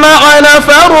استمع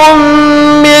نفر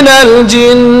من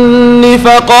الجن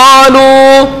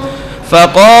فقالوا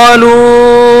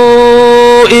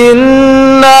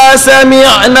إنا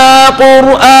سمعنا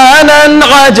قرآنا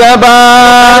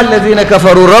عجبا. الذين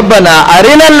كفروا ربنا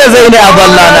أرنا الذين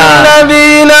أضلنا.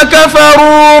 الذين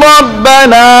كفروا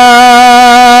ربنا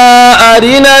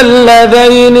أرنا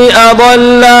الذين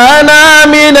أضلنا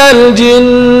من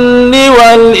الجن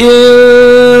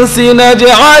والإنس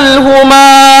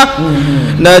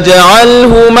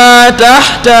نجعلهما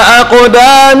تحت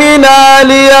أقدامنا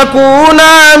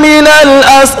ليكونا من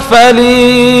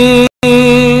الأسفلين.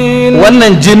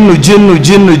 wannan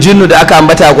jinnu da aka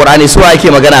ambata a Qur'ani su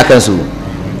ake magana akan su?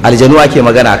 Aljanu ake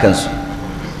magana akan su.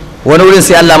 Wani wurin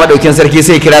sai Allah madaukin sarki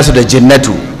sai kira su da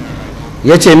jinnatu,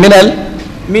 yace minal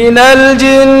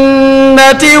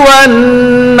jinnati wan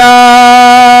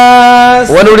nas.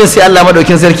 Wani wurin sai Allah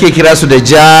madaukin sarki ya kira su da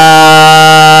jan,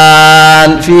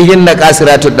 fihinna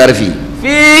qasiratud darfi,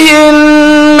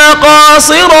 فيهن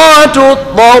قاصرات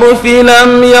الطرف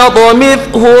لم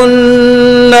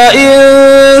يطمثهن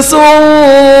إنس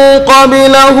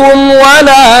قبلهم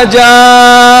ولا جان.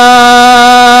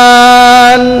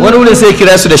 ونقول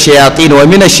سيكرا سد الشياطين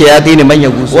ومن الشياطين من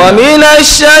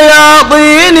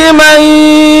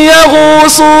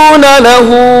يغوصون له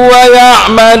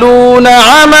ويعملون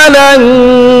عملا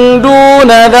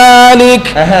دون ذلك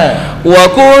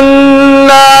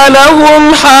وكنا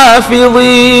لهم حافظين.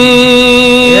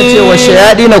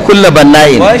 والشياطين كل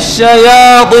بناء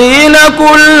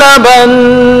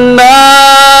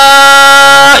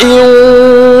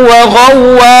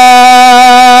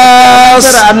وغواص.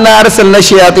 ترى أنا أرسلنا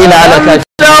الشياطين على الكافرين.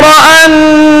 ترى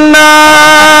أنا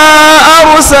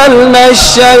أرسلنا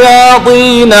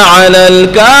الشياطين على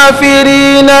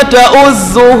الكافرين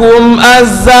تؤزهم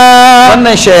أزا.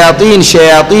 wannan shayatin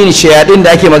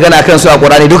da ake magana akan su a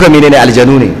Qur'ani duka menene?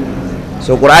 Aljanu ne.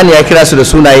 So Qur'ani ya kira su da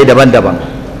sunaye daban-daban.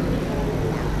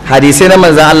 hadisai na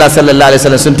manzan Allah sallallahu alaihi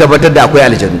wasallam sun tabbatar da akwai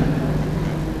aljanu,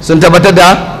 sun tabbatar da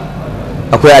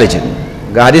akwai aljanu.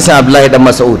 Ga hadisin Abdullahi dan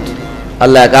Mas'ud,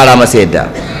 Allah ya kara masa yadda,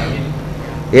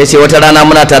 ya ce wata rana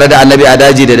muna tare da annabi a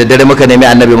daji da daddare muka nemi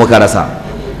annabi muka rasa.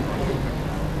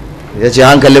 Ya ce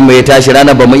hankalinmu ya tashi,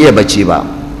 ranar ba mu iya bacci ba.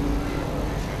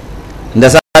 Da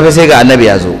safe sai ga annabi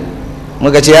ya zo,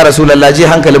 muka ce ya Rasulallah, ji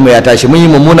hankalinmu ya tashi, mun yi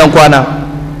mummunan kwana,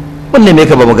 mun neme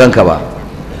ka ba mu ganka ba.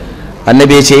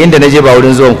 Annabi ya ce inda na je ba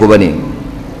wurin zuwan ku bane.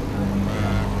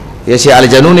 Ya ce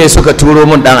aljanu ne suka turo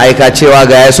mun dan aika cewa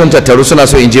ga ya sun tattaru suna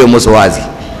so in je musu wazi.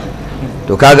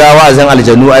 To kaga wa'azin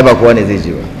aljanu ai ba kowa ne zai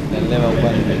je ba.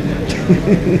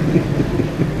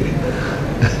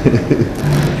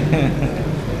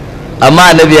 Amma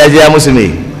annabi ya je ya musu me?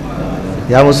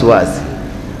 Ya musu wa'azi.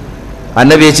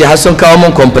 Annabi ya ce har sun kawo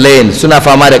mun complain suna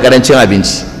fama da karancin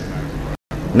abinci.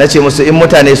 Na ce musu in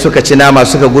mutane suka ci nama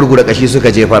suka gurgura kashi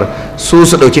suka jefar, su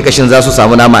ɗauki kashin za su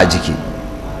samu nama a jiki.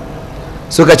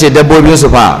 Suka ce dabbobinsu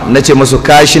fa, na ce musu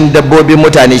kashin dabbobin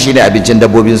mutane shine abincin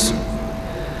dabbobinsu.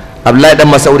 Abdullahi dan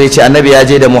Masaudi ce annabi ya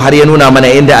je da mu har ya nuna mana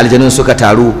inda aljanun suka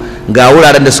taru, ga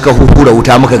wuraren da suka hura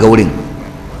wuta muka ga wurin,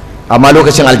 amma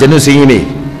lokacin aljanun sun yi me,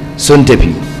 sun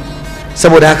tafi.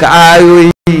 Saboda haka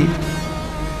ayoyi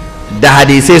da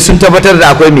hadisai sun tabbatar da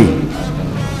akwai me,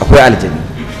 akwai aljanu.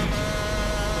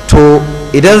 To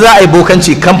idan za a yi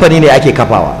bokanci kamfani ne ake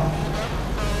kafawa,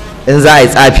 in za a yi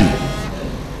tsafi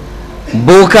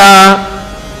boka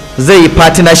zai yi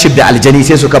partnership da aljani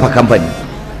sai su kafa kamfani.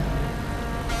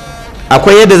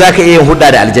 Akwai yadda za ka iya yin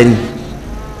hudda da aljani,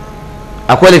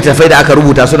 akwai littattafai da aka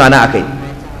rubuta suna nan akai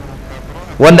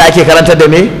wanda ake karantar da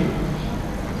me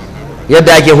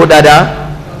yadda ake hudda da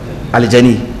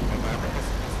aljani.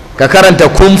 Ka karanta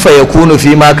kun fa yakunu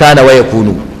fi ma kana wa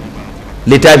yakunu,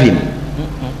 littafi ne.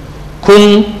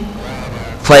 Kun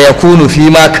fayakunu fi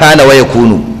ma kana wa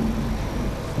yakunu,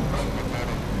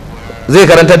 zai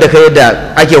karantar da kai yadda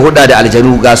ake hudda da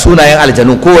aljanu, ga sunayen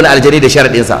aljanu, kowane aljani da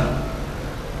sharaɗinsa.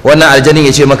 Wannan aljanin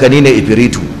ya ce maka ni ne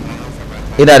ifiritu,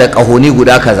 ina da ƙahoni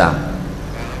guda kaza,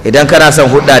 idan kana son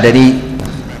hudda da ni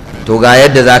to ga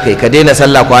yadda za ka yi, ka daina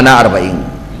sallah kwana 40,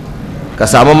 ka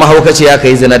samu mahaukaciya ka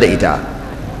yi zina da ita,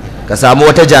 ka samu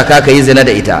wata jaka ka yi zina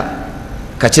da ita,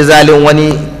 ka ci zalin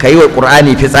wani, ka yi wa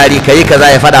ƙur'ani fitsari, ka yi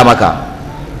kaza, ya faɗa maka.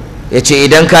 Ya ce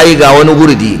idan ka yi ga wani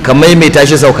gurdi ka maimaita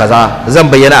shi sau kaza zan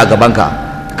bayyana a gabanka,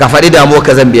 ka faɗi damuwa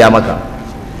ka zan biya maka.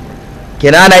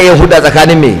 Kenan ana yin huɗa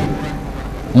tsakanin me,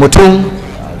 mutum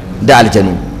da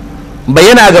aljanu.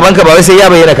 Bayyana a gabanka ba wai sai ya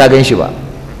bayyana ka gan shi ba,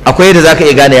 akwai yadda za ka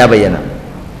iya gane ya bayyana.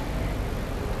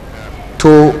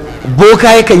 To boka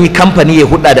yakan yi kamfani ya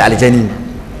huɗa da aljani,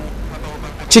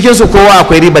 cikinsu kowa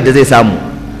akwai ribar da zai samu.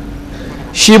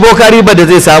 Shi boka ribar da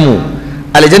zai samu,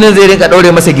 aljanin zai rinka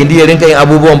ɗaure masa gindi, ya rinka yin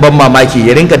abubuwan ban mamaki,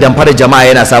 ya rinka damfara jama'a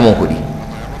yana samun kuɗi.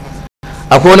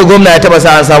 Akwai wani gwamna ya taɓa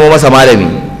sa an samo masa malami,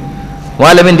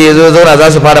 malamin da ya zo zauna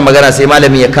za su fara magana sai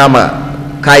malamin ya kama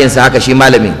kayansa haka, shi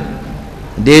malamin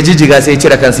da ya jijjiga sai ya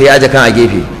cire kansa ya aje kan a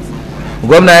gefe.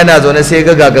 Gwamna yana zaune sai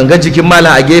ga gangan jikin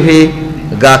malam a gefe,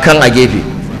 ga kan a gefe.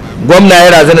 Gwamna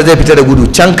ya razana zai fita da gudu,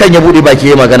 can kan ya buɗe baki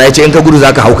ya magana, ya ce in ka gudu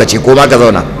za ka haukace ko ma ka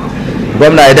zauna.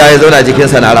 Gwamna ya dawo ya zauna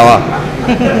jikinsa na rawa.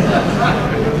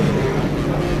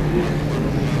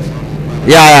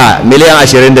 Yaya miliyan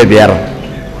 25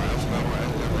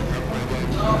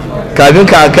 kafin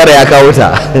ka ankara ya kawo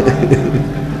ta.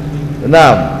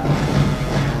 Na'am,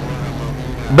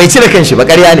 bai cire kanshi ba,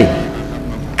 ƙarya ne,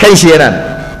 kanshi yana.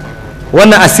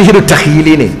 Wannan asihiru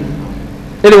takhyili ne,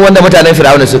 irin wanda mutanen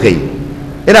Fir'auna suka yi.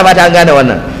 Ina fata an gane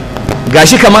wannan.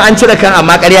 Gashi kamar an cire kan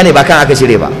amma ƙarya ne, ba kan aka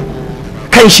cire ba,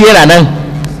 kanshi yana nan,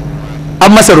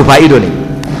 an masa rufa ido ne.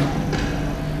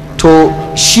 To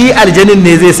shi aljanin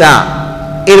ne zai sa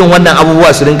irin wannan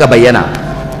abubuwa su rinka bayyana.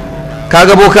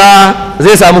 Kaga boka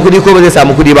zai samu kudi ko ba zai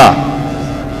samu kudi ba?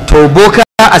 To boka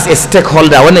as a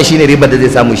stakeholder, wannan shine ribar da zai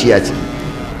samu shi a ci.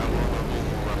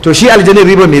 To shi aljanin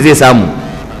ribar me zai samu?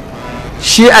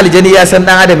 Shi aljani ya san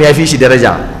dan adam ya fi shi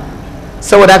daraja,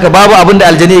 saboda haka babu abin da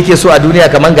aljani yake so a duniya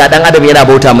kamar ga dan adam yana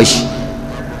bauta mashi,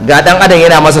 ga dan adam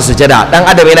yana masa sujada, dan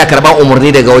adam yana karban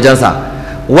umarni daga wajensa.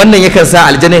 Wannan yakan sa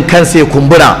aljanin kansa ya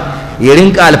kumbura, ya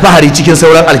rinka alfahari cikin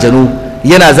sauran aljanu,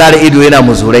 yana zara ido yana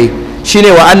muzurai.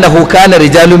 Shine wa annahu kana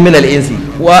rijalun min al-insi,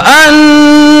 wa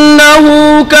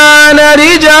annahu kana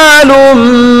rijalun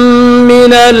min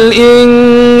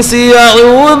al-insi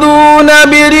ya'udhuna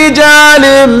bi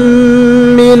rijalin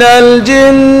min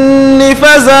al-jinni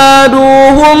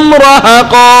fazaduhum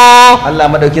rahaqa. Allah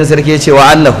madaukin sarki yace wa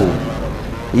annahu,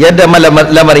 yadda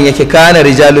lamarin yake, kana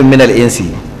rijalun min al-insi,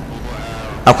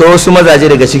 akwai wasu mazaje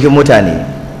daga cikin mutane,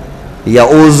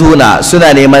 ya'uzuna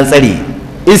suna neman tsari.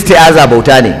 Isti'aza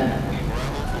bauta ne,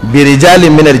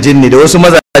 birijalin minar jinni da wasu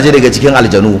mazaje daga cikin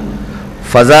aljanu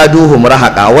fazaduhum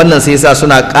rahaqa wannan sai yasa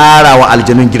suna ƙara wa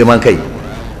aljanun girman kai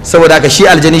saboda haka shi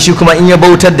aljani shi kuma in ya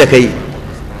bautar da kai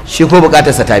shi ko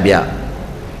bukatarsa ta biya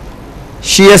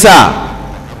shi yasa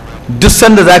duk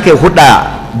sanda za ka yi hudda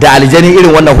da aljani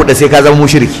irin wannan hudda sai ka zama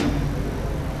mushriki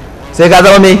sai ka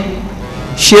zama me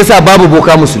shi yasa babu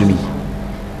boka musulmi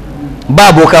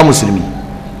ba boka musulmi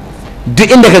duk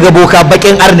inda ka ga boka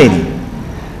bakin arne ne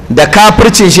da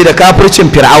kafircin shi da kafircin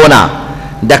fir'auna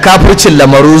da kafircin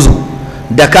lamaruzu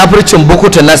da kafircin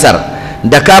bukutu nasar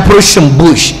da kafircin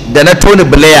bush da na tony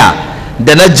blair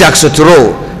da na jack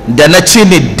sutro da na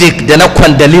chini dick da na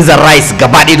condoleezza rice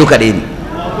gaba ɗaya duka ɗaya ne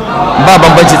ba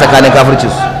bambanci tsakanin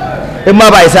kafircinsu in ma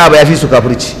ba a isa ba ya fi su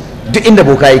kafirci duk inda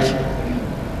boka yake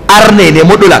arne ne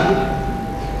mudulak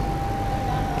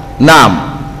na'am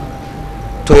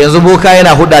to yanzu boka yana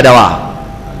hudda da wa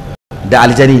da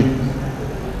aljani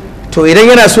to idan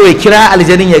yana so ya kira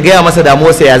aljanin ya gaya masa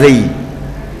damuwarsa ya zai yi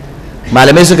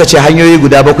malamai suka ce hanyoyi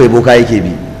guda 7 boka yake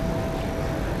bi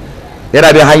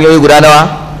yana bin hanyoyi guda nawa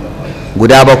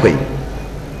guda 7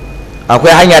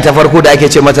 akwai hanya ta farko da ake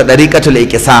ce mata dariqatul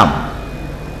iqsam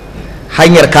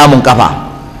hanyar kamun kafa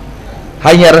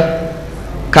hanyar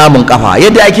kamun kafa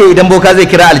yadda ake idan boka zai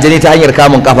kira aljani ta hanyar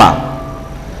kamun kafa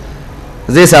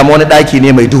zai samu wani daki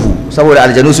ne mai duhu saboda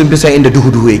aljanu sun fi son inda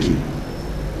duhu yake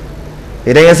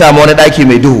idan ya samu wani daki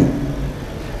mai duhu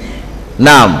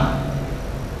na'am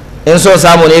in so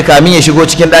samu ne kamin ya shigo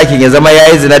cikin dakin ya zama ya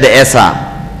yi zina da yasa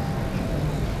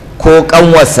ko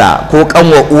kanwarsa ko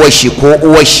kanwar uwashi ko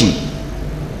uwashi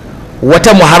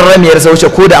wata muharramiyar sauce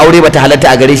ko da aure bata halatta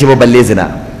a gare shi ba balle zina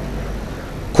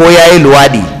ko ya yi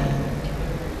luwadi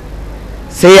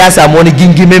sai ya samu wani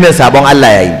gingime mai sabon Allah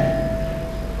ya yi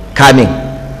kamin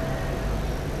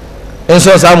in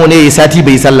so samu ne ya sati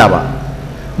bai yi sallah ba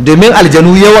domin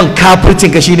aljanu yawan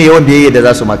kafircinka shine yawan biyayya da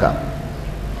za su maka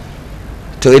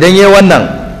to idan yi wannan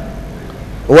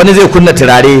wani zai kunna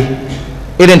turare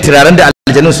irin turaren da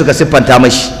aljanun suka siffanta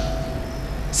mashi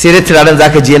sai dai turaren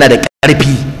zaka ji yana da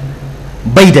ƙarfi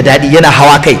bai da daɗi yana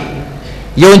hawa kai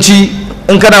yawanci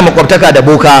in kana makwabtaka da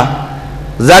boka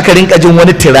zaka rinka jin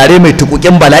wani turare mai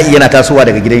tukukin bala'i yana tasowa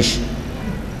daga gidan shi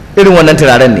irin wannan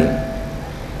turaren ne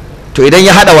to idan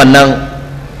ya haɗa wannan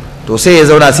to sai ya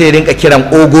zauna sai ya rinka kiran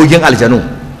ogogin aljanu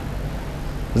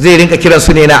zai rinka kiran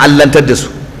su ne na allantar da su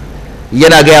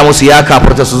yana gaya musu ya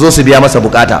kafurta su zo su biya masa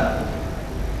bukata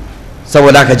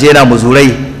saboda haka je yana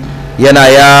muzurai yana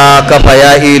ya kafa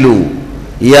ya ilu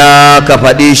ya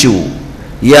kafa dishu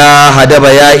ya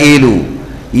hadaba ya ilu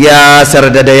ya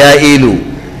sardada ya ilu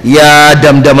ya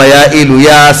damdama ya ilu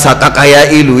ya sakaka ya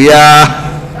ilu ya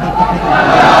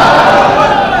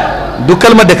duk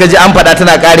kalmar da ka ji an faɗa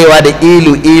tana karewa da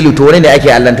ilu ilu to wani ne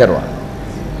ake allantarwa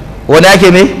wani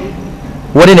ake me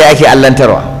wani ne ake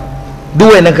allantarwa duk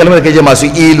wayannan kalmar da ka ji masu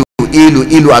ilu ilu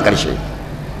ilu a ƙarshe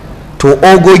to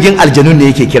ogogin aljanun ne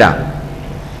yake kira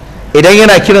idan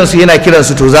yana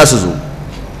kiransu to za su zo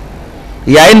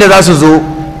yayin da za su zo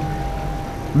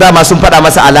dama sun faɗa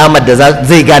masa alamar da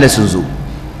zai gane sun zo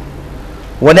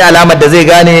wani alamar da zai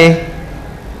gane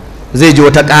zai ji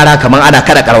wata ƙara kamar ana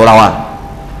kada ƙararrawa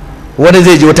wani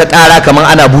zai ji wata ƙara kamar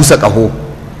ana busa ƙaho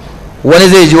wani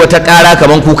zai ji wata ƙara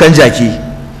kamar kukan jaki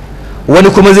wani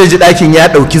kuma zai ji ɗakin ya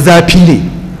ɗauki zafi ne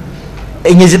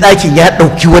in ya ji ɗakin ya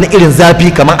ɗauki wani irin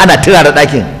zafi kamar ana turara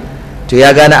ɗakin to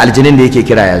ya gane aljinin da yake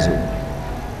kira ya zo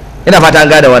ina fata an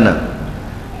gane wannan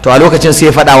to a lokacin sai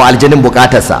ya faɗa wa aljinin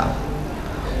buƙatarsa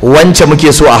wance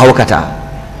muke so a haukata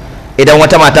idan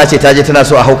wata mata ce ta je tana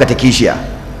so a haukata kishiya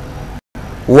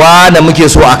wane muke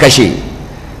so a kashe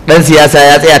dan siyasa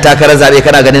ya tsaya takarar zaɓe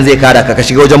kana ganin zai kara ka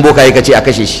shiga wajen bokaye ka ce a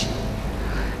kashe shi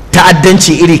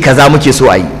ta'addanci iri kaza muke so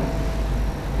a yi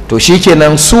to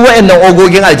shikenan su wa'annan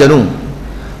ogogin aljanun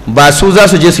ba su za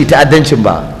su je su yi ta'addancin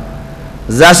ba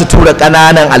za su tura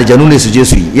ƙananan aljanu ne su je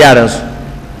su yi yaransu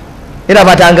ina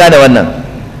fata an gane wannan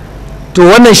to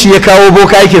wannan shi ya kawo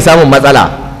boka yake samun matsala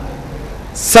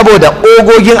saboda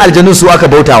ogogin aljanun su aka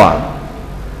bautawa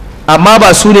amma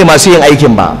ba su ne masu yin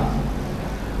aikin ba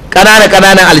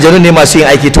ƙananan aljanun ne masu yin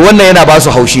aiki to wannan yana ba su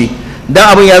haushi dan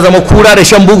abin ya zama kura da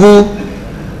shan bugu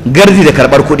gardi da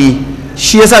karɓar kuɗi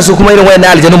shi yasa su kuma irin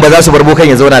wayannan aljanun ba za su bar bokan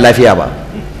ya zauna lafiya ba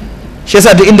shi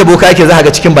yasa duk inda boka yake za ka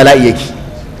ga cikin bala'i yake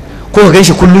ko ka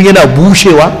ganshi kullum yana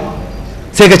bushewa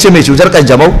sai ka ce mai cutar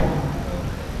kanjamau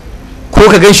ko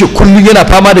ka ganshi kullum yana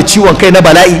fama da ciwon kai na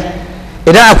bala'i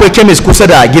idan akwai kemis kusa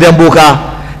da gidan boka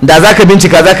da za ka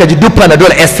bincika za ka ji duk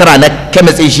panadol extra na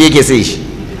kemis ɗin shi yake sai shi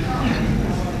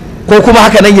ko kuma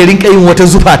haka nan ya rinka yin wata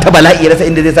zufa ta bala'i rasa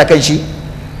inda zai sa kan shi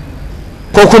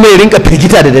ko kuma ya rinka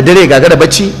firgita da daddare gaga da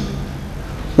bacci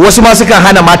wasu ma sukan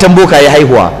hana matan bokaye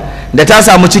haihuwa, da ta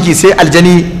samu ciki sai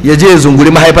aljani ya je ya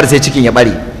zunguri mahaifar sai cikin ya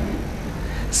bare.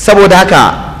 Saboda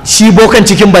haka shi bokan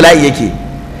cikin bala'i yake,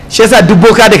 shi yasa duk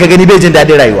boka da ka gani bai jin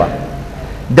daɗin rayuwa.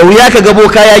 Da wuya ka ga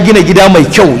boka ya gina gida mai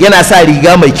kyau, yana sa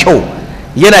riga mai kyau,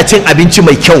 yana cin abinci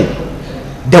mai kyau,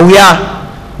 da wuya.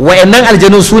 Wayannan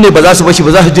aljanun su ne ba za su bashi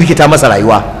ba, za su jirkita masa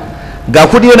rayuwa. Ga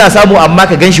kuɗi yana samu amma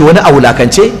ka ganshi wani a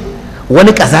wulakance,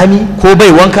 wani ƙazami, ko bai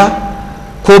wanka,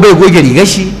 ko bai goge rigar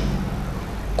shi,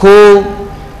 ko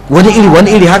wani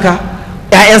iri haka.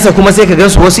 ƴaƴansa kuma sai ka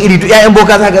gansu wasu iri, duk ƴaƴan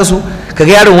boka za ka gansu, ka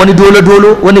ga yaron wani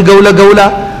dolo wani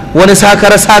gaula wani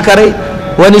sakare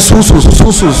wani susu.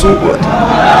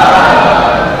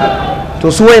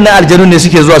 To su wayannan aljanun ne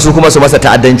suke zuwa su kuma su masa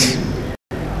ta'addanci.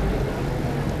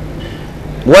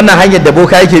 Wannan hanyar da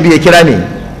boka yake bi ya kira ne,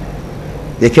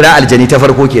 ya kira aljani ta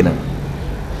farko kenan.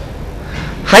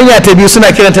 Hanya ta biyu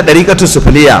suna kiranta ɗariƙatu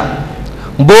sufiliya.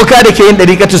 Boka da ke yin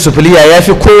ɗariƙatu sufiliya ya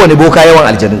fi kowane boka yawan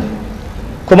aljanu,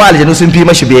 kuma aljanu sun fi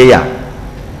mashi biyayya.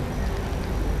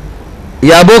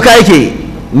 Ya boka yake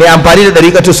mai amfani da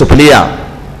ɗariƙatu sufiliya?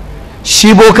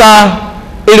 Shi boka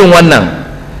irin wannan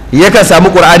yakan samu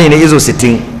ƙur'ani na izo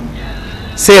 60,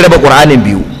 sai ya raba ƙur'anin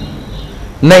biyu,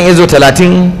 nan izo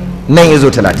 30 nan izo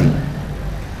 30,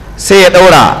 sai ya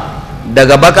ɗaura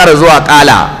daga bakar zuwa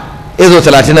ƙala izo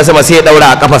 30 na sama, sai ya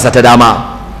ɗaura a ƙafarsa ta dama,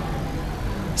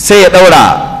 sai ya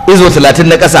ɗaura izo 30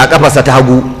 na ƙasa a ƙafarsa ta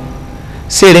hagu,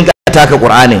 sai ya rinka taka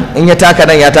ƙur'anin. In ya taka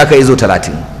nan ya taka izo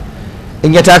 30,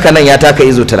 in ya taka nan ya taka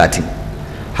izo 30,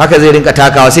 haka zai rinka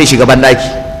takawa sai shiga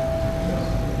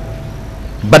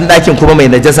banɗakin kuma mai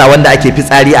najasa wanda ake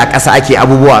fitsari a ƙasa, ake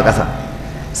abubuwa a ƙasa,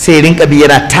 sai rinka bi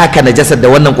yana taka najasar da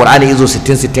wannan ƙur'ani izo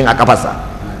 60 a ƙafarsa.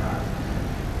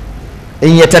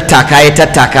 In ya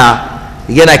tattaka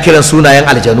yana kiran sunayen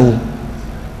aljanu,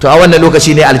 to a wannan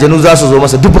lokaci ne aljanu za su zo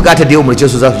masa, duk bukatar da ya umarce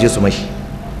su za su je su mashi.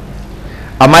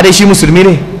 Amma dai shi musulmi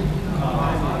ne?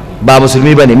 Ba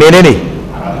musulmi ba ne. Menene?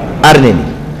 Arne ne.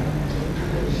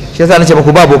 Shi yasa nace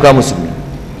muku ba boka musulmi.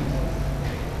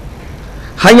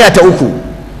 Hanya ta uku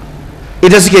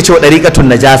ita suke cewa ɗariƙatun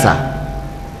najasa.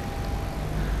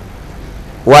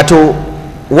 Wato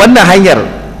wannan hanyar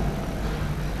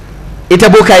ita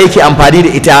boka yake amfani da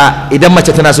ita idan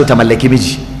mace tana so ta mallaki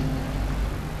miji.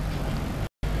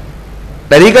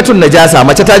 Ɗariƙatun najasa,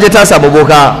 mace ta je ta samu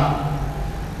boka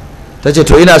ta ce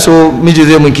to ina so miji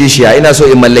zai mun kishiya, ina so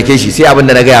in mallake shi, sai abin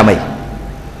da na gaya mai.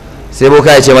 Sai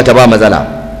boka ya ce mata ba matsala,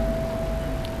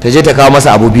 ta je ta kawo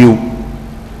masa abu biyu,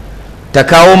 ta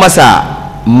kawo masa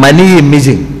maniyin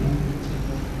mijin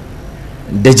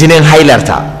da jinin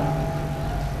hailarta.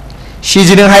 Shi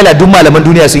jinin haila duk malaman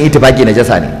duniya sun yi tufaki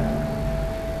najasa ne,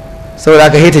 saboda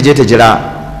haka sai ta je ta jira,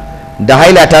 da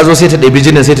haila ta zo sai ta ɗabi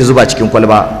jinin sai ta zuba cikin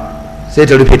kwalba, sai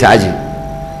ta rufe ta aje.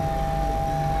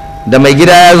 Da mai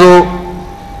gida ya zo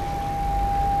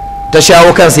ta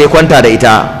shawo kansa ya kwanta da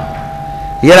ita,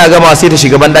 yana gama sai ta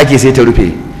shiga banɗaki sai ta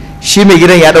rufe. Shi mai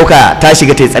gidan ya ɗauka ta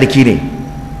shiga ta yi tsarki ne,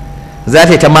 za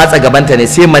ta yi ta matsa gabanta ne,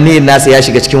 sai maniyin nasa ya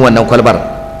shiga cikin wannan kwalbar,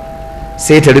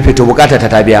 sai ta rufe. To bukata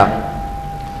ta biya,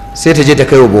 sai ta je ta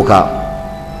kai wa boka.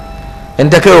 In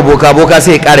ta kai wa boka, boka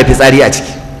sai ya ƙara fitsari a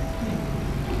ciki.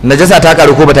 Najasa ta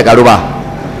karu ko bata karu ba?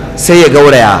 Sai ya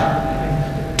gauraya.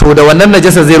 To da wannan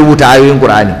najasa zai rubuta ayoyin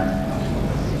Qur'ani,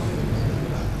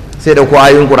 sai da ko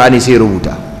ayoyin Qur'ani sai ya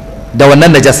rubuta da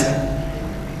wannan najasa.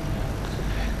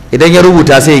 Idan ya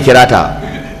rubuta sai ya kira ta,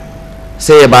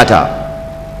 sai ya bata,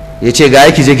 ya ce ga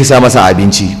yaki je ki sa masa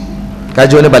abinci. Ka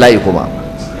ji wani bala'i kuma,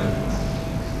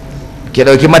 ki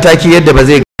ɗauki mataki yadda ba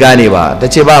zai gane ba. Ta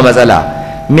ce ba matsala,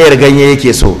 miyar ganye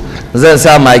yake so, zan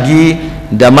sa magi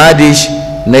da madish,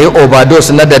 na yi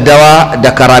overdose na daddawa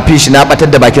da karafish, na batar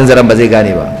da bakin zaren ba zai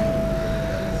gane ba.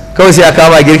 Kawai sai a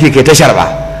kama girki kai ta sharba,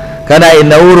 kana yin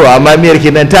na wuro amma miyar ki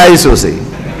nan ta yi sosai.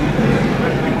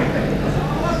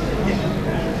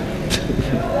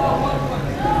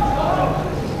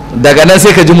 Daga nan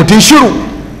sai ka ji mutum shiru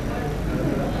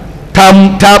ta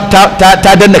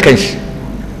danna kanshi,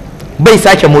 bai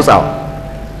sake motsawa.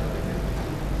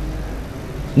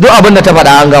 Duk abin da ta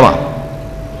faɗa an gama,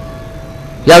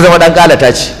 ya zama ɗan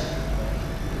ƙalata ce.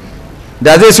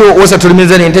 Da zai so wasa turmin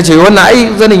zani, in ta ce wannan ai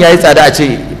zanin ya yi tsada, a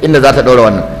ce inda za ta ɗaura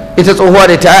wannan, ita tsohuwa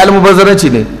da ta yi almubazzaranci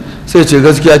ne, sai ce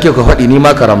gaskiya ke ka faɗi, ni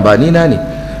ma karamba ni na ne,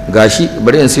 gashi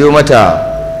bari in sayo mata.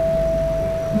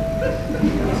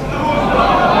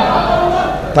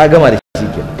 Ta gama da shi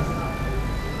ke,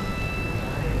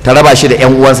 ta raba shi da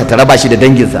 'yan uwansa, ta raba shi da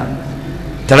danginsa,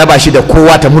 ta raba shi da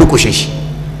kowa, ta murkushe shi.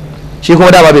 Shi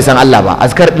kuma dama bai san Allah ba,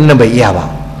 azkar din nan bai iya ba,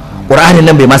 Qur'anin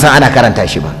nan bai ma san ana karanta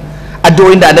shi ba,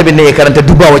 addu'o'in da annabin ne ya karanta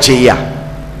duk ba wace iya.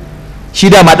 Shi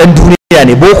dama dan duniya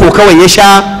ne, boko kawai ya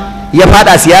sha ya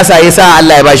fada siyasa ya sa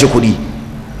Allah ya bashi kuɗi,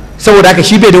 saboda haka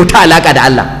shi bai da wata alaka da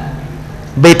Allah,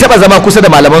 bai taba zama kusa da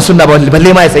malaman sunna ba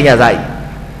balle ma ya sanya za a yi.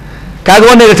 Kaga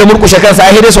wannan da ta murkushe kansa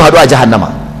ai dai su haɗu a jahannama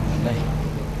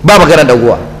ba maganar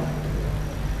daguwa.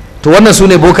 To wannan su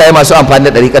ne bokaye masu amfani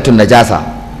da ɗariƙatun najasa.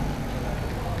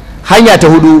 Hanya ta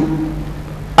hudu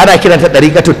ana kiranta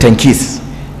ɗariƙatun tankis,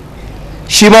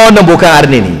 shi ma wannan bokan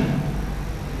arne ne.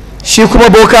 Shi kuma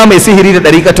boka mai sihiri da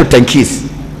ɗariƙatun tankis,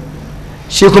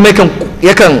 shi kuma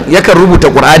yakan rubuta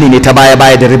ƙur'ani ne ta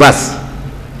baya-baya da ribas.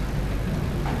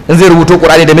 In zai rubuto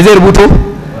ƙur'ani da me zai rubuto?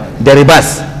 Da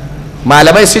ribas.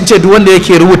 Malamai sun ce duk wanda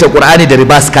yake rubuta ƙur'ani da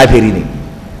ribas kafiri ne.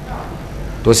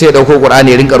 To sai ya ɗauko ƙur'ani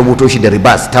ya rinka rubuto shi da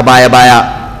ribas ta baya-baya,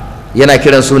 yana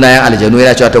kiran sunayen aljanu,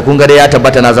 yana cewa to kun ga dai ya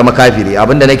tabbata na zama kafiri,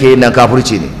 abinda nake yin nan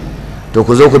kafirci ne, to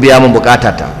ku zo ku biya min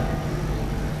bukatata.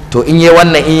 To in yi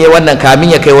wannan kamin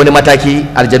ya kai wani mataki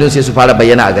aljanun sai su fara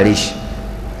bayyana a gare shi.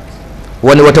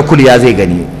 Wani wata kuliya zai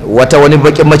gani, wani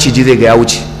bakin maciji zai ga ya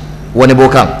wuce, wani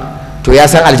bokan, to ya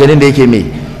san aljanin da yake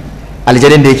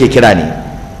aljanin da yake kira ne.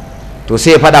 To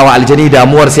sai ya faɗa wa aljani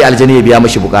damuwar, sai aljani ya biya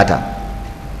mashi bukata.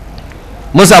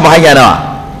 Mun samu hanya nawa?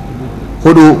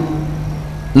 Hudu.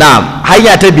 Na'am,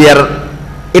 hanya ta biyar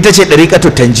ita ce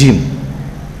ɗariƙatu tanjim.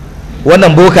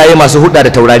 Wannan bokaye masu hudda da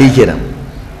taurari kenan,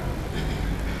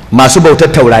 masu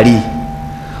bautar taurari.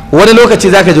 Wani lokaci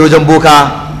zaka je wajen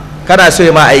boka kana so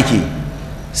ya ma aiki,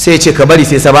 sai ce ka bari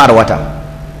sai saba'ar wata,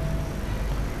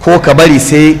 ko ka bari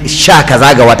sai 10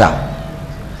 kaza ga wata.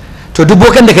 To duk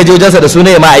bokan da ka je wajensa da suna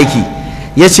ya ma aiki,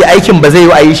 ya ce aikin ba zai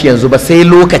yi a yi shi yanzu ba sai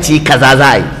lokaci kaza za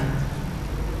a yi,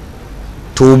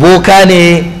 to boka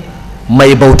ne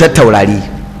mai bautar taurari.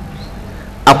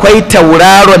 Akwai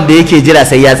tauraron da yake jira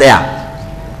sai ya tsaya.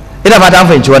 Ina fata an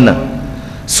fahimci wannan.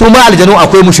 Su ma aljanu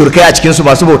akwai mushrikai a cikinsu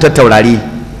masu bautar taurari.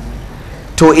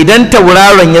 To idan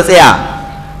tauraron ya tsaya,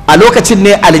 a lokacin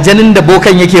ne aljanin da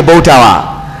bokan yake bautawa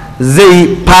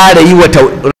zai fara yi wa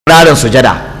tauraron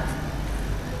sujada.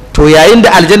 To yayin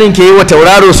da aljanin ke yi wa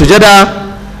tauraro sujada,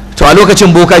 to a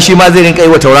lokacin boka shi ma zai rinka yi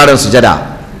wa tauraron sujada.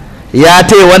 Ya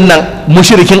taya wannan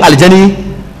mushrikin aljani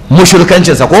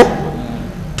mushrikancinsa ko?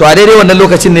 To a daidai wannan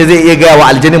lokacin ne zai iya gaya wa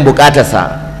aljanin bukatarsa,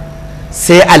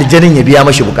 sai aljanin ya biya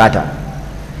mashi bukata.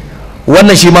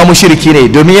 Wannan shi ma mushriki ne,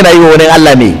 domin yana yi wa wani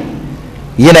Allah mai,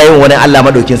 yana yin wani Allah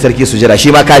madaukin sarki sujada,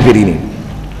 shi ma kafiri ne.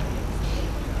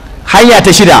 Hanya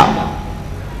ta shida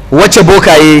wacce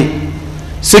bokaye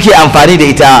suke amfani da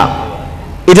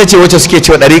ita ce wacce suke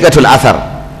cewa ɗariƙatul athar.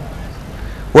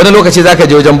 Wani lokaci zaka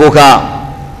je wajen boka,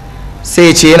 sai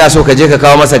ya ce yana so ka je ka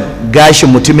kawo masa gashin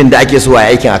mutumin da ake so a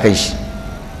aikin akan shi,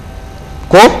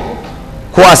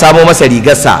 ko a samo masa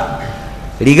rigarsa,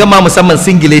 rigar ma musamman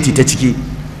singileti ta ciki.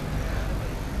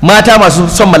 Mata masu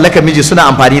son mallakar miji suna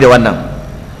amfani da wannan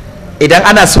idan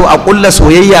ana so a ƙulla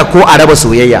soyayya ko a raba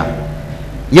soyayya,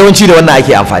 yawanci da wannan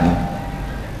ake amfani.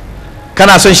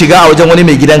 Kana son shiga a wajen wani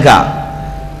mai gidanka,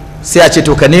 sai a ce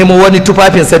to ka nemo wani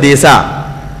tufafinsa da ya sa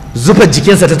zufar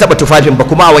jikinsa ta taba tufafin ba,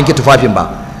 kuma a wanke tufafin ba,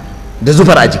 da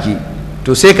zufar a jiki.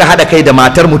 To sai ka haɗa kai da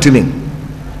matar mutumin,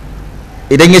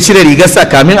 idan ya cire rigarsa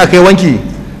kamin a kai wanki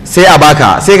sai a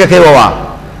baka, sai ka kai wa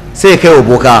sai ka kai wa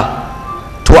boka.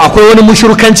 To akwai wani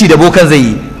mushurkanci da bokan zai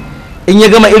yi, in ya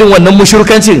gama irin wannan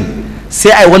mushurkancin sai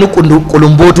a yi wani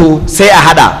kulumboto, sai a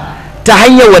haɗa ta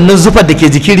hanyar wannan zufar da ke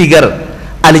jikin rigar,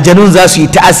 aljanun za su yi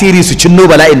ta'asiri su cinno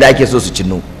bala'in da ake so su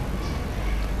cinno.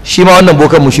 Shi ma wannan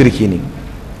bokan mushriki ne.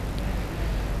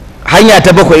 Hanya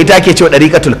ta bakwai ita ake cewa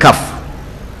ɗariƙatul kaf.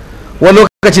 Wani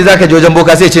lokaci za ka je wajen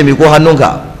boka sai ce miƙo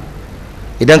hannunka,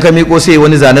 idan ka miƙo sai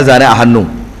wani zane-zane a hannun,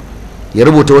 ya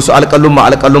rubuta wasu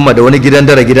alƙalumma da wani gidan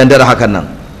dare hakan nan,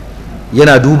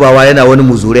 yana dubawa, yana wani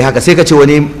muzure haka, sai ka ce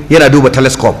wani yana duba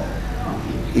telescope,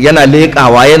 yana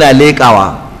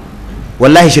leƙawa.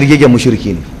 Wallahi shirgegen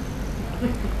mushriki ne,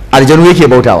 aljanu yake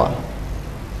bautawa.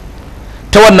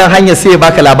 Ta wannan hanyar sai ya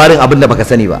baka labarin abin da baka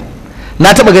sani ba.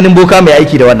 Na taba ganin boka mai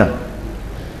aiki da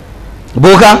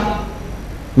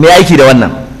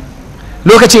wannan,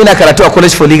 lokacin ina karatu a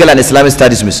College for Legal and Islamic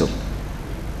Studies Misau.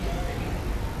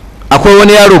 Akwai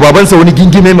wani yaro babansa wani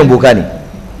gingime mai boka ne.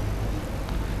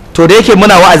 To da yake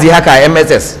muna wa'azi haka a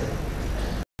MSS,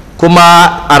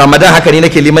 kuma a Ramadan haka ne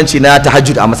nake limanci na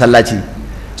tahajjud a masallaci,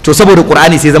 to saboda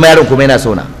Qur'ani sai zama yaron kuma yana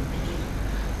sona.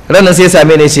 Ranan sai ya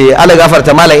same ni, ce Allah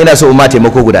gafarta malam, ina so umma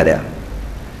taimako guda daya.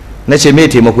 Na ce me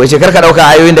taimako? Ya ce karka dauka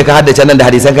ayoyin da ka haddace nan da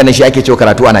hadisan ka nan shi ake cewa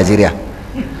karatu a Najeriya,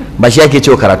 ba shi ake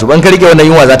cewa karatu. Ban ka rike wannan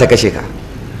yunwa za ta kashe ka.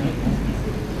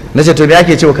 Na ce to me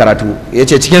ake cewa karatu? Ya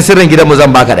ce cikin sirrin gidanmu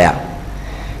zan baka daya.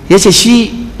 Ya ce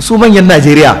su manyan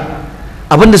Najeriya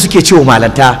abinda suke cewa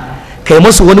malanta, kai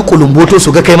masu wani kulumboto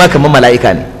su ga kai ma kamar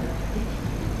mala'ika ne,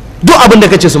 duk abinda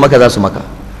kace su maka za su maka.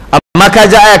 ma ka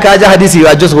ji aya ka ji hadisi, you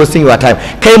are just wasting your time.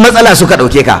 Kai matsala suka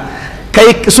dauke ka,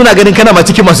 kai suna ganin kana ma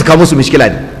cikin masu kawo musu mishkila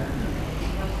ne.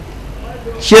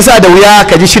 Shi yasa da wuya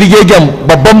ka ji shirgegen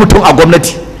babban mutum a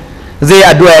gwamnati zai yi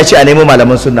addu'a ya ce a nemo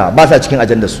malaman sunna, ba sa cikin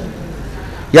ajandar su.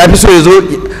 Ya fi so ya zo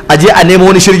a je a nemo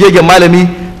wani shirgegen malami,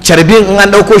 carbin in an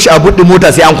ɗauko shi a buɗe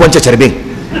mota sai an kwance carbin.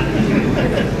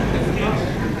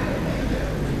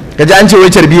 Kaji an ce wai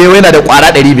carbi yana da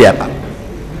ƙwara 500,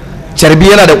 carbi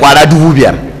yana da ƙwara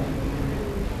 5,000,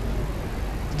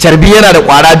 carbi yana da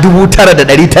ƙwara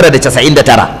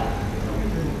 9,999.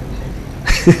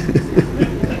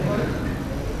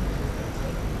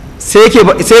 sai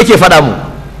yake faɗa mu,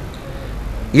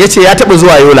 ya ce ya taɓa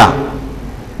zuwa Yola,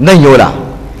 nan Yola,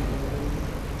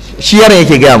 shi yaron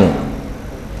yake gaya mu,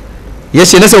 ya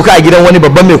ce na sauka a gidan wani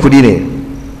babban mai kuɗi ne,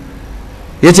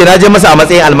 ya ce na je masa a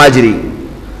matsayin almajiri,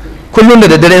 kullum da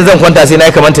daddare zan kwanta sai na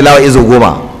yi kamar tilawa izo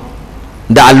 10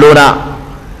 da allona.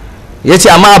 Ya ce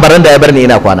amma a baranda ya bar ni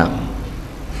ina kwana.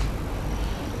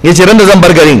 Ya ce ran da zan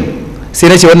bar garin sai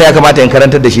na ce wannan ya kamata in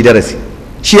karantar da shi darasi.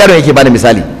 Shi yaron yake bani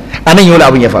misali, a nan Yola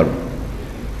abin ya faru.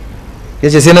 Ya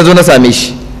ce sai na zo na same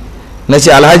shi, na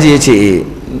ce alhaji, ya ce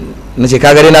na ce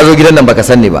ka gare na zo gidan nan baka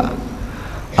sanni ba,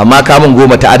 amma kamun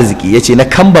 10 ta arziki. Ya ce na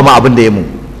kamba ma abin da ya mu,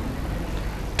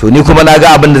 to ni kuma na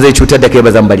ga abin da zai cutar da kai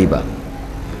ba zan bari ba.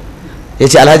 Ya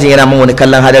ce alhaji yana min wani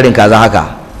kallon hadarin kaza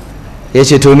haka. Ya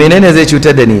ce to menene zai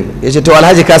cutar da ni? Ya ce to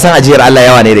alhaji ka san ajiyar Allah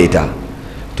yawa ne da ita.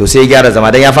 To sai ya gyara zama,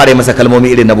 dan ya fara masa kalmomi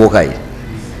irin na bokaye,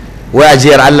 wai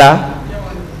ajiyar Allah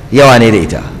yawa ne da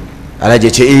ita. Alhaji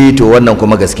ya ce to wannan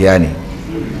kuma gaskiya ne.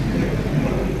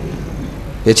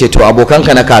 Ya ce to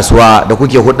abokanka na kasuwa da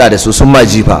kuke hudda da su sun ma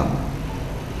jifa,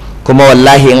 kuma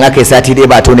wallahi in aka yi sati ɗaya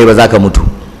ba to ne ba za ka mutu.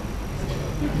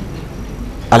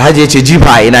 Alhaji ya ce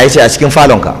jifa a ina? Ya ce a cikin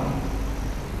falonka.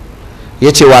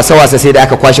 Ya ce wasa-wasa sai da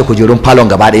aka kwashe kujerun falon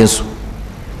gaba ɗayansu,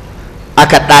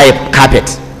 aka ɗaya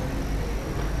carpet,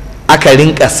 aka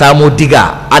rinka samo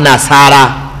diga ana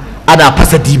sara ana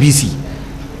fasa dbc.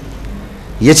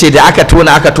 Ya ce da aka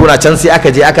tona can sai aka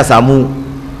je aka samu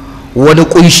wani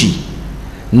kunshi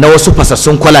na wasu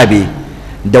fasassun kwalabe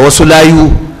da wasu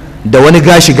layu da wani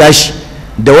gashi-gashi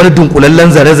da wani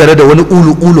dunkulallen zare-zare da wani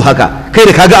ulu-ulu haka, kai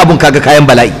da kaga abun kaga kayan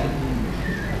bala'i.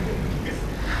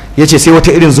 Ya ce sai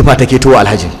wata irin zufa take towa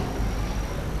alhajin.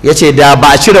 Ya ce da ba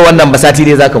a cire wannan ba sati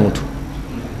ne za ka mutu,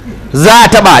 za a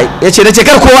taba. Ya ce na ce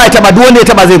kar kowa ya taba, duk wanda ya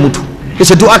taba zai mutu. Ya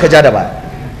ce duk aka ja da baya.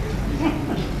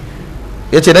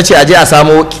 Ya ce na ce aje a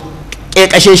samo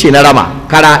ƙeƙashe shi na rama,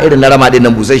 kara irin na rama din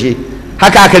nan busashe,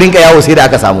 haka aka rinka yawo sai da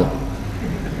aka samu.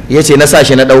 Ya ce na sa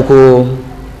shi na ɗauko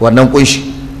wannan kunshi,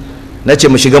 na ce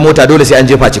mu shiga mota dole sai an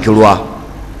jefa cikin ruwa.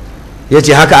 Ya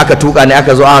ce haka aka tuka ne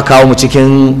aka zo aka kawo mu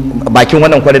cikin bakin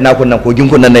wannan kwarin nakun nan, kogin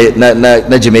kun nan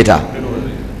na Jimeta,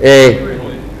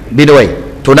 Bidwai.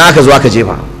 To na aka zo aka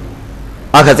jefa,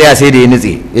 aka tsaya sai da ya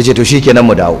nutse. Ya ce to shikenan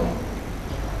mu dawo.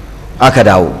 Aka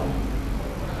dawo,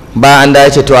 bayan an da ya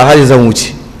ce to alhaji zan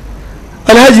wuce.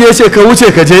 Alhaji ya ce ka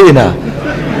wuce ka je ina?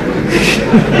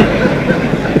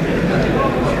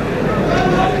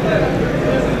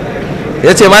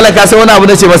 Ya ce malam ka san wani abu?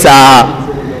 na ce masa a'a.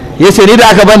 Ya ce ni da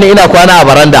aka bani ina kwana a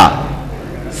baranda,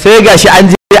 sai gashi an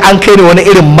je an kai ni wani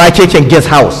irin makeken guest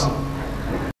house,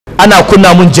 ana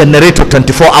kunna mun generator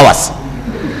 24 hours,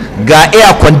 ga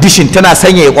air condition tana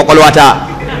sanyaya kwakwalwata,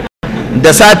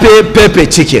 da safe pepe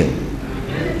chicken.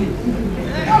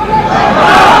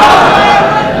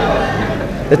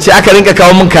 Ya ce aka rinka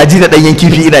kawo mun kaji da ɗanyen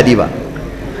kifi ina ɗiba.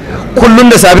 Kullum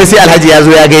da safe sai alhaji ya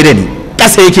zo ya gaida ni,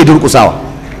 ƙasa yake durƙusawa,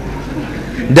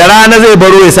 da rana zai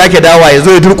baro ya sake dawa ya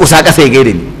zo ya durƙusa ƙasa ya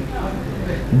gaida ni,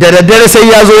 da daddare sai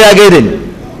ya zo ya gaida ni.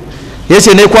 Ya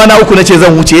ce ne kwana 3 na ce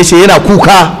zan wuce. Ya ce yana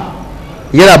kuka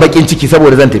yana bakin ciki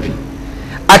saboda zan tafi.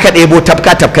 Aka ɗebo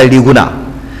tafka-tafkan riguna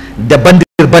da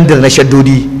bandir na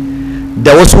shaddodi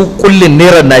da wasu kullin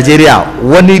naira Najeriya,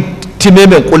 wani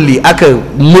timemen kulli aka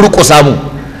murƙusa mu.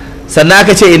 Sannan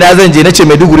aka ce ina zan je? Na ce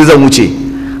Maiduguri zan wuce.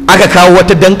 Aka kawo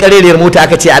wata dankareriyar mota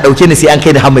aka ce a ɗauke ni sai an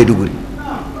kai ni har Maiduguri.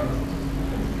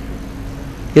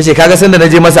 Ya ce kaga sanda na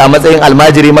je masa a matsayin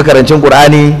almajiri makarancin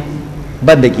Qur'ani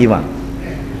ban da kima,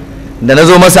 da na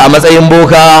zo masa a matsayin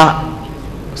boka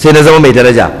sai na zama mai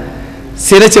daraja.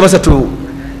 Sai na ce masa to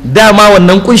dama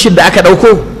wannan kunshin da aka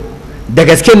ɗauko da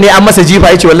gasken ne an masa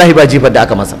jifa? Ya ce wallahi ba jifar da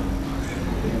aka masa.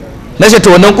 Na ce to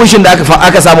wannan kunshin da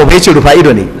aka samu ba? Ya ce rufa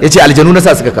ido ne. Ya ce aljanu na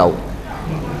sa suka kawo,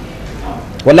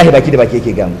 wallahi baki da baki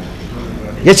yake gamu.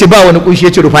 Ya ce ba wani kunshi.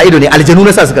 Ya ce rufa ido ne, aljanu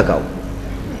na sa suka kawo.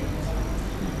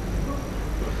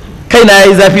 Kaina ya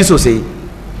yi zafi sosai,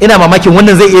 ina mamakin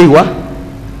wannan zai iya yiwa.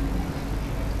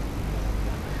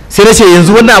 sai na ce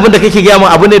yanzu wannan abin da kake gaya min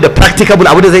abu ne da practicable,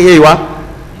 abu da zai iya yiwa.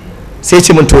 sai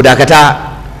ce min to dakata,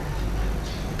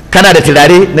 kana da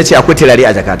turare? Na ce akwai turare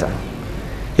a jakata.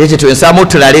 Ya ce to in samo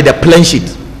turare da plan sheet,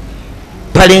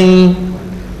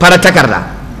 farar takarda.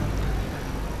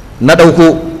 Na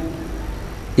ɗauko.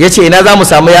 Ya ce ina za mu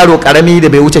samu yaro ƙarami da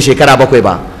bai wuce shekara 7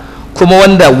 ba, kuma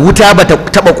wanda wuta ba ta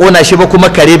taɓa ƙona shi ba, kuma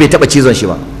kare bai taɓa cizon shi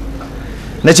ba.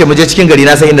 Na ce mu je cikin gari,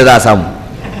 na san inda za a samu.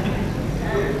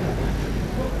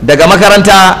 Daga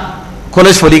makaranta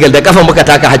college for legal da kafa muka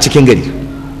taka har cikin gari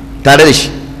tare da shi.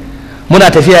 Muna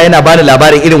tafiya yana bani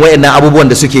labarin irin wayannan abubuwan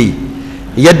da suke yi,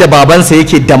 yadda babansa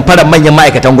yake damfarar manyan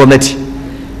ma'aikatan gwamnati.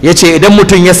 Ya ce idan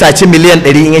mutum ya saci miliyan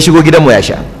 100 in ya shigo gidanmu ya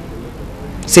sha,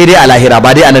 sai dai a lahira,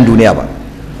 ba dai a nan duniya ba.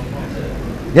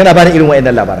 Yana bani irin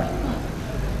wayannan labaran.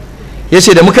 Ya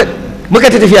ce da muka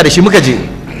ta tafiya da shi muka je,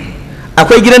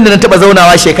 akwai gidan da na taɓa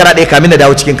zaunawa shekara 1 kamin na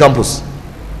dawo cikin campus,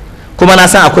 kuma na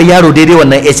san akwai yaro daidai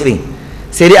wannan age ɗin,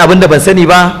 sai dai abinda ban sani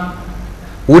ba,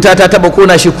 wuta ta taɓa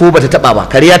kona shi ko bata taɓa ba,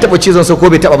 kare ya taɓa cizon sa ko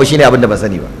bai taɓa ba, shine abinda ban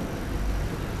sani ba.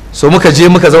 So muka je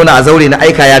muka zauna a zaure, na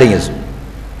aika yaron ya zo.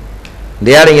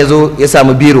 Da yaron ya zo ya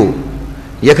samu biro,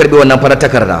 ya karbi wannan farar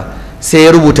takarda, sai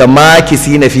ya rubuta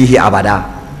makisi na fihi abada.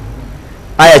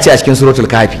 Aya ce a cikin suratul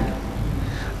kafi,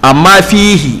 amma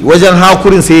fihi wajen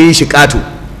hakurin sai ya yi shi ƙato.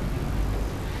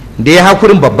 Da ya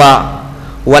hakurin babba,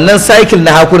 wannan cycle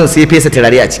na hakurin sai ya fesa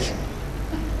turare a ciki.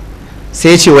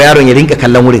 Sai ya ce wa yaron ya rinka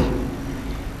kallon wurin,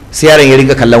 sai yaron ya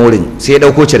rinka kallon wurin, sai ya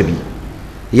ɗauko carbi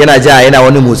yana ja, yana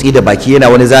wani motsi da baki, yana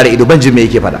wani zare ido, ban jin me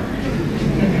yake faɗa.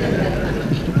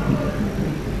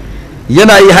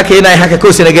 Yana yi haka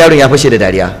kawai sai na ga yaron ya fashe da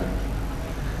dariya.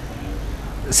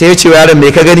 Sai ya ce wa yaron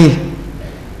me ka gani?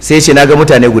 Sai ya ce na ga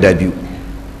mutane guda biyu.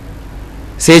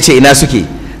 Sai ya ce ina suke?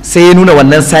 Sai ya nuna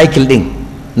wannan cycle din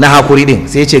na hakuri din,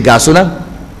 sai ya ce ga sunan.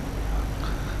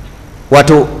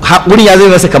 Wato wurin ya zai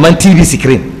masa kamar TV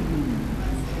screen.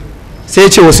 Sai ya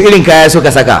ce wasu irin kaya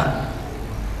suka saka?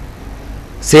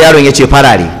 Sai yaron ya ce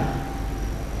farare.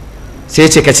 Sai ya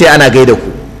ce ka ce ana gaida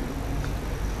ku.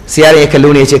 Sai yaron ya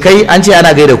kallo ne ya ce kai, an ce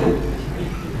ana gaida ku.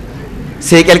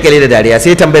 Sai ya kyalkyale da dariya, sai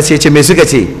ya tambaye, sai ya ce me suka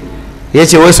ce? Ya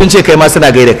ce wai sun ce kai ma suna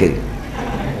gaida kai.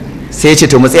 Sai ya ce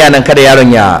to mu tsaya nan, kada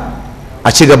yaron ya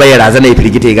a ci gaba ya razana ya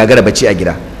firgita ya gagara bacci a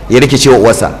gida, ya rikice wa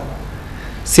uwarsa.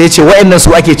 Sai ya ce wa'annan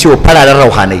su ake cewa fararen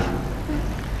rauhanai.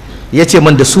 Ya ce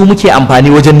man da su muke amfani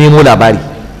wajen nemo labari.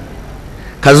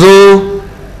 Ka zo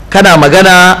kana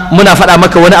magana muna faɗa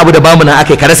maka wani abu da bamu nan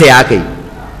akai, ka rasa ya akai.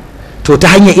 To ta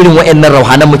hanyar irin wa'annan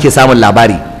rauhanan muke samun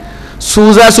labari.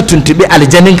 Su za su tuntubi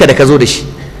aljaninka da ka zo da shi.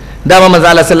 Dama manzo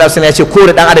Allah sallallahu alaihi wasallam ya ce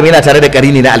kowane dan adam yana tare da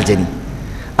karini na aljani.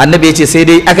 Annabi ya ce sai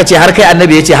dai, aka ce har kai,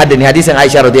 annabi ya ce haddani, hadisin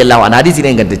Aisha radiyallahu anha, hadisi ne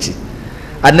ingantacce.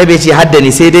 Annabi ya ce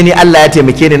haddani, sai dai ni Allah ya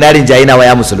taimake ni na rinjayi nawa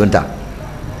ya musulunta.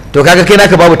 To kaga kai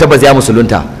naka babu tabbas ya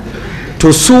musulunta.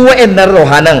 To su wa'annan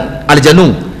rauhanan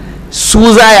aljanun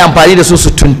su za a yi amfani da su su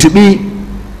tuntubi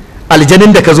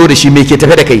aljanin da ka zo da shi me ke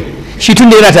tafe da kai. Shi tun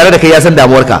da yana tare da kai ya san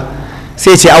damuwarka.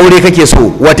 Sai ce aure kake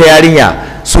so, wata yarinya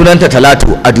sunanta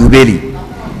Talatu a Dubeli.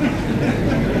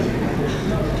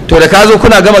 To da ka zo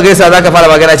kuna gama gaisa za ka fara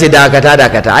magana, ce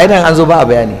dakata, ai nan an zo ba a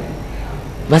bayani,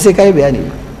 ba sai ka yi bayani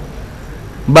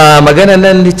ba.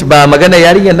 Magana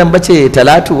yarinyar nan bace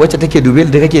Talatu wacce take Dubeli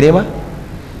da kake nema?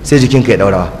 Sai jikinka ya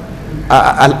daurawa.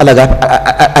 Alaga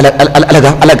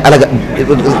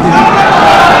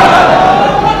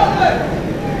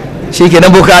shi ke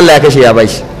nan boka Allah ya kashe ya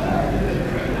bashi.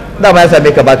 Dama ya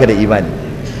same ka baka da imani,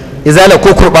 izala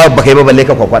ko kurba baka yi ba balle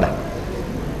ka kwakwada.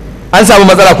 An samu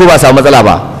matsala ko ba samu matsala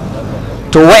ba?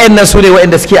 To wa'annan su ne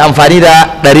wa'anda suke amfani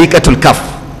da ɗariƙatul kaf.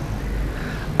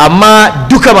 Amma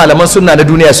duka malaman sunna na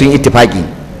duniya sun yi ittifaki,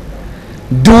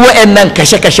 duk wa'annan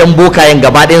kashe-kashen bokayen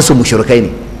gaba ɗayan su mushrikai ne,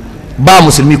 ba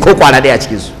musulmi ko kwana ɗaya a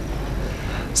cikinsu.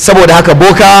 Saboda haka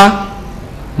boka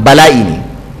bala'i ne.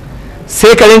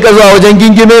 Sai ka rinka zuwa wajen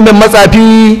gingime mai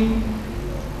matsafi,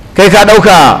 kai ka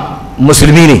ɗauka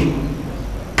musulmi ne,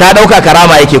 ka ɗauka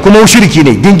karama yake, kuma mushriki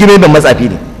ne, gingime mai matsafi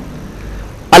ne.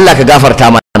 Allah ka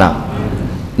gafarta mana.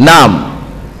 Na'am,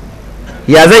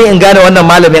 ya zai in gane wannan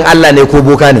malamin Allah ne ko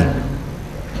boka ne?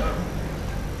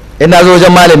 Ina zo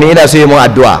wajen malami ina so yi mun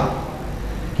addu'a,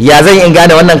 ya zai in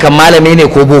gane wannan kan malami ne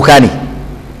ko boka ne?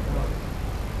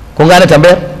 Kun gane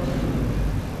tambayar?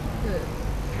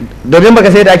 Domin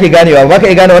baka sai da ake ganewa, baka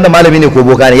iya gane wannan malami ne ko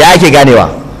boka ne, ya ake ganewa?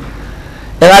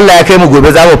 In Allah ya kai mu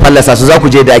gobe za mu fallasa su, za ku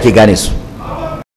je da ake gane su.